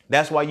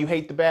that's why you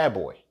hate the bad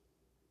boy,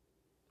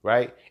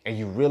 right? And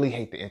you really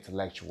hate the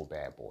intellectual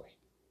bad boy.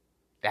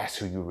 That's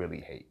who you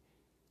really hate.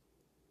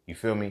 You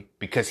feel me?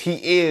 Because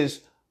he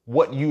is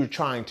what you're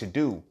trying to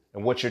do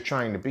and what you're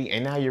trying to be.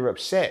 And now you're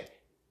upset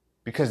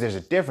because there's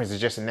a difference.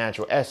 It's just a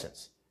natural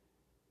essence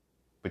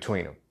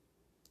between them.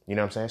 You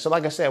know what I'm saying? So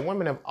like I said,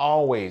 women have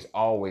always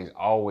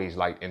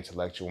liked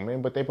intellectual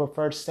men, but they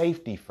preferred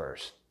safety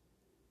first.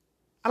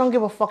 I don't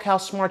give a fuck how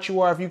smart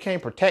you are if you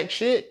can't protect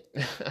shit.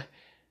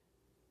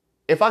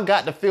 If I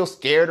got to feel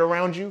scared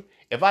around you,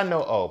 if I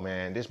know, oh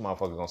man, this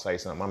motherfucker gonna say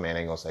something, my man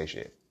ain't gonna say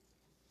shit.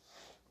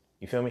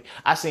 You feel me?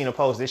 I seen a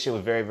post. This shit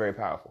was very, very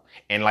powerful.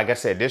 And like I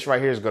said, this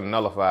right here is going to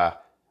not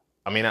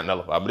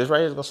nullify, but this right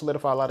here is going to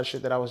solidify a lot of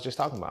shit that I was just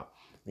talking about.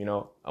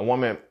 A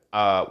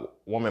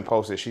woman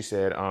posted, she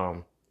said,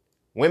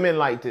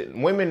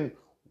 women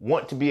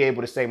want to be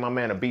able to say, my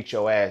man will beat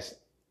your ass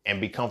and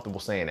be comfortable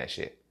saying that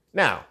shit.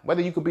 Now,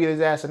 whether you could beat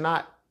his ass or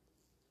not,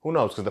 who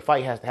knows? Because the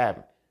fight has to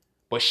happen.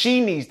 But she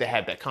needs to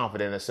have that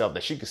confidence in herself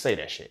that she can say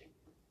that shit.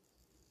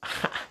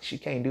 She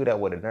can't do that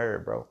with a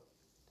nerd, bro.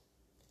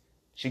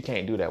 She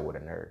can't do that with a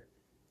nerd.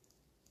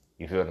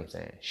 You feel what I'm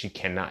saying? She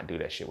cannot do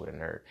that shit with a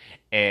nerd.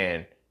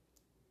 And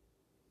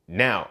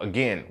now,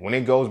 again, when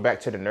it goes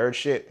back to the nerd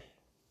shit,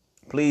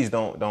 please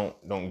don't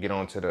get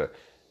onto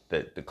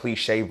the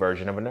cliche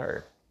version of a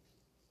nerd.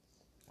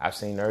 I've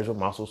seen nerds with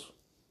muscles.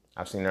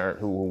 I've seen nerds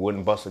who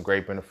wouldn't bust a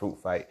grape in a fruit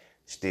fight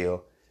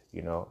still.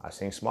 I've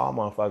seen small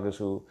motherfuckers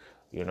who,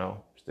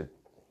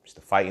 it's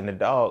the fight in the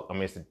dog. I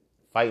mean, it's the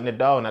fight in the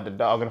dog, not the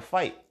dog in the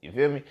fight. You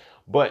feel me?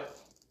 But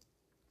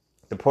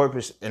the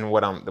purpose and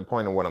the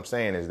point of what I'm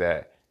saying is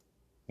that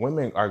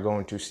women are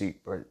going to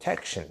seek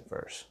protection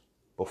first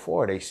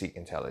before they seek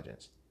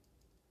intelligence.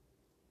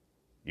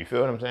 You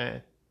feel what I'm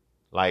saying?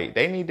 Like,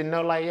 they need to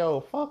know, like,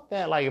 yo, fuck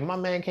that. Like, if my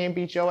man can't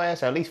beat your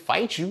ass or at least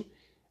fight you,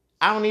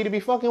 I don't need to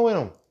be fucking with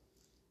him.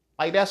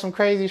 Like, that's some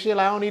crazy shit.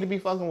 Like, I don't need to be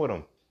fucking with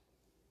him.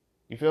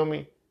 You feel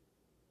me?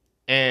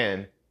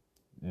 And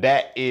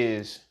that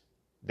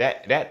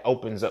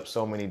opens up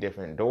so many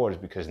different doors,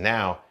 because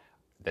now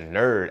the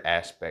nerd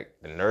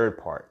aspect, the nerd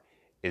part,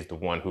 is the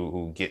one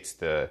who gets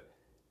that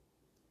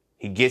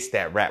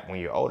rap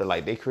when you're older.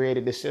 Like, they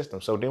created this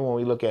system. So then when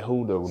we look at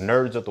who the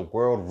nerds of the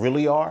world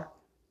really are,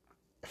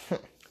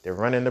 they're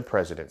running the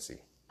presidency.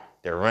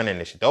 They're running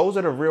this shit. Those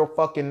are the real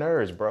fucking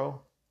nerds,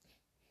 bro.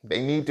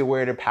 They need to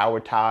wear their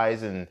power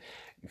ties and,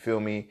 you feel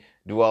me,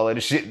 do all of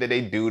the shit that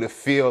they do to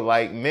feel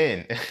like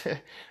men.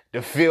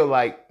 To feel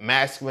like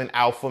masculine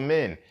alpha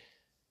men.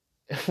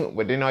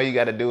 But then all you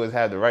got to do is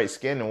have the right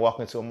skin and walk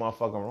into a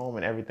motherfucking room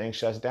and everything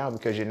shuts down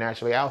because you're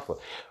naturally alpha.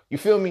 You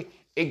feel me?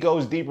 It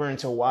goes deeper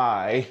into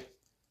why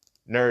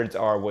nerds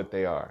are what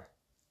they are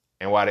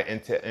and why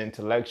the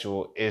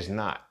intellectual is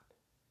not.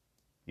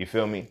 You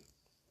feel me?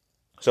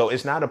 So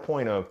it's not a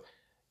point of,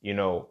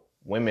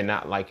 women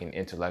not liking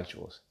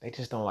intellectuals. They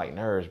just don't like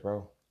nerds,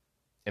 bro.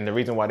 And the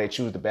reason why they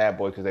choose the bad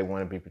boy, because they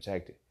want to be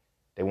protected.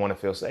 They want to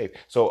feel safe.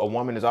 So a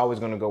woman is always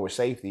going to go with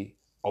safety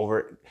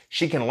over.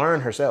 She can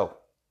learn herself.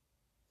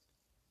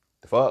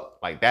 The fuck?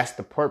 Like, that's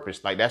the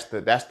purpose. Like, that's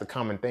the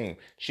common theme.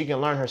 She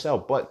can learn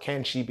herself, but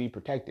can she be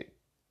protected?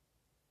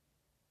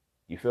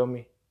 You feel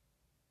me?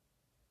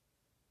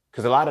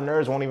 Because a lot of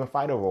nerds won't even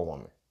fight over a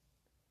woman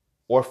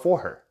or for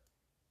her.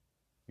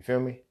 You feel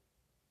me?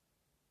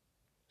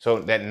 So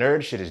that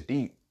nerd shit is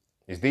deep.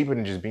 It's deeper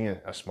than just being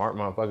a smart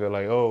motherfucker.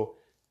 Like, oh,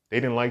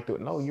 they didn't like the.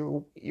 No,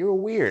 you're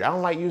weird. I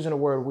don't like using the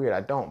word weird. I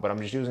don't, but I'm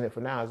just using it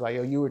for now. It's like,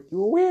 yo, you were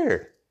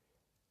weird.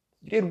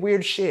 You did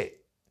weird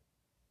shit.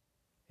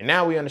 And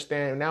now we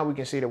understand. Now we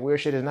can see that weird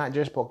shit is not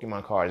just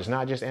Pokemon cards. It's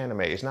not just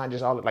anime. It's not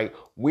just all like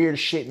weird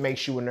shit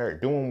makes you a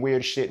nerd. Doing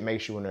weird shit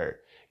makes you a nerd.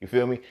 You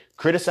feel me?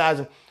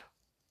 Criticizing,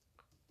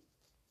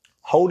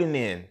 holding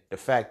in the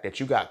fact that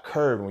you got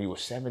curved when you were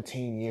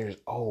 17 years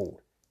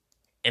old.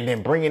 And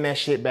then bringing that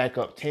shit back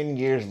up 10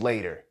 years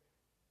later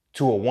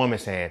to a woman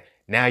saying,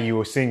 now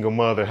you a single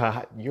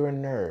mother. You're a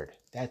nerd.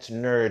 That's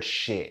nerd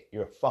shit.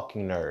 You're a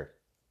fucking nerd.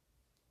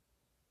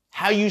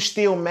 How you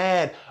still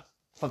mad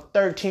for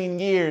 13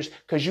 years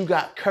because you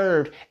got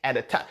curved at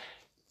a time?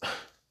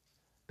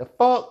 The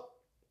fuck?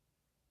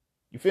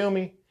 You feel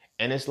me?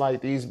 And it's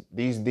like these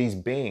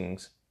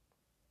beings,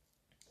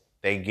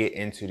 they get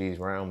into these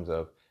realms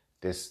of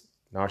this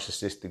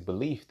narcissistic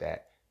belief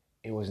that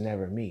it was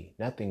never me.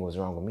 Nothing was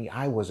wrong with me.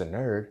 I was a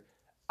nerd.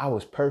 I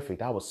was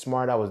perfect. I was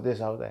smart. I was this.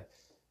 I was that.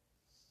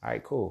 All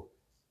right, cool.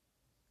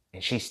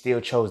 And she still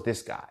chose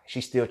this guy.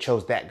 She still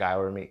chose that guy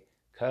over me.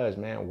 Cause,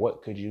 man,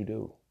 what could you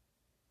do?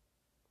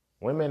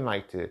 Women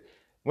like to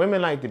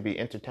be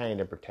entertained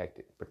and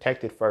protected.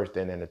 Protected first,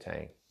 then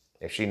entertained.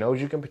 If she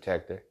knows you can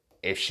protect her,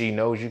 if she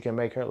knows you can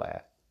make her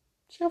laugh,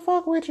 she'll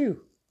fuck with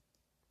you.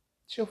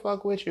 She'll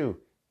fuck with you.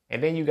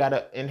 And then you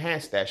gotta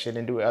enhance that shit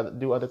and do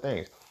other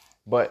things.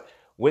 But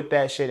with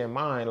that shit in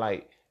mind,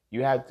 like,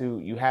 you have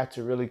to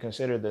really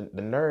consider the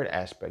nerd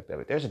aspect of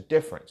it. There's a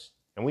difference.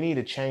 And we need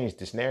to change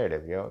this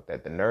narrative, yo,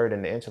 that the nerd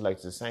and the intellect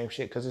is the same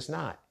shit, because it's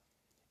not.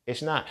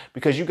 It's not.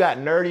 Because you got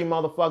nerdy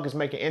motherfuckers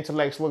making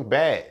intellects look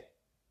bad.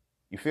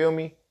 You feel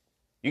me?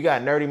 You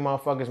got nerdy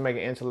motherfuckers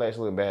making intellects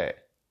look bad.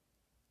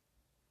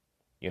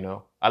 You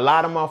know? A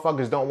lot of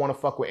motherfuckers don't want to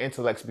fuck with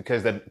intellects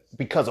because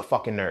of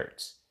fucking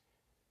nerds.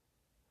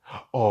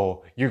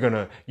 Oh, you're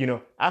gonna,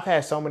 I've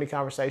had so many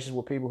conversations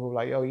with people who are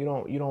like, yo, you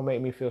don't make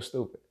me feel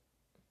stupid.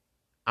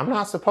 I'm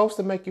not supposed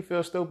to make you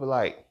feel stupid.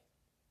 Like,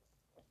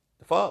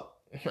 the fuck?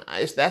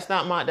 That's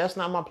not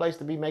my place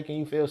to be making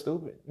you feel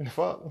stupid. The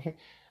fuck?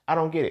 I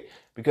don't get it.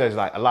 Because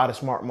like a lot of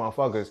smart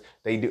motherfuckers,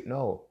 they do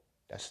no.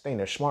 That's the thing,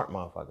 they're smart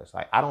motherfuckers.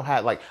 Like, I don't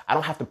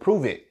have to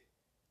prove it.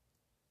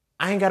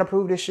 I ain't gotta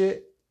prove this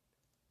shit.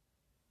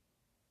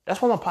 That's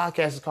why my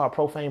podcast is called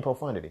Profane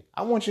Profundity.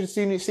 I want you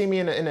to see me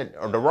in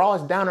the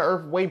rawest down to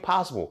earth way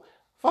possible.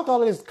 Fuck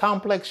all of this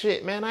complex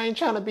shit, man. I ain't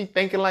trying to be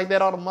thinking like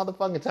that all the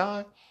motherfucking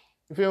time.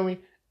 You feel me?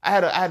 I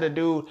had a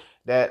dude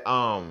that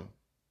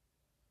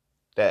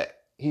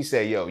he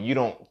said, yo, you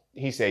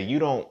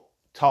don't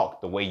talk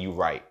the way you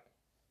write.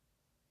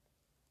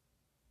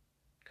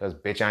 Cause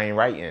bitch, I ain't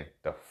writing.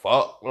 The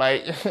fuck?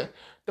 Like,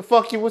 what the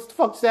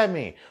fuck does that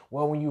mean?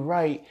 Well, when you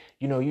write,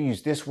 you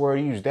use this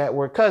word, you use that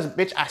word. Cause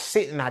bitch, I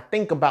sit and I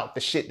think about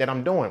the shit that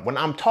I'm doing. When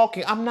I'm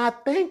talking, I'm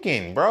not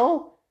thinking,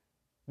 bro.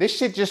 This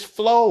shit just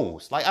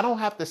flows. Like, I don't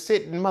have to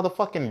sit and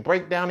motherfucking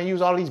break down and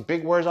use all these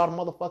big words all the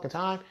motherfucking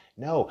time.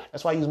 No,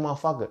 that's why I use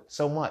motherfucker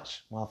so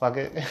much,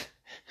 motherfucker.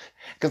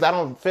 Cause I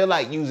don't feel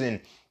like using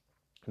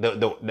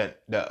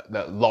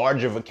the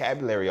larger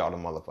vocabulary all the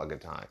motherfucking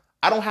time.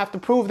 I don't have to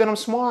prove that I'm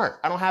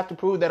smart. I don't have to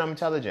prove that I'm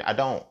intelligent. I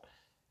don't.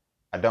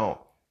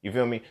 You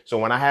feel me? So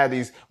when I have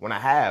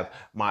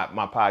my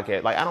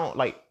podcast, like, I don't,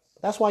 like,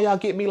 that's why y'all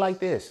get me like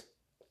this.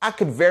 I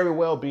could very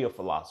well be a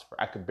philosopher.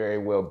 I could very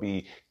well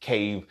be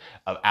cave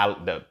of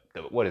the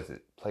what is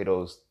it?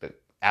 Plato's the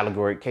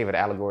allegory, cave of the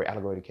allegory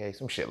to cave,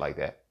 some shit like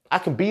that. I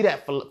can be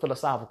that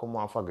philosophical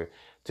motherfucker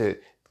to,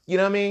 you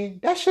know what I mean?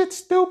 That shit's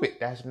stupid.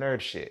 That's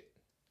nerd shit.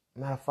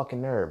 I'm not a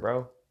fucking nerd,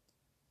 bro.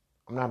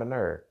 I'm not a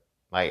nerd.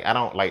 Like, I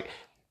don't like,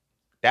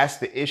 that's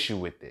the issue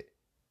with it.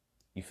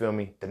 You feel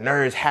me? The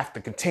nerds have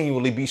to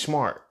continually be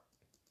smart.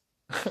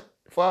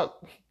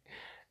 Fuck.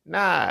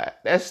 Nah,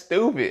 that's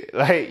stupid.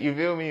 Like, you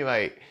feel me?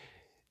 Like,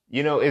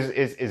 you know,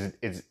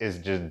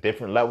 it's just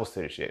different levels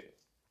to the shit.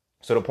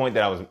 So the point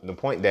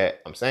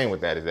that I'm saying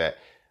with that is that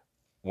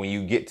when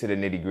you get to the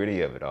nitty gritty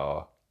of it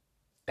all,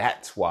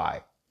 that's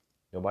why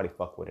nobody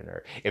fuck with a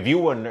nerd. If you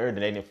were a nerd and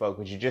they didn't fuck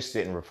with you, just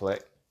sit and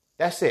reflect.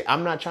 That's it.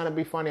 I'm not trying to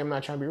be funny. I'm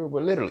not trying to be rude,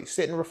 but literally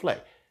sit and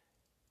reflect.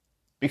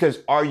 Because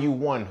are you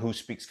one who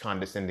speaks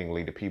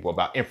condescendingly to people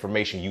about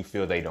information you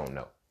feel they don't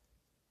know?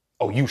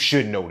 Oh, you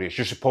should know this.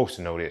 You're supposed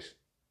to know this.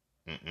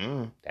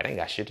 That ain't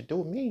got shit to do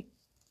with me.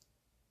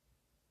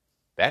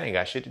 That ain't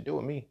got shit to do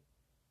with me.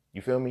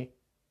 You feel me?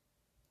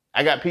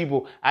 I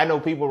know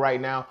people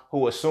right now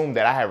who assume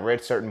that I have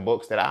read certain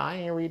books that I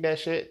ain't read that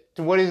shit.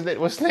 What is that?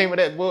 What's the name of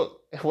that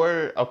book?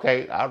 Word.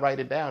 Okay, I'll write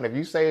it down. If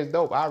you say it's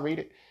dope, I'll read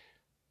it.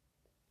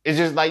 It's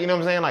just like, you know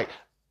what I'm saying? Like,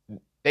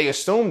 they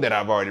assume that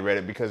I've already read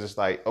it because it's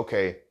like,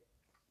 okay,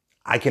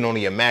 I can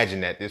only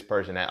imagine that this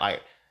person that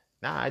like,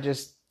 nah, I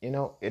just, you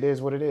know, it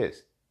is what it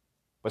is.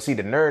 But see,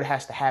 the nerd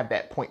has to have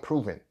that point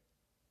proven.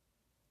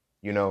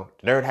 You know,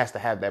 the nerd has to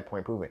have that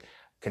point proven.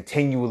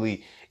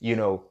 Continually, you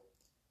know,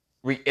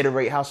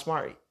 reiterate how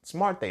smart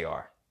they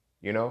are,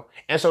 you know?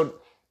 And so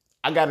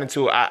I got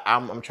into,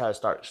 I'm trying to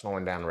start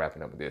slowing down and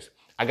wrapping up with this.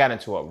 I got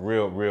into a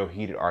real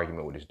heated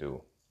argument with this dude.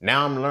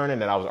 Now I'm learning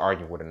that I was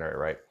arguing with a nerd,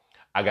 right?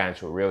 I got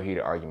into a real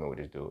heated argument with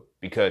this dude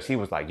because he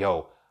was like,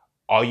 yo,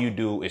 all you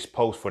do is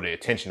post for the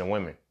attention of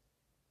women.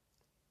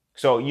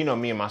 So, you know,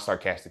 me and my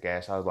sarcastic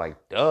ass, I was like,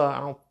 duh, I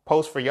don't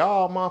post for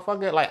y'all,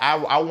 motherfucker. Like,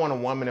 I want a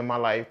woman in my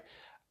life.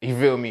 You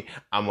feel me?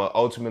 I'm going to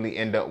ultimately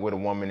end up with a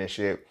woman and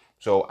shit.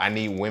 So I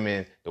need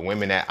women, the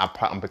women that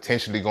I'm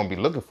potentially going to be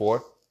looking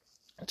for,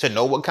 to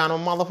know what kind of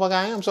motherfucker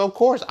I am. So, of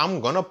course, I'm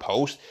going to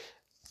post,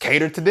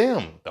 cater to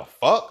them. The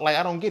fuck? Like,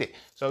 I don't get it.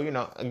 So, you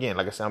know, again,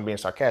 like I said, I'm being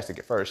sarcastic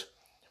at first.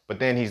 But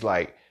then he's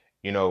like,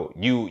 you know,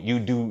 you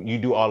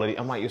do all of it.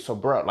 I'm like, so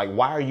bro, like,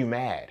 why are you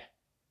mad?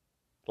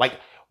 Like,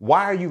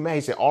 why are you mad?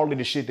 He said, all of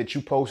the shit that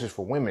you post is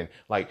for women.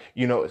 Like,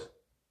 you know,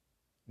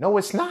 no,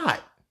 it's not.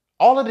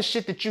 All of the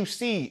shit that you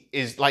see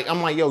is like,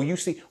 I'm like, yo, you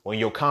see, when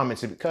your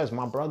comments, because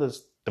my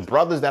brothers, the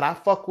brothers that I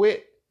fuck with,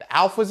 the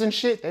alphas and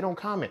shit, they don't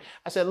comment.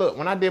 I said, look,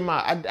 when I did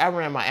I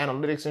ran my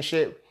analytics and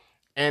shit,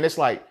 and it's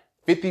like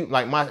 50,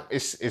 like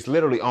it's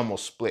literally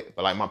almost split.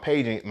 But like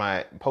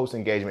my post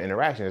engagement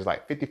interaction is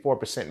like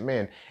 54%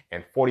 men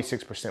and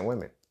 46%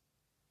 women.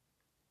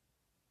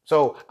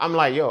 So I'm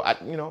like, yo, I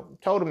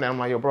told him that. I'm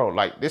like, yo, bro,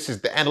 like, this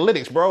is the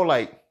analytics, bro.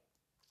 Like,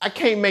 I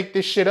can't make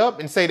this shit up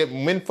and say that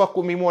men fuck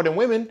with me more than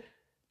women.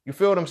 You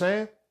feel what I'm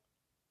saying?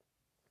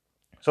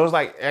 So it's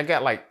like, I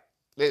got like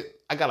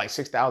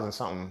 6,000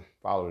 something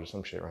followers or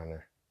some shit around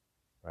there.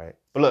 Right?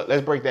 But look,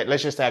 let's break that.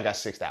 Let's just say I got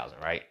 6,000,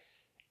 right?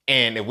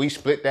 And if we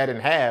split that in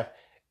half,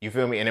 you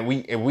feel me? And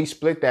if we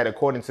split that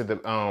according to the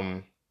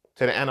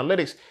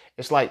analytics,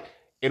 it's like,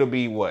 it'll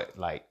be what?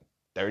 Like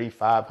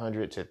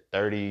 3,500 to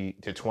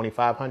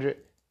 2,500,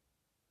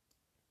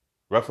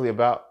 roughly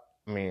about.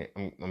 I mean,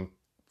 I'm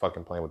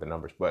fucking playing with the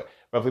numbers, but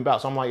roughly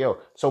about. So I'm like, yo,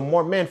 so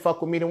more men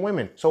fuck with me than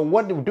women. So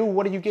what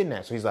are you getting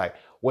at? So he's like,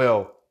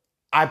 well,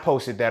 I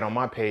posted that on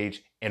my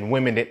page and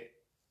women that.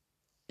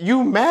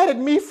 You mad at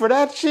me for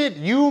that shit?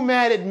 You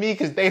mad at me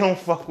because they don't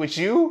fuck with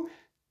you?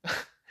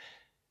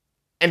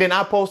 And then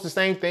I post the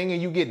same thing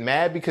and you get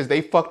mad because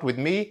they fucked with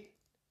me?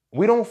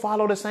 We don't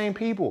follow the same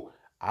people.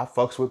 I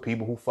fucks with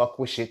people who fuck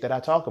with shit that I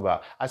talk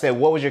about. I said,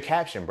 what was your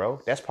caption,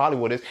 bro? That's probably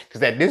what it is.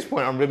 Because at this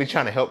point, I'm really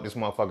trying to help this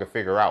motherfucker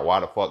figure out why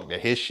the fuck that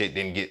his shit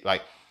didn't get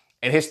like...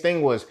 And his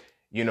thing was,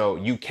 you know,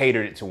 you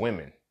catered it to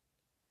women.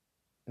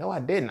 No, I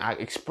didn't. I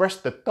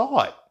expressed the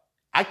thought.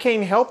 I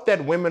can't help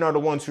that women are the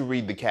ones who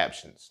read the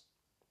captions.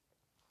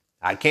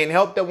 I can't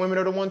help that women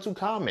are the ones who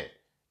comment.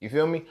 You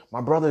feel me?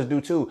 My brothers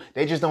do too.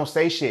 They just don't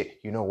say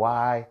shit. You know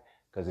why?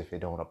 Because if it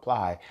don't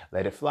apply,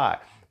 let it fly.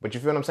 But you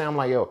feel what I'm saying? I'm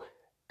like, yo,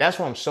 that's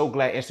why I'm so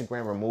glad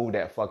Instagram removed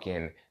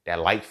that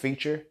like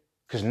feature.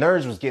 Because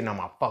nerds was getting on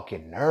my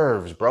fucking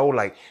nerves, bro.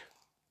 Like,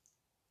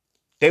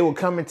 they would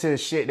come into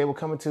shit. They would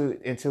come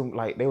into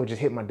like, they would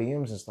just hit my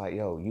DMs and it's like,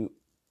 yo,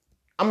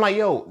 I'm like,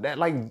 yo, that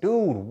like,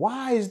 dude,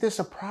 why is this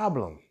a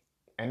problem?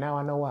 And now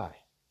I know why.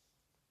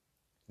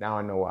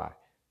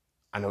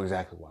 I know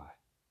exactly why.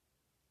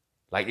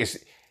 Like,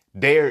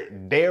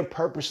 they're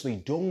purposely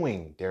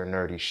doing their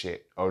nerdy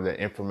shit or the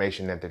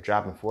information that they're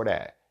dropping for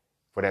that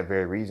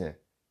very reason.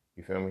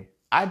 You feel me?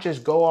 I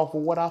just go off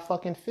of what I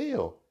fucking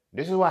feel.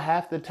 This is why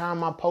half the time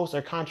my posts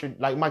are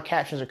my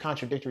captions are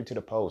contradictory to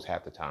the post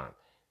half the time.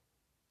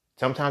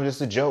 Sometimes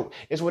it's a joke.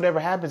 It's whatever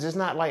happens. It's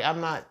not like I'm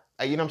not,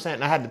 you know what I'm saying?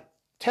 And I had to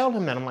tell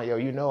him that. I'm like, yo,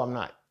 you know, I'm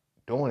not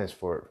doing this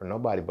for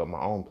nobody but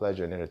my own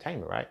pleasure and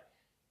entertainment, right?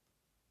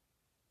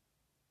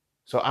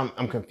 So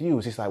I'm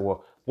confused. He's like,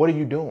 well, what are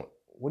you doing?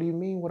 What do you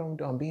mean what I'm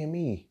doing? I'm being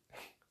me.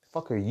 The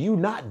fuck are you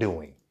not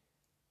doing?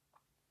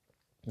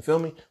 You feel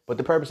me? But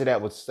the purpose of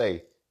that was to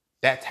say,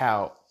 that's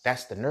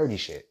the nerdy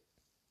shit.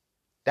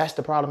 That's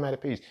the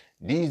problematic piece.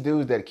 These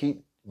dudes that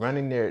keep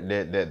running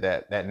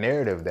that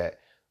narrative that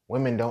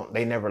women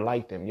they never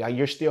like them. Yeah,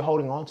 you're still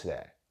holding on to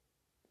that.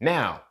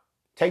 Now,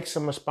 take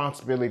some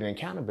responsibility and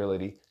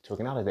accountability to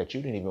acknowledge that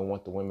you didn't even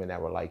want the women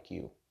that were like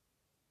you.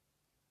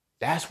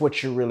 That's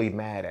what you're really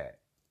mad at.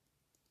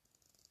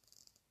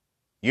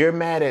 You're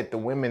mad at the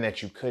women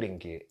that you couldn't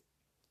get,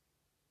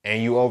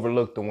 and you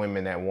overlooked the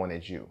women that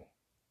wanted you.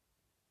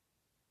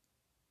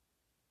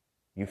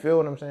 You feel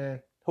what I'm saying?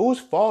 Whose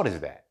fault is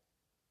that?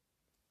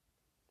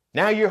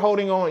 Now you're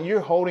holding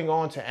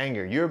on to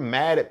anger. You're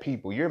mad at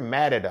people. You're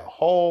mad at a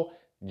whole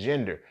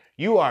gender.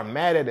 You are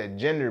mad at a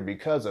gender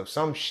because of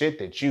some shit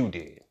that you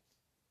did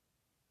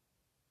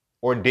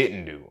or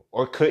didn't do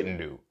or couldn't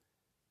do.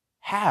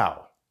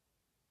 How?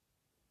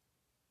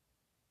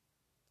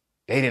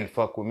 They didn't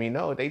fuck with me.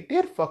 No, they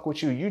did fuck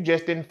with you. You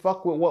just didn't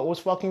fuck with what was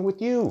fucking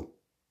with you.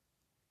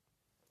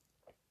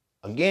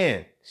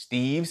 Again,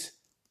 Steve's,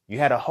 you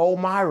had a whole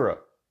Myra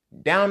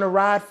down the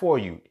ride for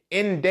you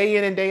in and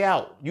day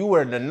out. You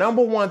were the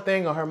number one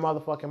thing on her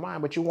motherfucking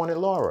mind, but you wanted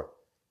Laura.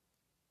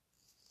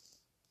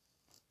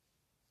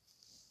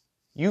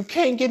 You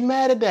can't get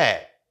mad at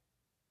that.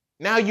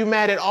 Now you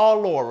mad at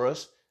all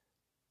Lauras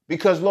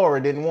because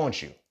Laura didn't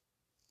want you.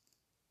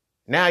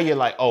 Now you're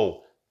like,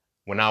 oh,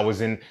 when I was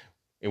in,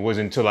 it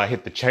wasn't until I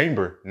hit the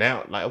chamber.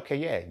 Now, like, okay,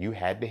 yeah, you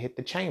had to hit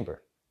the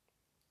chamber.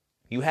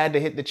 You had to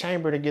hit the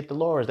chamber to get the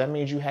Lauras. That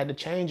means you had to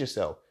change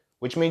yourself,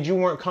 which means you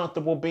weren't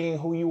comfortable being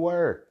who you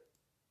were.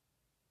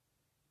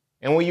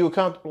 And when you were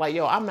comfortable, like,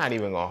 yo, I'm not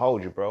even going to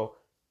hold you, bro.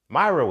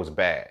 Myra was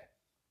bad.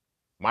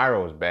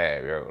 Myra was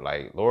bad, yo.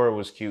 Like, Laura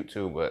was cute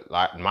too, but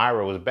like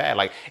Myra was bad.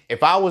 Like,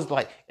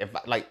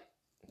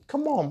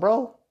 come on,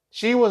 bro.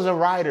 She was a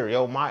writer,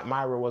 yo.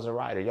 Myra was a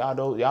writer. Y'all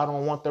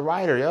don't want the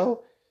writer,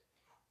 yo.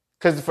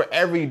 Because for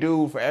every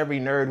dude, for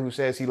every nerd who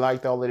says he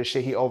liked all of this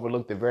shit, he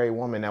overlooked the very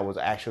woman that was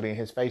actually in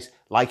his face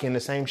liking the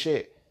same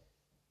shit.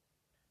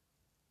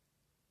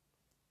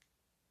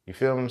 You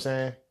feel what I'm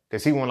saying?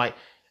 Because he went like,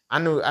 I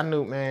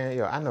knew, man,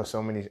 yo, I got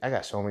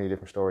so many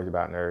different stories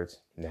about nerds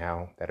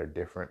now that are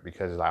different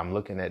because like, I'm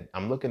looking at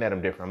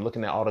them different. I'm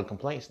looking at all the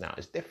complaints now.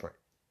 It's different.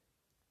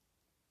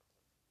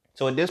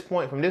 So at this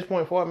point, from this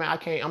point forward, man,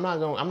 I'm not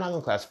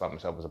gonna classify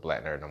myself as a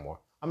black nerd no more.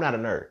 I'm not a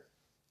nerd.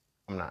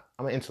 I'm not.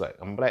 I'm an intellect.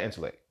 I'm a black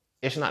intellect.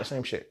 It's not the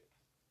same shit.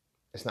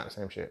 It's not the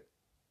same shit.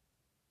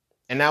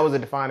 And that was a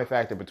defining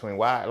factor between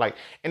why, like,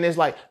 and it's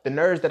like the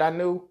nerds that I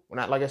knew when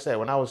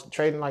I was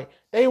trading, like,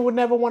 they would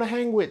never want to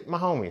hang with my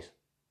homies.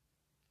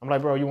 I'm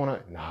like, bro, you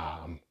want to?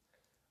 Nah,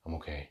 I'm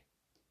okay.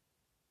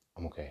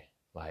 I'm okay.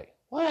 Like,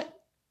 what?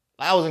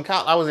 I was in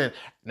college.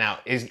 Now,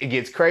 it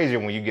gets crazier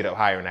when you get up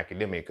higher in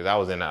academia because I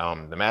was in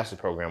the master's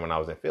program when I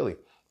was in Philly.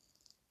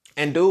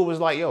 And dude was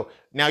like, yo,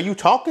 now you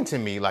talking to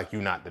me like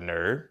you not the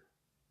nerd.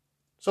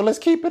 So let's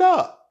keep it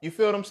up. You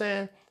feel what I'm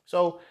saying?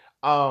 So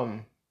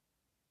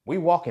we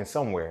walking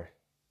somewhere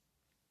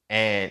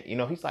and, you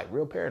know, he's like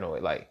real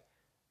paranoid. Like,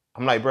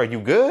 I'm like, bro, you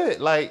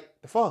good? Like,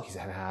 the fuck? He's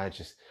like, nah,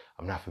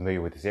 I'm not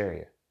familiar with this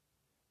area.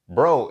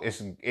 Bro,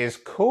 it's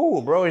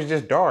cool, bro. It's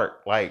just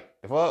dark. Like,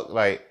 the fuck?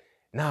 Like,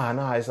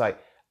 nah. It's like,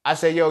 I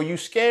said, yo, you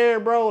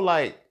scared, bro?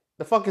 Like,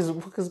 the fuck is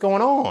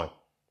going on?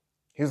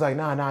 He was like,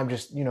 nah, I'm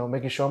just, you know,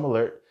 making sure I'm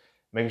alert.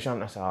 I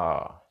said,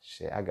 oh,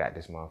 shit, I got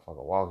this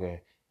motherfucker walking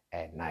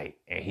at night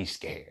and he's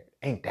scared.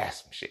 Ain't that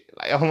some shit?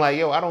 Like, I'm like,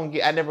 yo,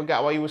 I never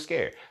got why you were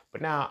scared.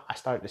 But now I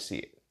started to see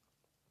it.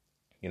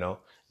 You know,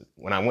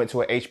 when I went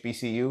to a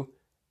HBCU,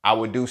 I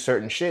would do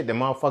certain shit that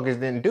motherfuckers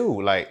didn't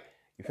do. Like,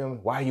 you feel me?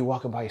 Why are you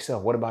walking by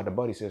yourself? What about the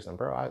buddy system?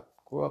 Bro, I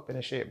grew up in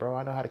this shit, bro.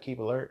 I know how to keep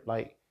alert.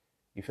 Like,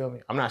 you feel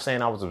me? I'm not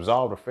saying I was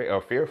absolved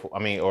or fearful. I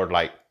mean, or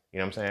like, you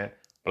know what I'm saying?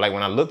 But like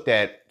when I looked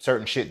at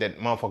certain shit that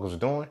motherfuckers was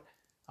doing,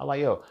 I'm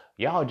like, yo,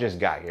 y'all just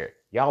got here.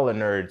 Y'all are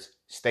nerds,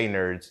 stay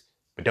nerds,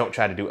 but don't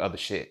try to do other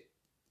shit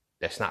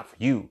that's not for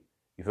you.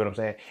 You feel what I'm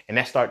saying? And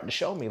that started to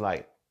show me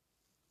like,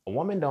 a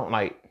woman don't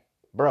like,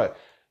 bruh,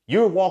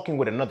 you're walking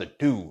with another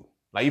dude.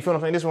 Like, you feel what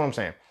I'm saying? This is what I'm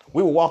saying.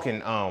 We were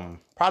walking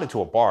probably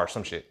to a bar or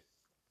some shit.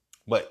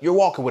 But you're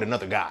walking with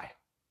another guy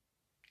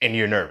and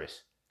you're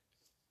nervous.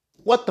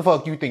 What the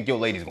fuck you think your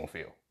lady's gonna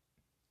feel?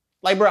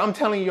 Like, bro, I'm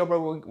telling you, yo,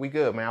 bro, we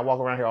good, man. I walk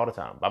around here all the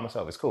time by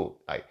myself. It's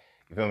cool. Like,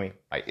 you feel me?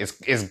 Like,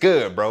 it's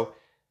good, bro.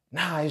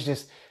 Nah, it's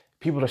just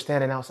people are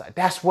standing outside.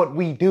 That's what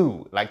we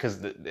do. Like, cause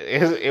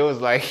it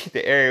was like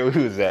the area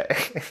we was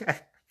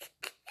at.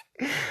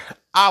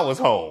 I was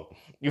home.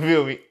 You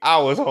feel me? I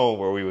was home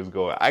where we was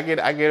going. I can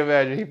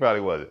imagine he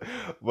probably wasn't.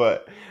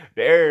 But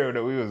the area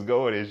that we was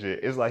going and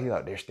shit, it's like,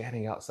 they're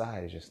standing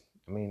outside. It's just,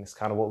 I mean, it's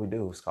kind of what we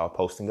do. It's called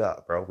posting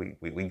up, bro.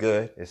 We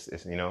good.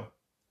 It's you know,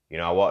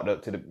 I walked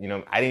up to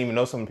I didn't even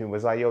know some people.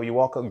 It's like, yo, you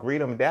walk up, greet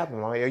them, dap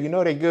them. I'm like, yo, you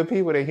know, they're good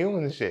people. They're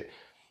humans and shit.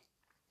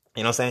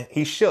 You know what I'm saying?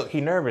 He shook.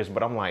 He nervous.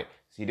 But I'm like,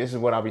 see, this is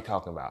what I'll be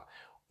talking about.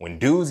 When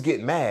dudes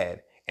get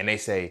mad and they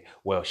say,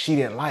 well, she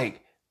didn't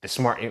like the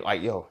smart,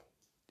 like, yo,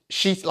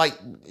 she's like,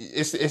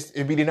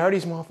 it'd be the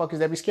nerdiest motherfuckers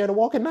that be scared to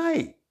walk at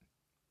night.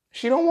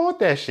 She don't want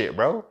that shit,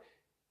 bro.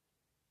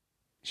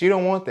 She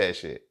don't want that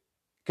shit.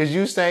 Cause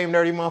you same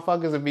nerdy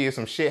motherfuckers would be if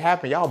some shit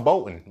happen, y'all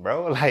bolting,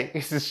 bro. Like,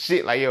 it's just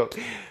shit like, yo,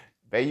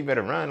 babe, you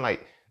better run.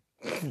 Like,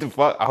 the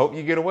fuck, I hope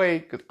you get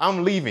away, cause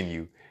I'm leaving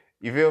you.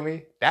 You feel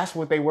me? That's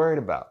what they worried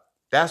about.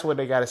 That's what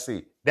they gotta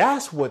see.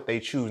 That's what they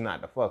choose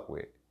not to fuck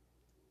with.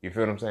 You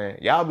feel what I'm saying?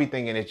 Y'all be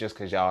thinking it's just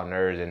cause y'all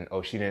nerds and,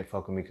 oh, she didn't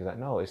fuck with me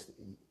cause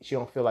she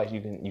don't feel like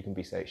you can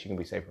be safe. She can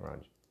be safe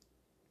around you.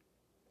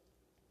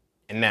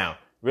 And now,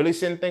 really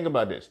sit and think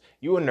about this.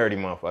 You a nerdy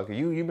motherfucker.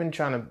 You've been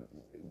trying to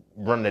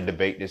run the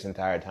debate this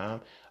entire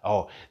time.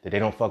 Oh, that they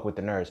don't fuck with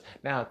the nerds.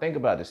 Now, think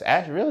about this.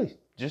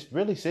 Just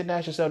really sit and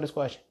ask yourself this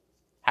question.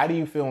 How do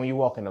you feel when you're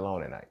walking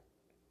alone at night?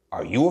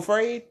 Are you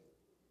afraid?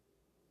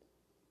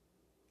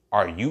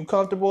 Are you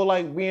comfortable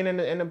like being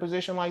in a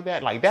position like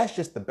that? Like, that's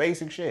just the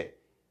basic shit.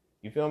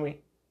 You feel me?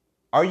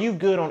 Are you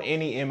good on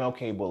any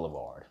MLK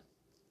Boulevard?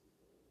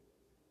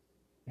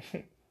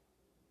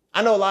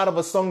 I know a lot of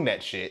us sung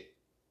that shit,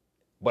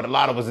 but a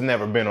lot of us have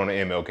never been on the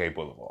MLK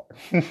Boulevard.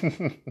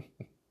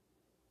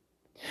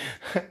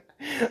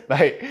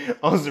 Like,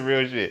 on some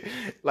real shit.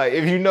 Like,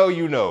 if you know,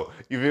 you know.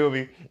 You feel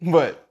me?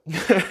 But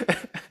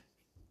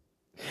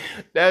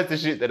that's the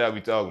shit that I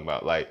be talking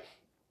about. Like,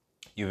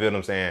 you feel what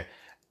I'm saying?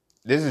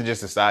 This is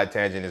just a side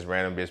tangent. It's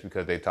random just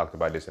because they talked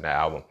about this in the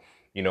album.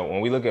 You know,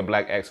 when we look at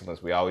black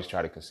excellence, we always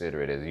try to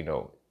consider it as, you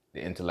know,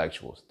 the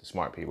intellectuals, the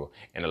smart people.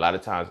 And a lot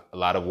of times, a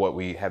lot of what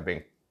we have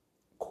been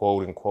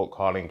quote unquote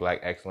calling black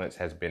excellence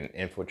has been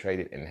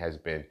infiltrated and has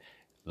been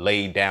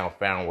laid down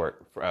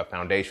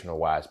foundational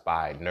wise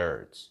by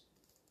nerds,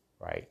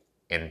 right?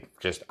 And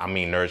just, I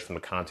mean nerds from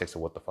the context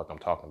of what the fuck I'm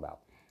talking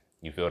about.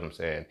 You feel what I'm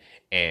saying?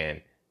 And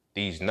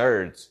these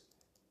nerds,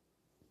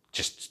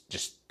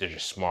 they're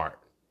just smart.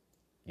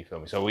 You feel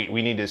me? So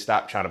we need to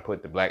stop trying to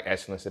put the black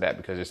excellence to that,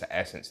 because it's an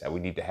essence that we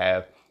need to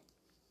have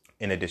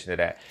in addition to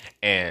that.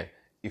 And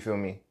you feel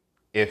me?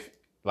 If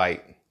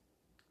like,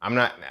 I'm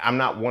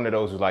not one of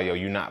those who's like, yo,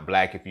 you're not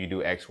black if you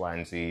do X, Y,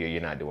 and Z, or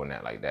you're not doing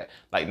that like that.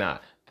 Like, nah,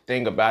 the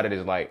thing about it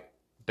is like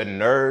the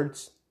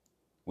nerds,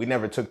 we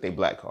never took their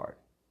black card.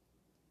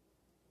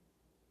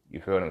 You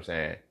feel what I'm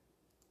saying?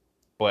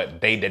 But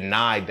they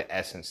denied the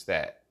essence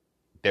that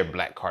their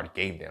black card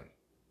gave them.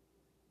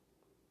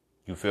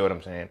 You feel what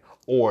I'm saying?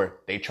 Or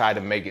they try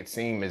to make it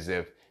seem as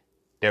if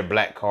their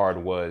black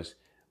card was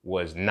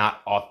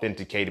not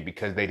authenticated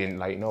because they didn't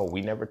like, no,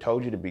 we never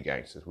told you to be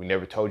gangsters. We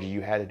never told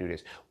you had to do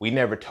this. We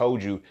never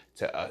told you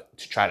to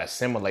try to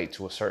assimilate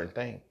to a certain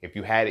thing. If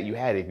you had it, you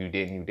had it. If you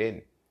didn't, you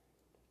didn't.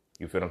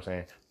 You feel what I'm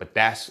saying? But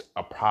that's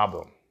a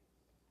problem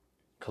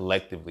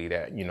collectively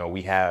that, you know,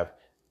 we have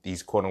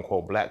these quote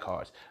unquote black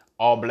cards.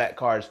 All black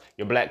cards,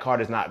 your black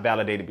card is not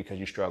validated because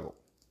you struggled.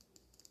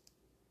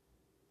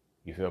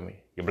 You feel me?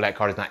 Your black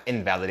card is not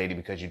invalidated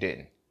because you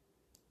didn't.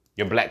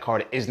 Your black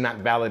card is not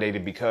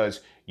validated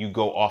because you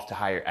go off to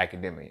higher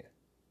academia.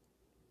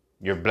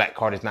 Your black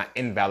card is not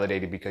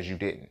invalidated because you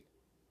didn't.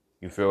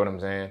 You feel what I'm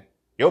saying?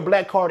 Your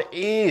black card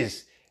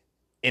is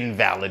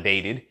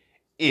invalidated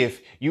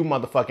if you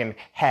motherfucking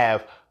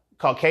have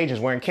Caucasians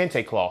wearing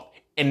kente cloth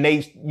and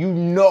you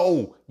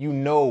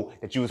know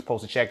that you were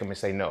supposed to check them and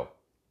say no.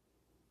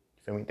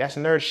 You feel me? That's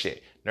nerd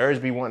shit.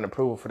 Nerds be wanting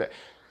approval for that.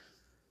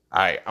 All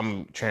right,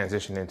 I'm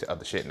transitioning into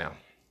other shit now.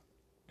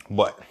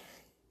 But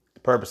the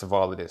purpose of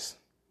all of this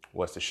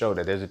was to show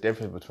that there's a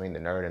difference between the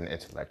nerd and the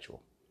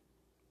intellectual,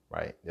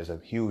 right? There's a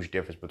huge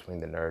difference between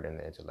the nerd and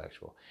the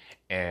intellectual.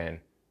 And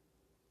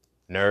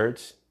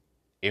nerds,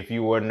 if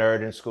you were a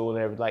nerd in school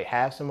and everything, like,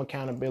 have some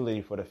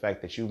accountability for the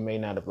fact that you may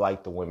not have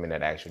liked the women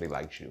that actually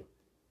liked you.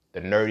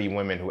 The nerdy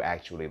women who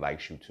actually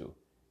liked you too.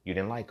 You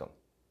didn't like them.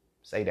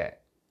 Say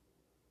that.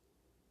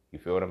 You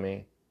feel what I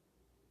mean?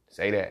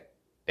 Say that.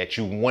 That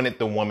you wanted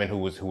the woman who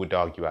would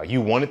dog you out.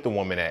 You wanted the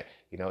woman that,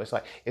 you know, it's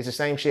the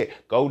same shit.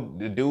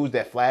 The dudes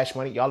that flash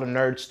money, y'all are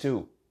nerds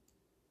too.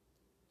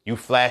 You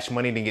flash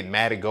money to get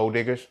mad at gold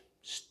diggers?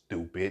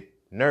 Stupid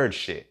nerd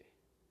shit.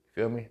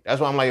 Feel me? That's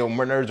why I'm like, yo,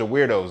 nerds are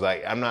weirdos.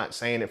 Like, I'm not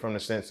saying it from the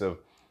sense of,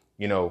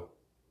 you know,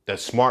 the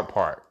smart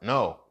part.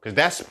 No, because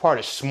that part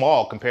is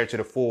small compared to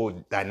the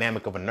full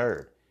dynamic of a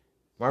nerd.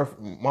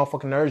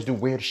 Motherfucking nerds do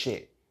weird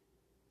shit.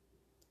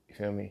 You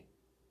feel me?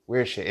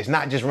 Weird shit. It's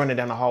not just running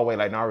down the hallway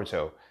like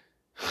Naruto.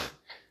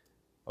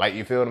 Like,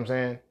 you feel what I'm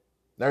saying?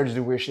 Nerds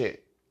do weird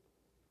shit.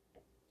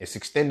 It's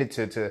extended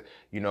to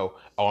you know,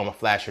 oh, I'm a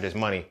flasher this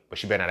money,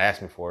 but you better not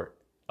ask me for it.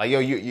 Like, yo,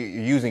 you're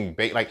using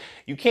bait. Like,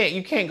 you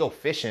can't go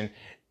fishing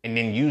and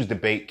then use the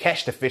bait,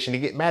 catch the fish, and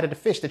then get mad at the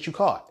fish that you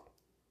caught.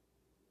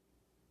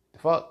 The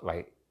fuck?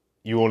 Like,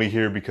 you only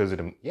here because of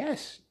them.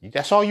 Yes,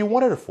 that's all you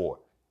wanted her for.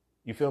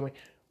 You feel me?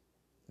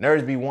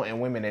 Nerds be wanting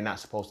women they're not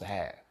supposed to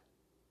have.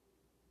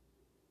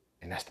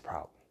 And that's the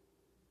problem.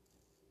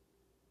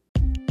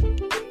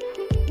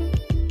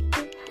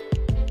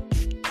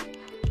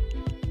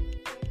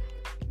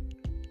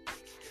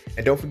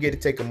 And don't forget to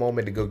take a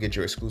moment to go get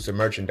your exclusive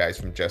merchandise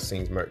from Just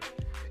Scenes merch.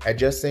 At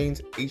Just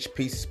Scenes, each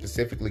piece is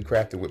specifically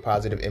crafted with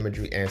positive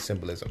imagery and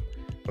symbolism.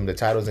 From the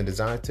titles and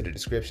designs to the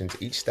descriptions,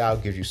 each style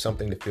gives you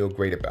something to feel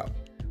great about.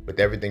 With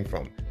everything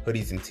from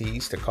hoodies and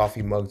tees to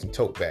coffee mugs and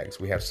tote bags,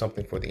 we have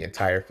something for the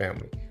entire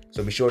family.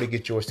 So be sure to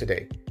get yours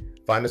today.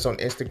 Find us on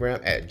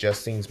Instagram at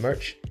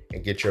JustScenesMerch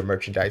and get your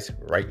merchandise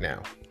right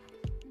now.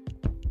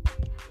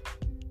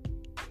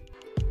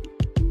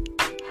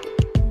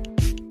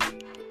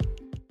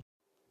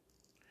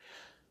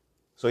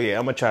 So yeah,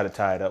 I'm gonna try to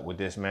tie it up with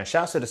this, man.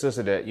 Shouts to the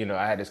sister that,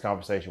 I had this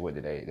conversation with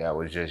today. That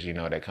was just,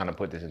 that kind of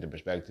put this into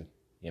perspective.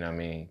 You know what I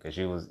mean? Because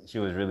she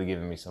was really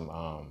giving me some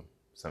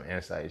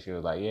insight. She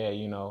was like, yeah,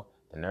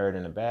 the nerd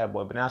and the bad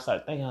boy. But then I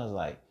started thinking, I was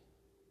like,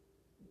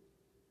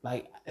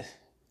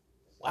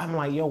 I'm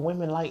like, yo,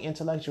 women like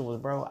intellectuals,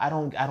 bro. I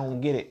don't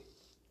get it.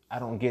 I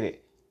don't get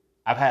it.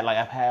 I've had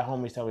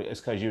homies tell me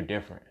it's because you're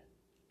different.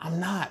 I'm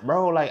not,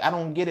 bro. Like, I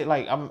don't get it.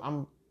 Like,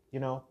 I'm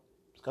it's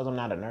because I'm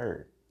not a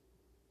nerd.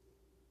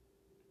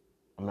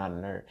 I'm not a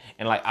nerd.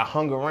 And like, I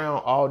hung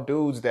around all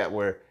dudes that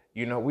were,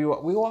 we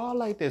were all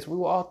like this. We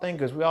were all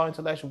thinkers. We were all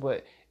intellectual,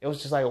 but it was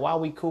just like, why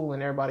we cool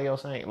and everybody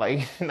else ain't?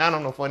 Like, I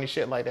don't know, funny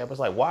shit like that. But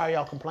it's like, why are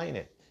y'all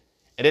complaining?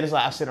 And then it's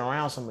like, I sit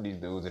around some of these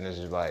dudes and it's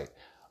just like,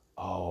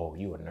 oh,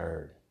 you a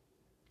nerd.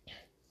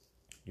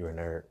 You're a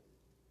nerd.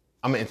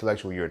 I'm an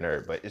intellectual, you're a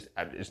nerd, but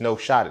it's no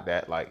shot at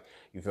that. Like,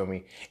 you feel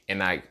me?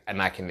 And I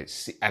can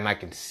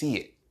see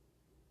it.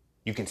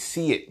 You can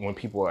see it when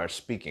people are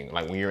speaking.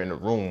 Like when you're in the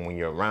room, when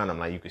you're around them,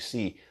 like you can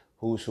see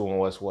who's who and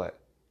what's what.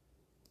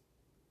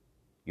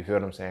 You feel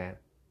what I'm saying?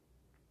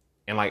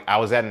 And like I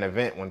was at an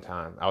event one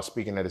time. I was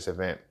speaking at this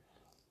event,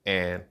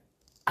 and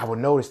I would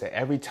notice that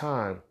every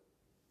time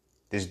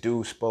this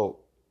dude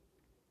spoke,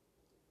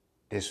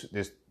 this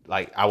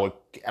like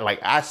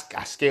I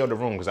scaled the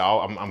room because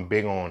I'm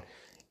big on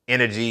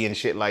energy and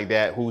shit like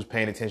that. Who's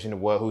paying attention to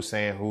what? Who's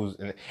saying who's,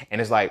 and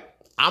it's like,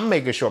 I'm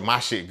making sure my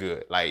shit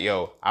good. Like,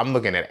 yo, I'm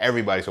looking at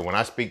everybody. So when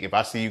I speak, if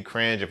I see you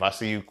cringe, if I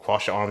see you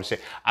cross your arms and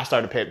shit, I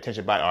start to pay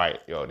attention by, all right,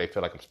 yo, they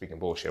feel like I'm speaking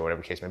bullshit or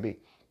whatever the case may be.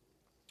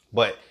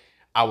 But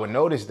I would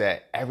notice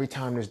that every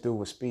time this dude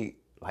would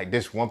speak, like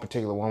this one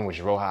particular one was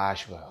roll her eyes,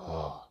 she was like,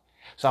 oh.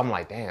 So I'm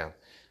like, damn,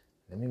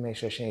 let me make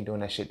sure she ain't doing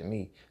that shit to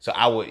me. So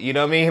I would, you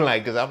know what I mean?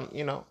 Like, cause I'm,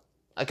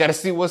 I gotta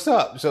see what's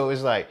up. So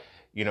it's like,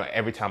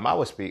 every time I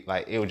would speak,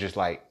 like, it was just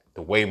like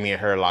the way me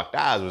and her locked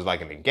eyes was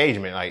like an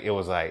engagement. Like, it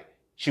was like,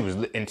 she was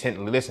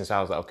intently listening. So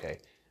I was like, okay,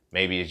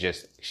 maybe it's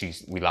just,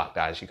 we locked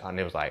eyes. She called,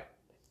 and it was like,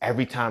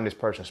 every time this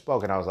person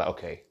spoke, and I was like,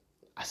 okay,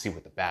 I see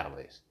what the battle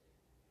is.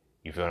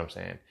 You feel what I'm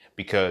saying?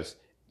 Because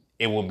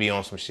it will be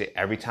on some shit.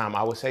 Every time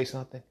I would say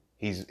something,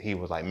 he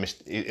was like,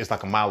 it's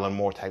like a mile and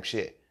more type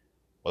shit.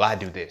 Well, I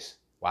do this.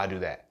 Well, I do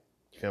that.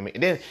 You feel me?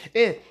 And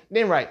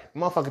then right,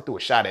 motherfucker threw a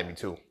shot at me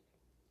too.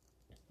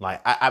 Like,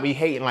 I be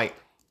hating, like,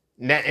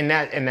 and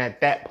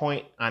at that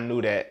point, I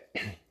knew that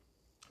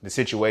the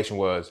situation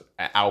was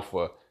an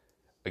alpha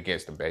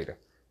against a beta.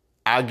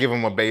 I'll give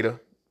him a beta.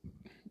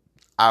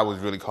 I was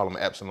really calling him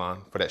an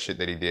epsilon for that shit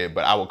that he did,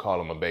 but I would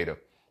call him a beta,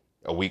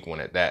 a weak one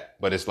at that.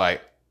 But it's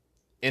like,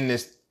 in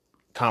this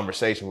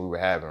conversation we were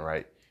having,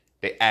 right,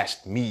 they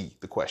asked me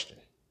the question.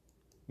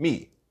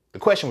 Me. The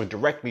question was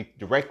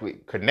directly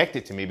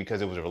connected to me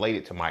because it was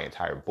related to my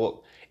entire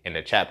book and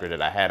the chapter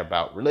that I had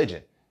about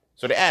religion.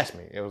 So they asked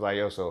me, it was like,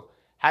 yo, so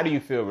how do you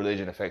feel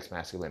religion affects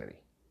masculinity?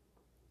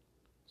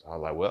 So I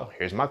was like, well,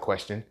 here's my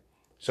question.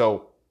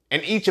 So,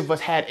 and each of us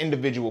had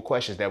individual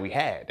questions that we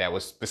had that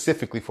was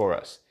specifically for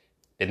us,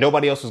 that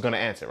nobody else was going to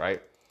answer,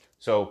 right?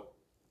 So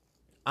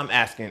I'm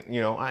asking,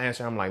 I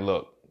answer, I'm like,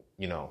 look,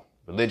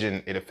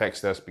 religion, it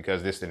affects us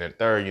because this and the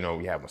third,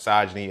 we have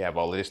misogyny, you have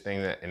all this thing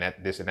and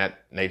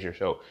that nature.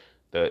 So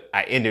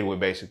I ended with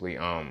basically,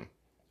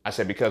 I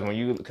said, because when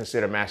you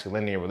consider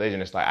masculinity and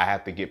religion, it's like, I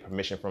have to get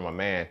permission from a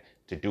man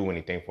to do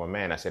anything for a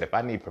man. I said, if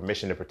I need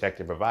permission to protect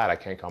and provide, I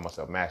can't call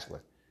myself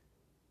masculine.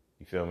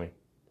 You feel me?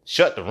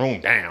 Shut the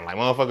room down. Like,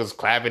 motherfuckers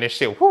clapping and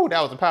shit. Whoo,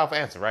 that was a powerful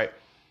answer, right?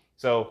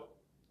 So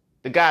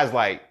the guy's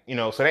like,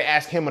 so they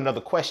asked him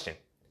another question.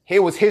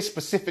 Here was his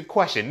specific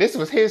question. This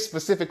was his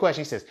specific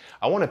question. He says,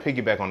 I want to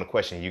piggyback on the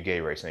question you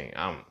gave, Racine.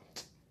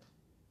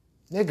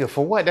 Nigga,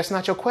 for what? That's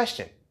not your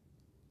question.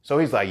 So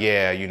he's like,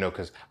 yeah,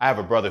 because I have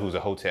a brother who's a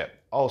hotep.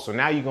 Oh, so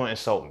now you're going to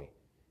insult me,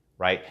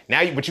 right?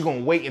 But you're going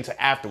to wait until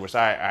afterwards.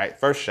 All right,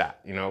 first shot,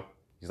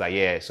 He's like,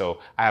 yeah, so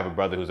I have a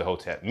brother who's a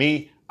hotep.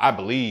 Me, I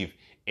believe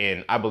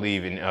in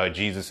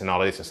Jesus and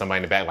all of this, and somebody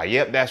in the back like,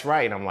 yep, that's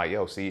right. And I'm like,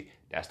 yo, see,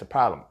 that's the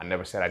problem. I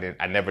never said I didn't.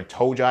 I never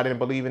told you I didn't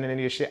believe in any of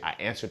this shit. I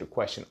answered the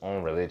question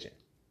on religion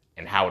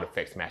and how it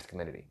affects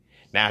masculinity.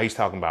 Now he's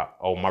talking about,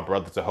 oh, my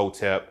brother's a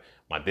hotep,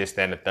 my this,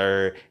 that, and the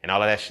third, and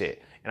all of that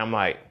shit. And I'm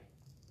like,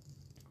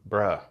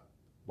 bruh,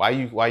 why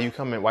you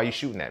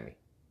shooting at me?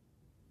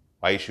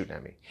 Why you shooting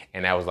at me?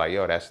 And I was like,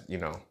 yo,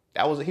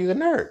 he's a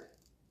nerd.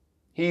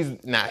 He's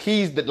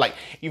the, like,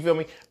 you feel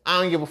me?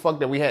 I don't give a fuck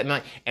that we had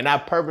night. And I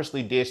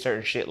purposely did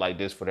certain shit like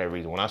this for that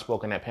reason. When I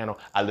spoke in that panel,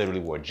 I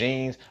literally wore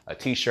jeans, a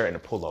t-shirt, and a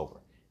pullover.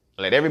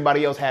 I let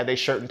everybody else have their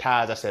shirt and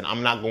ties. I said, I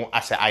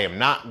am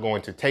not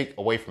going to take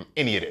away from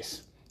any of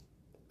this.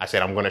 I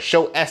said, I'm going to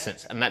show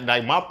essence. And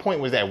my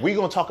point was that we're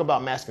going to talk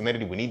about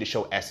masculinity. We need to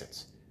show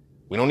essence.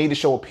 We don't need to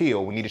show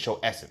appeal. We need to show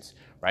essence,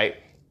 right?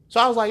 So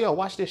I was like, yo,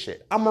 watch this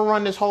shit. I'm gonna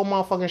run this whole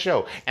motherfucking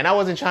show. And I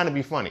wasn't trying to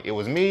be funny. It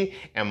was me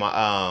and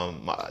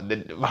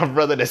my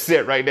brother that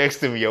sat right next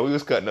to me, yo. We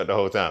was cutting up the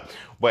whole time.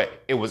 But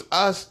it was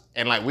us,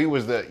 and like we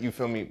was the, you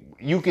feel me?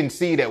 You can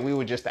see that we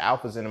were just the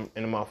alphas in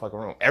the motherfucking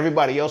room.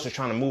 Everybody else was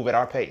trying to move at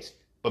our pace.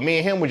 But me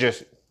and him were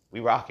just, we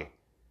rocking.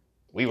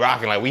 We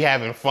rocking, like we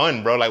having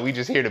fun, bro. Like we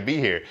just here to be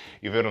here.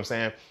 You feel what I'm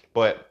saying?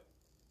 But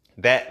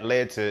that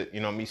led to,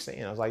 me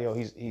saying, I was like, yo,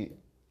 he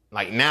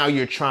like now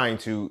you're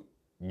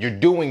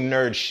doing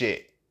nerd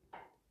shit.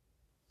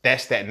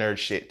 That's that nerd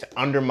shit, to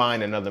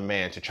undermine another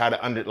man, to try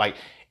to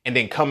and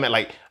then come at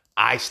like,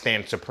 I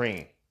stand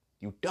supreme.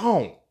 You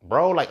don't,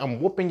 bro. Like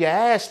I'm whooping your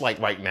ass like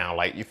right now.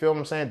 Like, you feel what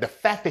I'm saying? The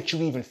fact that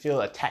you even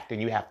feel attacked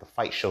and you have to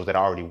fight shows that I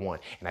already won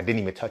and I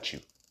didn't even touch you.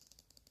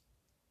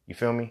 You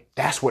feel me?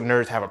 That's what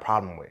nerds have a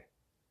problem with.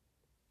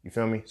 You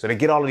feel me? So they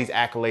get all of these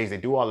accolades, they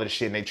do all of this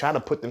shit, and they try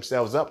to put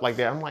themselves up like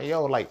that. I'm like,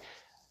 yo, like,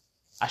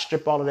 I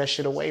strip all of that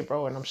shit away,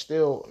 bro, and I'm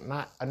still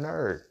not a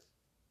nerd.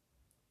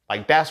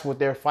 Like, that's what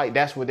they're fighting.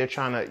 That's what they're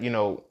trying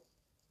to,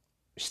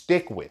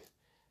 stick with.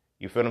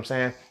 You feel what I'm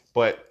saying?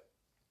 But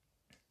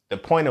the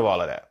point of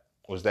all of that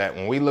was that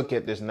when we look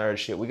at this nerd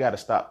shit, we got to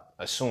stop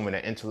assuming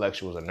that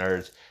intellectuals are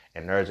nerds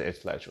and nerds are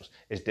intellectuals.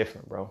 It's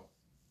different, bro.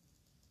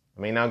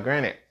 I mean, now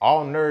granted,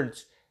 all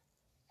nerds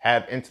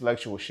have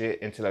intellectual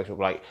shit,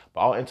 but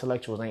all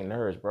intellectuals ain't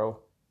nerds, bro.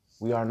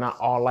 We are not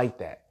all like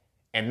that.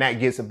 And that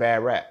gets a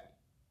bad rap.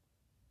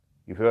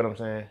 You feel what I'm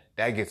saying?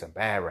 That gets a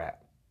bad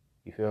rap.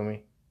 You feel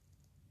me?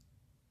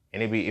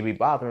 And it be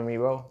bothering me,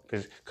 bro.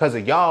 Cause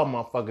of y'all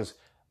motherfuckers,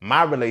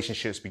 my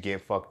relationships be getting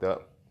fucked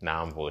up.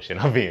 Nah, I'm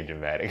bullshit. I'm being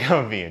dramatic.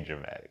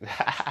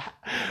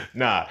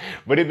 Nah,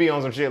 but it be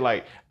on some shit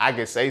like I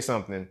could say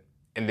something,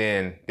 and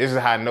then this is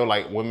how I know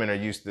like women are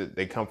used to,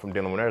 they come from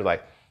dealing with nerds.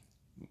 Like,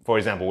 for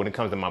example, when it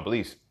comes to my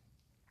beliefs,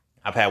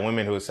 I've had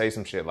women who would say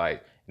some shit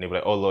like, and they be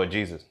like, oh, Lord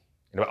Jesus.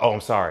 And they're like, oh,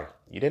 I'm sorry.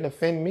 You didn't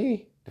offend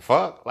me. The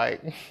fuck?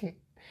 Like,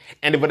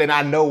 but then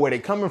I know where they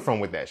coming from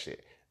with that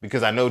shit.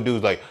 Because I know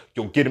dudes like,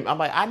 yo, get him. I'm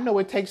like, I know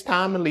it takes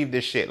time to leave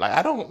this shit. Like,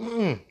 I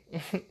don't,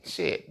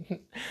 shit.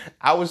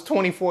 I was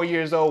 24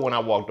 years old when I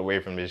walked away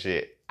from this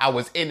shit. I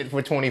was in it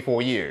for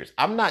 24 years.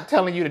 I'm not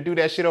telling you to do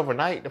that shit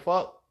overnight, the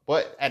fuck.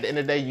 But at the end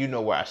of the day, you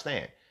know where I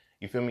stand.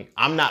 You feel me?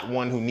 I'm not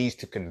one who needs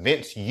to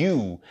convince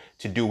you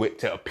to do it,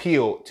 to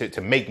appeal, to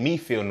make me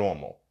feel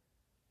normal.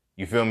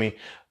 You feel me?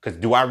 Because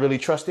do I really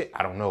trust it?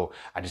 I don't know.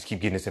 I just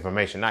keep getting this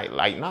information.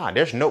 Like, nah,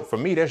 for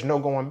me, there's no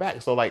going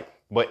back. So like,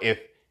 but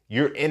if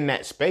you're in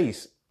that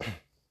space and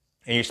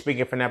you're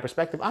speaking from that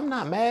perspective, I'm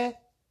not mad.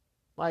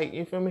 Like,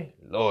 you feel me?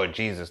 Lord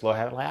Jesus,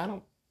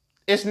 Lord,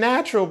 it's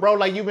natural, bro.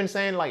 Like you've been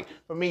saying, like,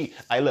 for me,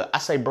 like, look, I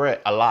say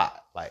bread a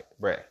lot. Like,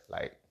 bread,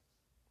 like,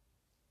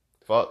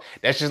 fuck.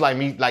 That's just like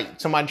me,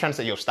 like somebody trying to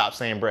say, yo, stop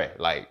saying bread.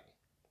 Like,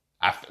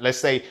 let's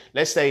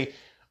say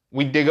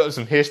we dig up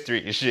some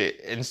history and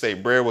shit and say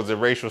bread was a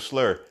racial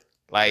slur.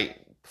 Like,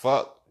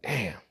 fuck,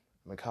 damn.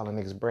 I've been calling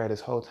niggas bread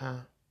this whole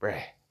time.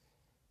 Bread.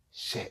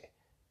 Shit.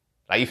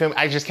 Like, you feel me?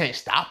 I just can't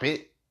stop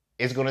it.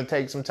 It's going to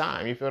take some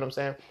time. You feel what I'm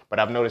saying? But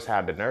I've noticed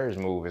how the nerds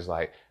move is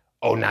like,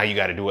 oh, now you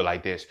got to do it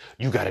like this.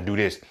 You got to do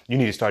this. You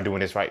need to start doing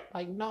this right.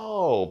 Like,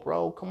 no,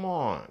 bro, come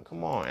on.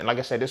 And like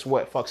I said, this is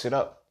what fucks it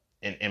up.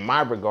 In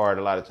my regard,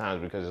 a lot of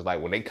times, because it's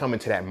like when they come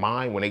into that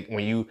mind,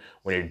 when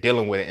they're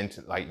dealing with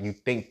it, like you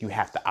think you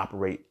have to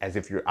operate as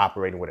if you're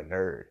operating with a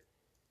nerd.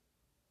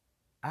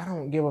 I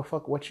don't give a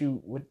fuck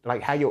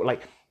how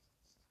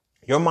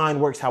your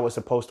mind works how it's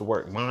supposed to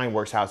work. Mine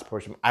works how it's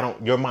supposed to.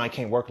 Your mind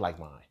can't work like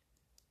mine.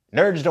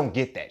 Nerds don't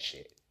get that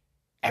shit.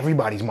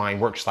 Everybody's mind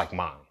works like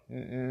mine.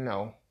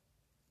 No.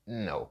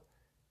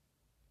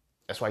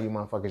 That's why you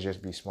motherfuckers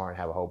just be smart and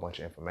have a whole bunch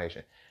of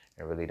information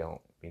and really don't,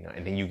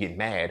 and then you get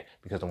mad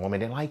because the woman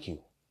didn't like you.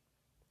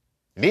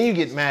 And then you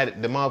get mad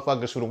at the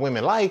motherfuckers who the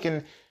women like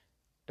and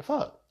the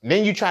fuck. And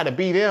then you try to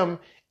be them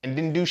and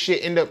then do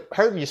shit, end up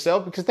hurting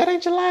yourself because that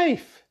ain't your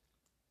life.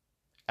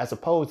 As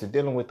opposed to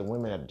dealing with the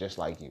women that are just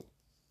like you.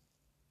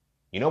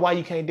 You know why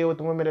you can't deal with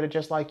the women that are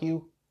just like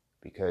you?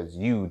 Because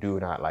you do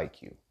not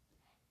like you.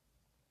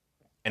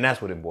 And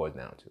that's what it boils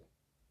down to.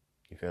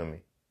 You feel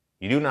me?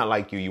 You do not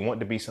like you. You want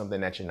to be something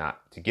that you're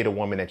not. To get a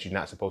woman that you're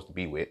not supposed to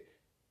be with.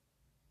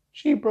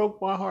 She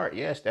broke my heart.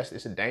 Yes,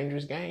 it's a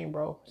dangerous game,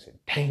 bro. It's a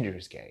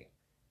dangerous game.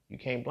 You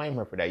can't blame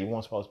her for that. You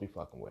weren't supposed to be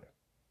fucking with her.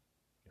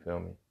 You feel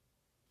me?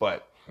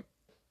 But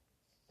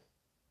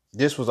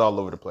this was all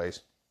over the place.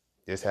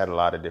 This had a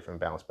lot of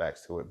different bounce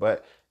backs to it.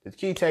 But the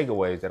key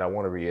takeaways that I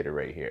want to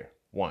reiterate here.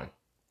 One,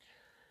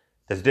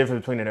 there's a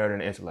difference between the nerd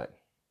and the intellect.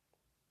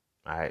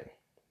 All right?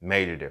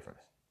 Major difference,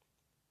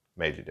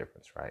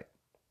 right?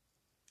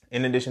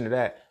 In addition to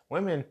that,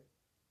 women,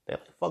 they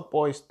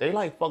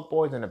like fuck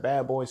boys and the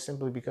bad boys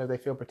simply because they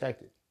feel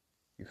protected.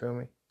 You feel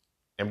me?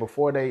 And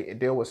before they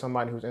deal with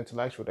somebody who's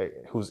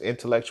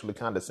intellectually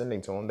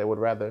condescending to them, they would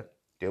rather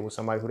deal with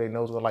somebody who they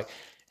knows will like.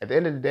 At the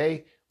end of the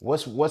day,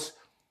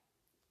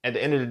 at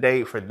the end of the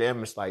day for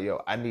them, it's like,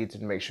 yo, I need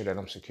to make sure that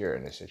I'm secure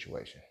in this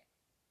situation.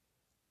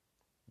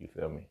 You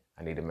feel me?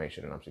 I need to make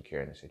sure that I'm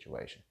secure in this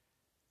situation.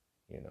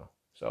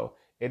 So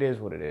it is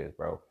what it is,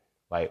 bro.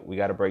 Like, we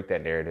got to break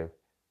that narrative.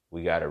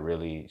 We got to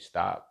really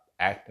stop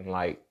acting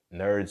like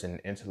nerds and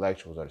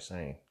intellectuals are the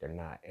same. They're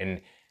not.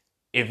 And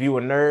if you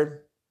a nerd,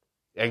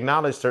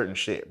 acknowledge certain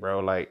shit, bro.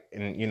 Like,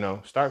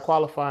 and start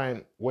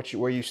qualifying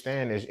where you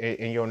stand is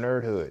in your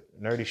nerdhood,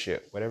 nerdy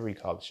shit, whatever you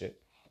call the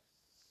shit.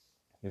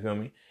 You feel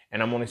me?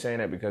 And I'm only saying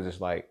that because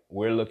it's like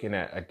we're looking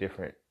at a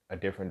different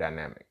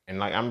dynamic. And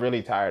like, I'm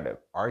really tired of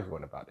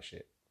arguing about the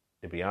shit,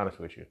 to be honest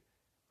with you.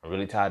 I'm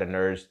really tired of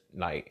nerds,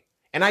 like,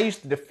 and I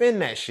used to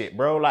defend that shit,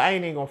 bro. Like, I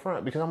ain't even gonna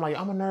front because I'm like,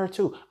 I'm a nerd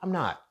too. I'm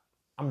not.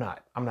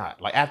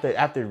 Like,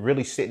 after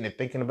really sitting and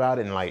thinking about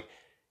it and like,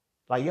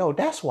 yo,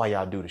 that's why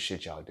y'all do the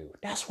shit y'all do.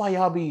 That's why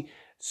y'all be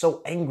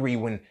so angry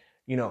when,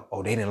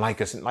 oh, they didn't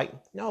like us. And like,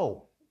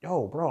 no,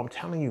 yo, bro, I'm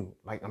telling you.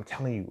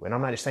 And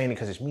I'm not just saying it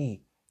because it's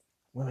me.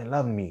 Women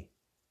love me.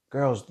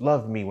 Girls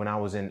loved me when I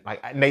was in,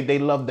 like, they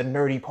loved the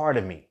nerdy part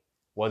of me.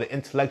 Well, the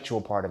intellectual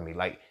part of me.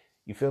 Like,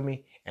 you feel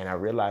me? And I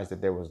realized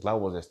that there was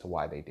levels as to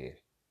why they did.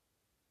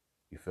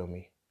 You feel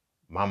me?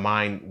 My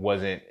mind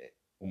wasn't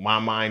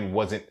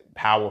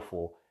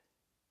powerful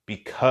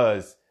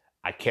because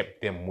I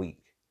kept them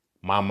weak.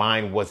 My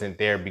mind wasn't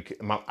there because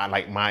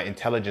my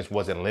intelligence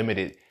wasn't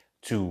limited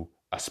to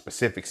a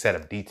specific set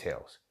of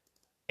details.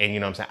 And you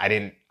know what I'm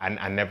saying?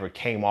 I never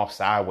came off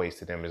sideways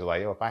to them. It's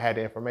like, yo, if I had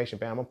the information,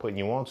 bam, I'm putting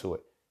you onto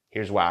it.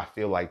 Here's why I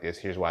feel like this.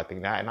 Here's why I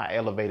think that. And I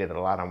elevated a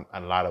lot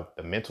of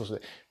the mental.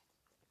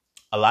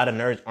 A lot of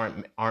nerds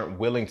aren't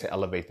willing to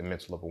elevate the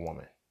mental of a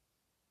woman.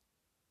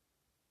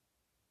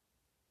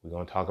 We're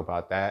going to talk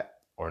about that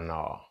or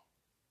no?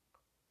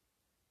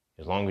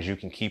 As long as you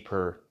can keep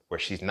her where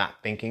she's not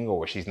thinking or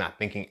where she's not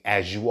thinking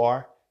as you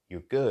are,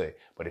 you're good.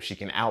 But if she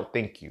can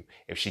outthink you,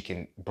 if she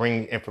can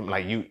bring information,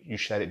 like you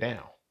shut it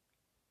down.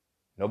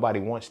 Nobody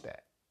wants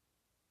that.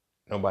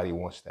 Nobody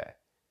wants that.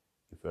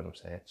 You feel what I'm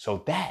saying?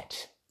 So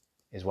that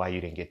is why you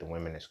didn't get the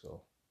women in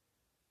school.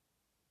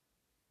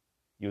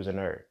 You was a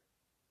nerd.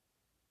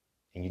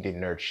 And you did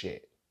nerd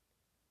shit.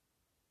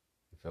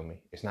 You feel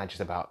me? It's not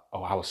just about,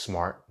 oh, I was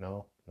smart.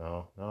 No.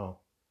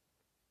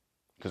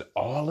 Because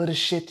all of the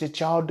shit that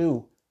y'all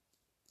do,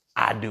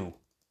 I do.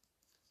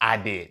 I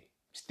did.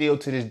 Still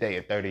to this day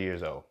at 30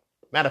 years old.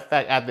 Matter of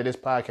fact, after this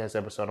podcast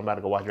episode, I'm about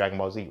to go watch Dragon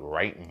Ball Z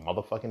right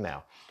motherfucking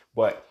now.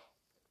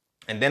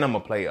 And then I'm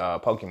going to play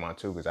Pokemon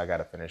too, because I got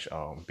to finish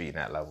beating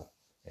that level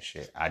and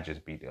shit. I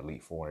just beat the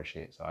Elite Four and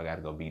shit, so I got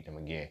to go beat them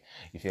again.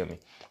 You feel me?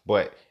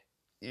 But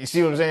you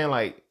see what I'm saying?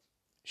 Like,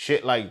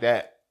 shit like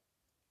that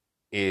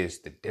is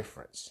the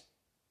difference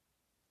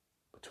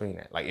between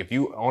that. Like, if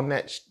you on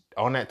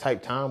that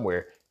type time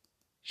where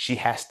she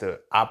has to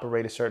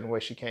operate a certain way,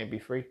 she can't be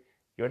free,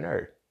 you're a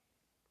nerd.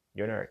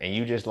 You're a nerd. And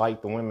you just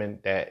like the women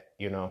that,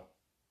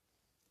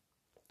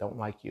 don't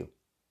like you.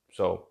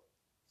 So,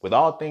 with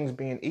all things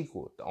being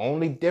equal, the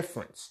only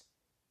difference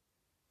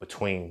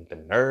between the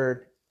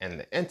nerd and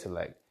the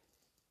intellect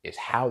is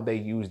how they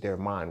use their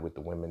mind with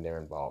the women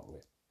they're involved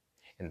with.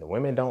 And the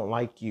women don't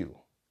like you.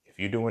 If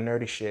you're doing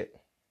nerdy shit,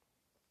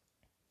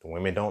 the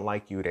women don't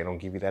like you. They don't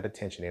give you that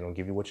attention. They don't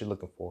give you what you're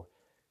looking for,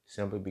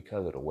 simply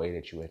because of the way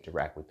that you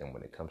interact with them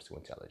when it comes to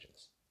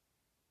intelligence.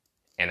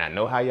 And I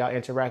know how y'all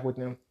interact with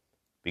them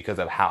because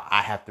of how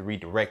I have to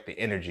redirect the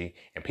energy,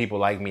 and people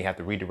like me have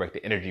to redirect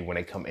the energy when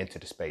they come into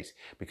the space,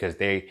 because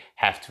they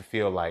have to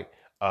feel like,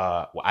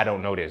 well, I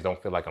don't know this.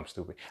 Don't feel like I'm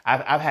stupid.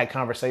 I've had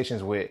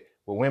conversations with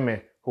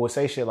women who would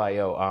say shit like,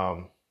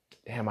 yo,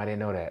 damn, I didn't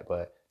know that,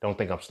 but don't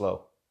think I'm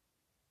slow.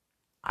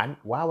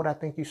 Why would I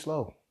think you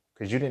slow?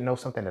 Because you didn't know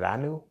something that I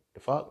knew?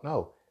 The fuck?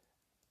 No.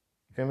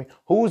 You feel me?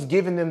 Who's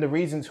giving them the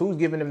reasons? Who's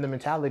giving them the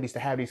mentalities to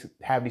have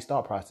these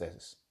thought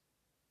processes?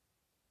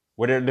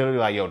 Where they're literally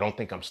like, yo, don't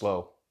think I'm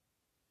slow.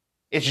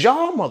 It's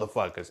y'all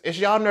motherfuckers. It's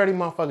y'all nerdy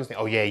motherfuckers.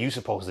 Oh yeah, you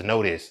supposed to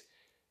know this.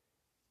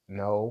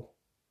 No.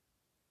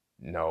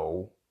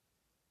 You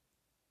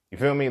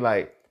feel me?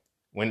 Like,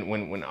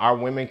 when our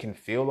women can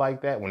feel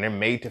like that, when they're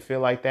made to feel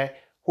like that,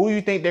 who do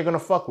you think they're gonna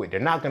fuck with? They're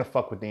not gonna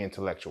fuck with the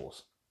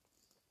intellectuals.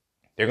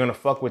 They're gonna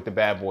fuck with the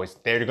bad boys.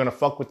 They're gonna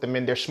fuck with the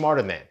men they're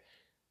smarter than.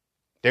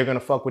 They're gonna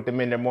fuck with the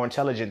men they're more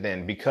intelligent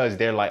than, because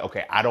they're like,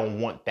 okay, I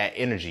don't want that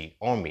energy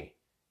on me.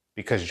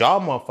 Because y'all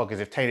motherfuckers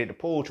have tainted the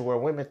pool to where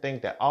women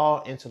think that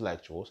all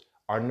intellectuals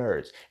are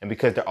nerds. And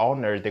because they're all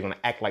nerds, they're gonna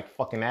act like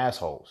fucking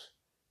assholes.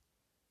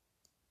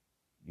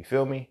 You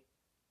feel me?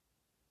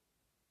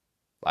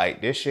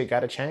 Like, this shit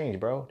gotta change,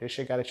 bro. This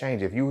shit gotta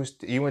change. If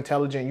you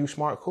intelligent, you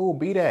smart, cool,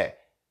 be that.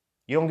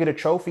 You don't get a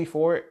trophy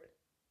for it.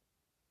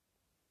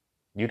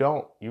 You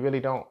don't. You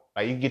really don't.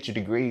 Like, you get your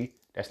degree.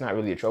 That's not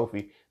really a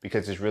trophy,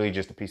 because it's really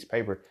just a piece of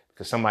paper,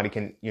 because somebody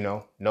can,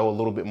 know a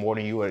little bit more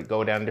than you or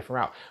go down a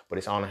different route. But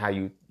it's on how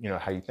you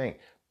think.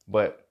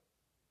 But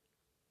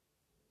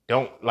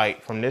don't,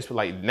 like, from this,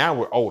 like, now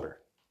we're older.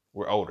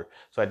 We're older.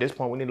 So at this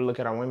point, we need to look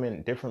at our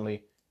women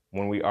differently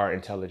when we are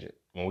intelligent,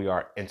 when we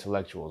are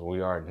intellectuals, when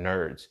we are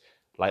nerds.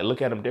 Like,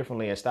 look at them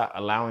differently and stop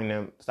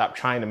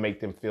trying to make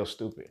them feel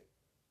stupid.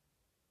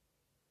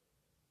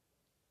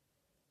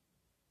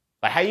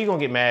 Like, how you gonna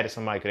get mad at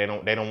somebody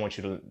because they don't want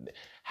you to?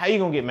 How you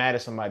gonna get mad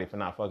at somebody for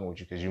not fucking with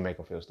you because you make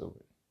them feel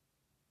stupid?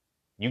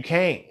 You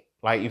can't.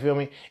 Like, you feel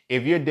me?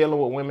 If you're dealing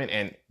with women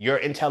and your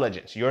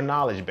intelligence, your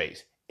knowledge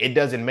base, it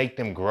doesn't make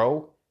them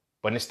grow,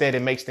 but instead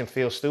it makes them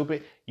feel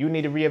stupid, you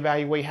need to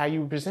reevaluate how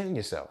you present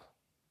yourself.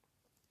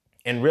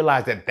 And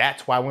realize that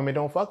that's why women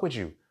don't fuck with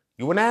you.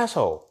 You an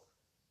asshole.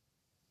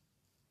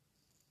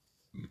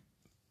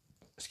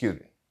 Excuse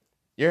me.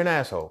 You're an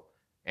asshole.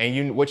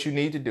 And what you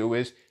need to do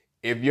is,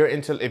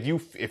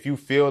 if you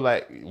feel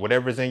like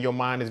whatever's in your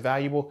mind is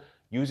valuable,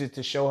 use it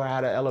to show her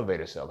how to elevate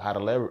herself, how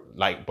to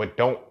but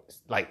don't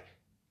like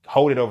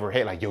hold it over her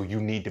head like, yo,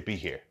 you need to be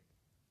here.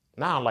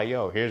 Now, like,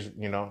 yo, here's,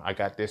 I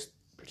got this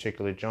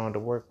particular John to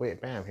work with.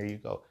 Bam, here you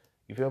go.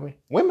 You feel me?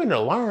 Women to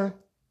learn.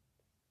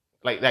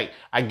 Like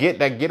I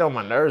get on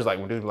my nerves, like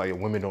when dudes like,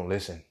 women don't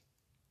listen.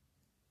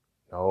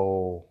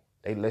 No,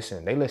 they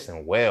listen. They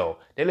listen well.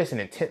 They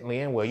listen intently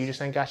and well. You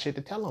just ain't got shit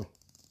to tell them.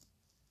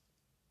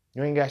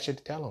 You ain't got shit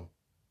to tell them.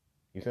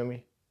 You feel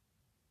me?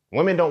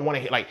 Women don't want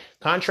to hear, like,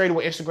 contrary to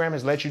what Instagram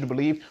has led you to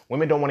believe,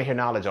 women don't want to hear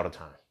knowledge all the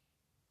time.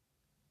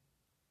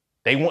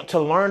 They want to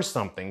learn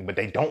something, but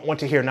they don't want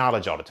to hear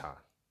knowledge all the time.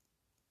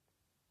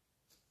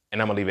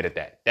 And I'm going to leave it at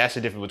that. That's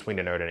the difference between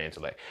the nerd and the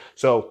intellect.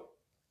 So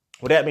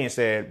with that being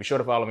said, be sure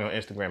to follow me on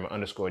Instagram at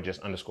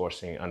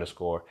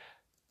 _just_scene_.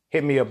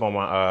 Hit me up on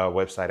my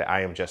website at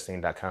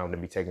iamjustine.com to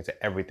be taken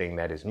to everything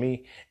that is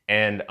me.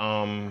 And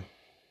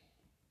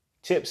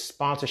tips,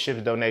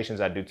 sponsorships, donations,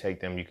 I do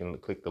take them. You can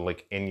click the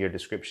link in your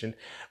description.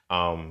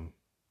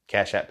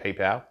 Cash App,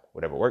 PayPal,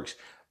 whatever works.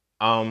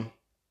 And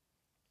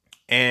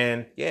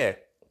yeah,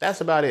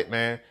 that's about it,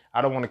 man.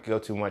 I don't want to go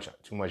too much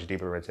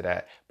deeper into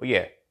that. But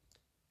yeah,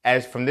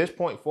 as from this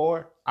point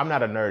forward, I'm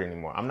not a nerd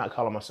anymore. I'm not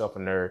calling myself a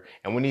nerd.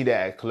 And we need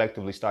to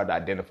collectively start to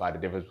identify the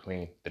difference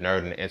between the nerd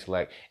and the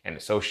intellect and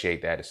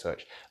associate that as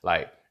such.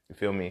 Like, you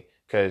feel me?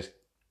 Because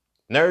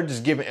nerds is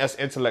giving us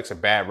intellects a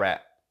bad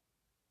rap.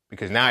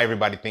 Because now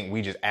everybody think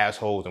we just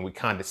assholes and we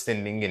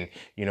condescending and,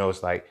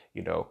 it's like,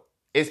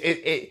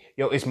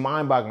 it's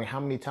mind boggling how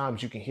many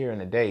times you can hear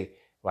in a day,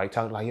 like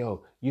talking like,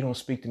 yo, you don't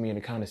speak to me in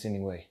a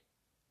condescending way.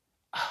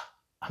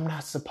 I'm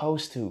not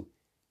supposed to.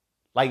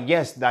 Like,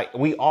 yes, like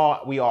we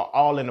are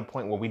all in a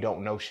point where we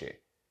don't know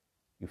shit.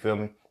 You feel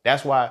me?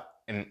 That's why,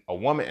 and a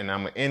woman, and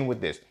I'm gonna end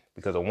with this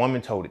because a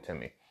woman told it to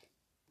me.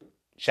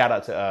 Shout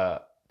out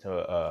to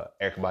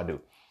Erykah Badu.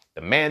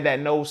 The man that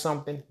knows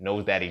something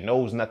knows that he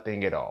knows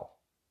nothing at all.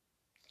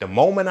 The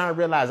moment I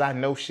realize I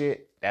know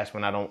shit, that's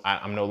when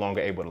I'm no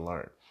longer able to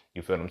learn.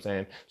 You feel what I'm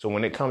saying? So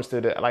when it comes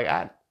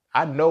to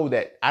I know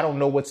that I don't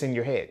know what's in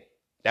your head.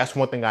 That's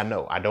one thing I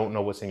know. I don't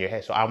know what's in your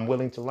head. So I'm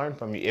willing to learn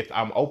from you if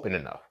I'm open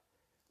enough.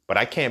 But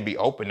I can't be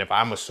open if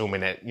I'm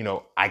assuming that,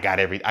 I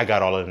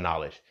got all of the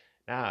knowledge.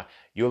 Nah,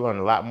 you'll learn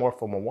a lot more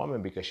from a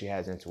woman because she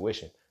has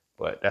intuition.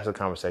 But that's a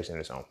conversation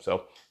in its own.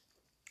 So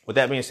with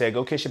that being said,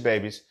 go kiss your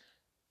babies.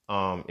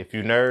 If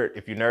you're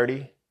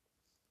nerdy,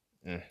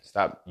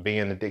 stop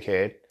being a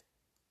dickhead.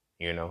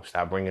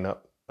 Stop bringing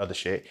up other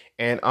shit.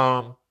 And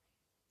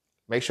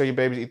make sure your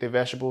babies eat their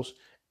vegetables.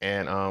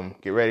 And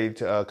get ready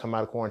to come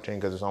out of quarantine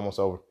because it's almost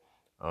over.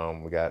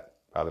 We got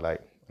probably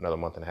like another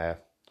month and a half,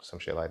 some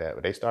shit like that.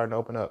 But they starting to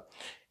open up.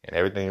 And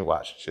everything you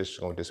watch, shit's just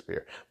going to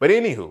disappear. But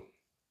anywho,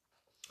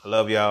 I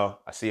love y'all.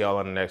 I see y'all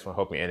on the next one.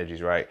 Hope your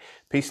energy's right.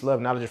 Peace,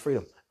 love, knowledge, and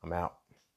freedom. I'm out.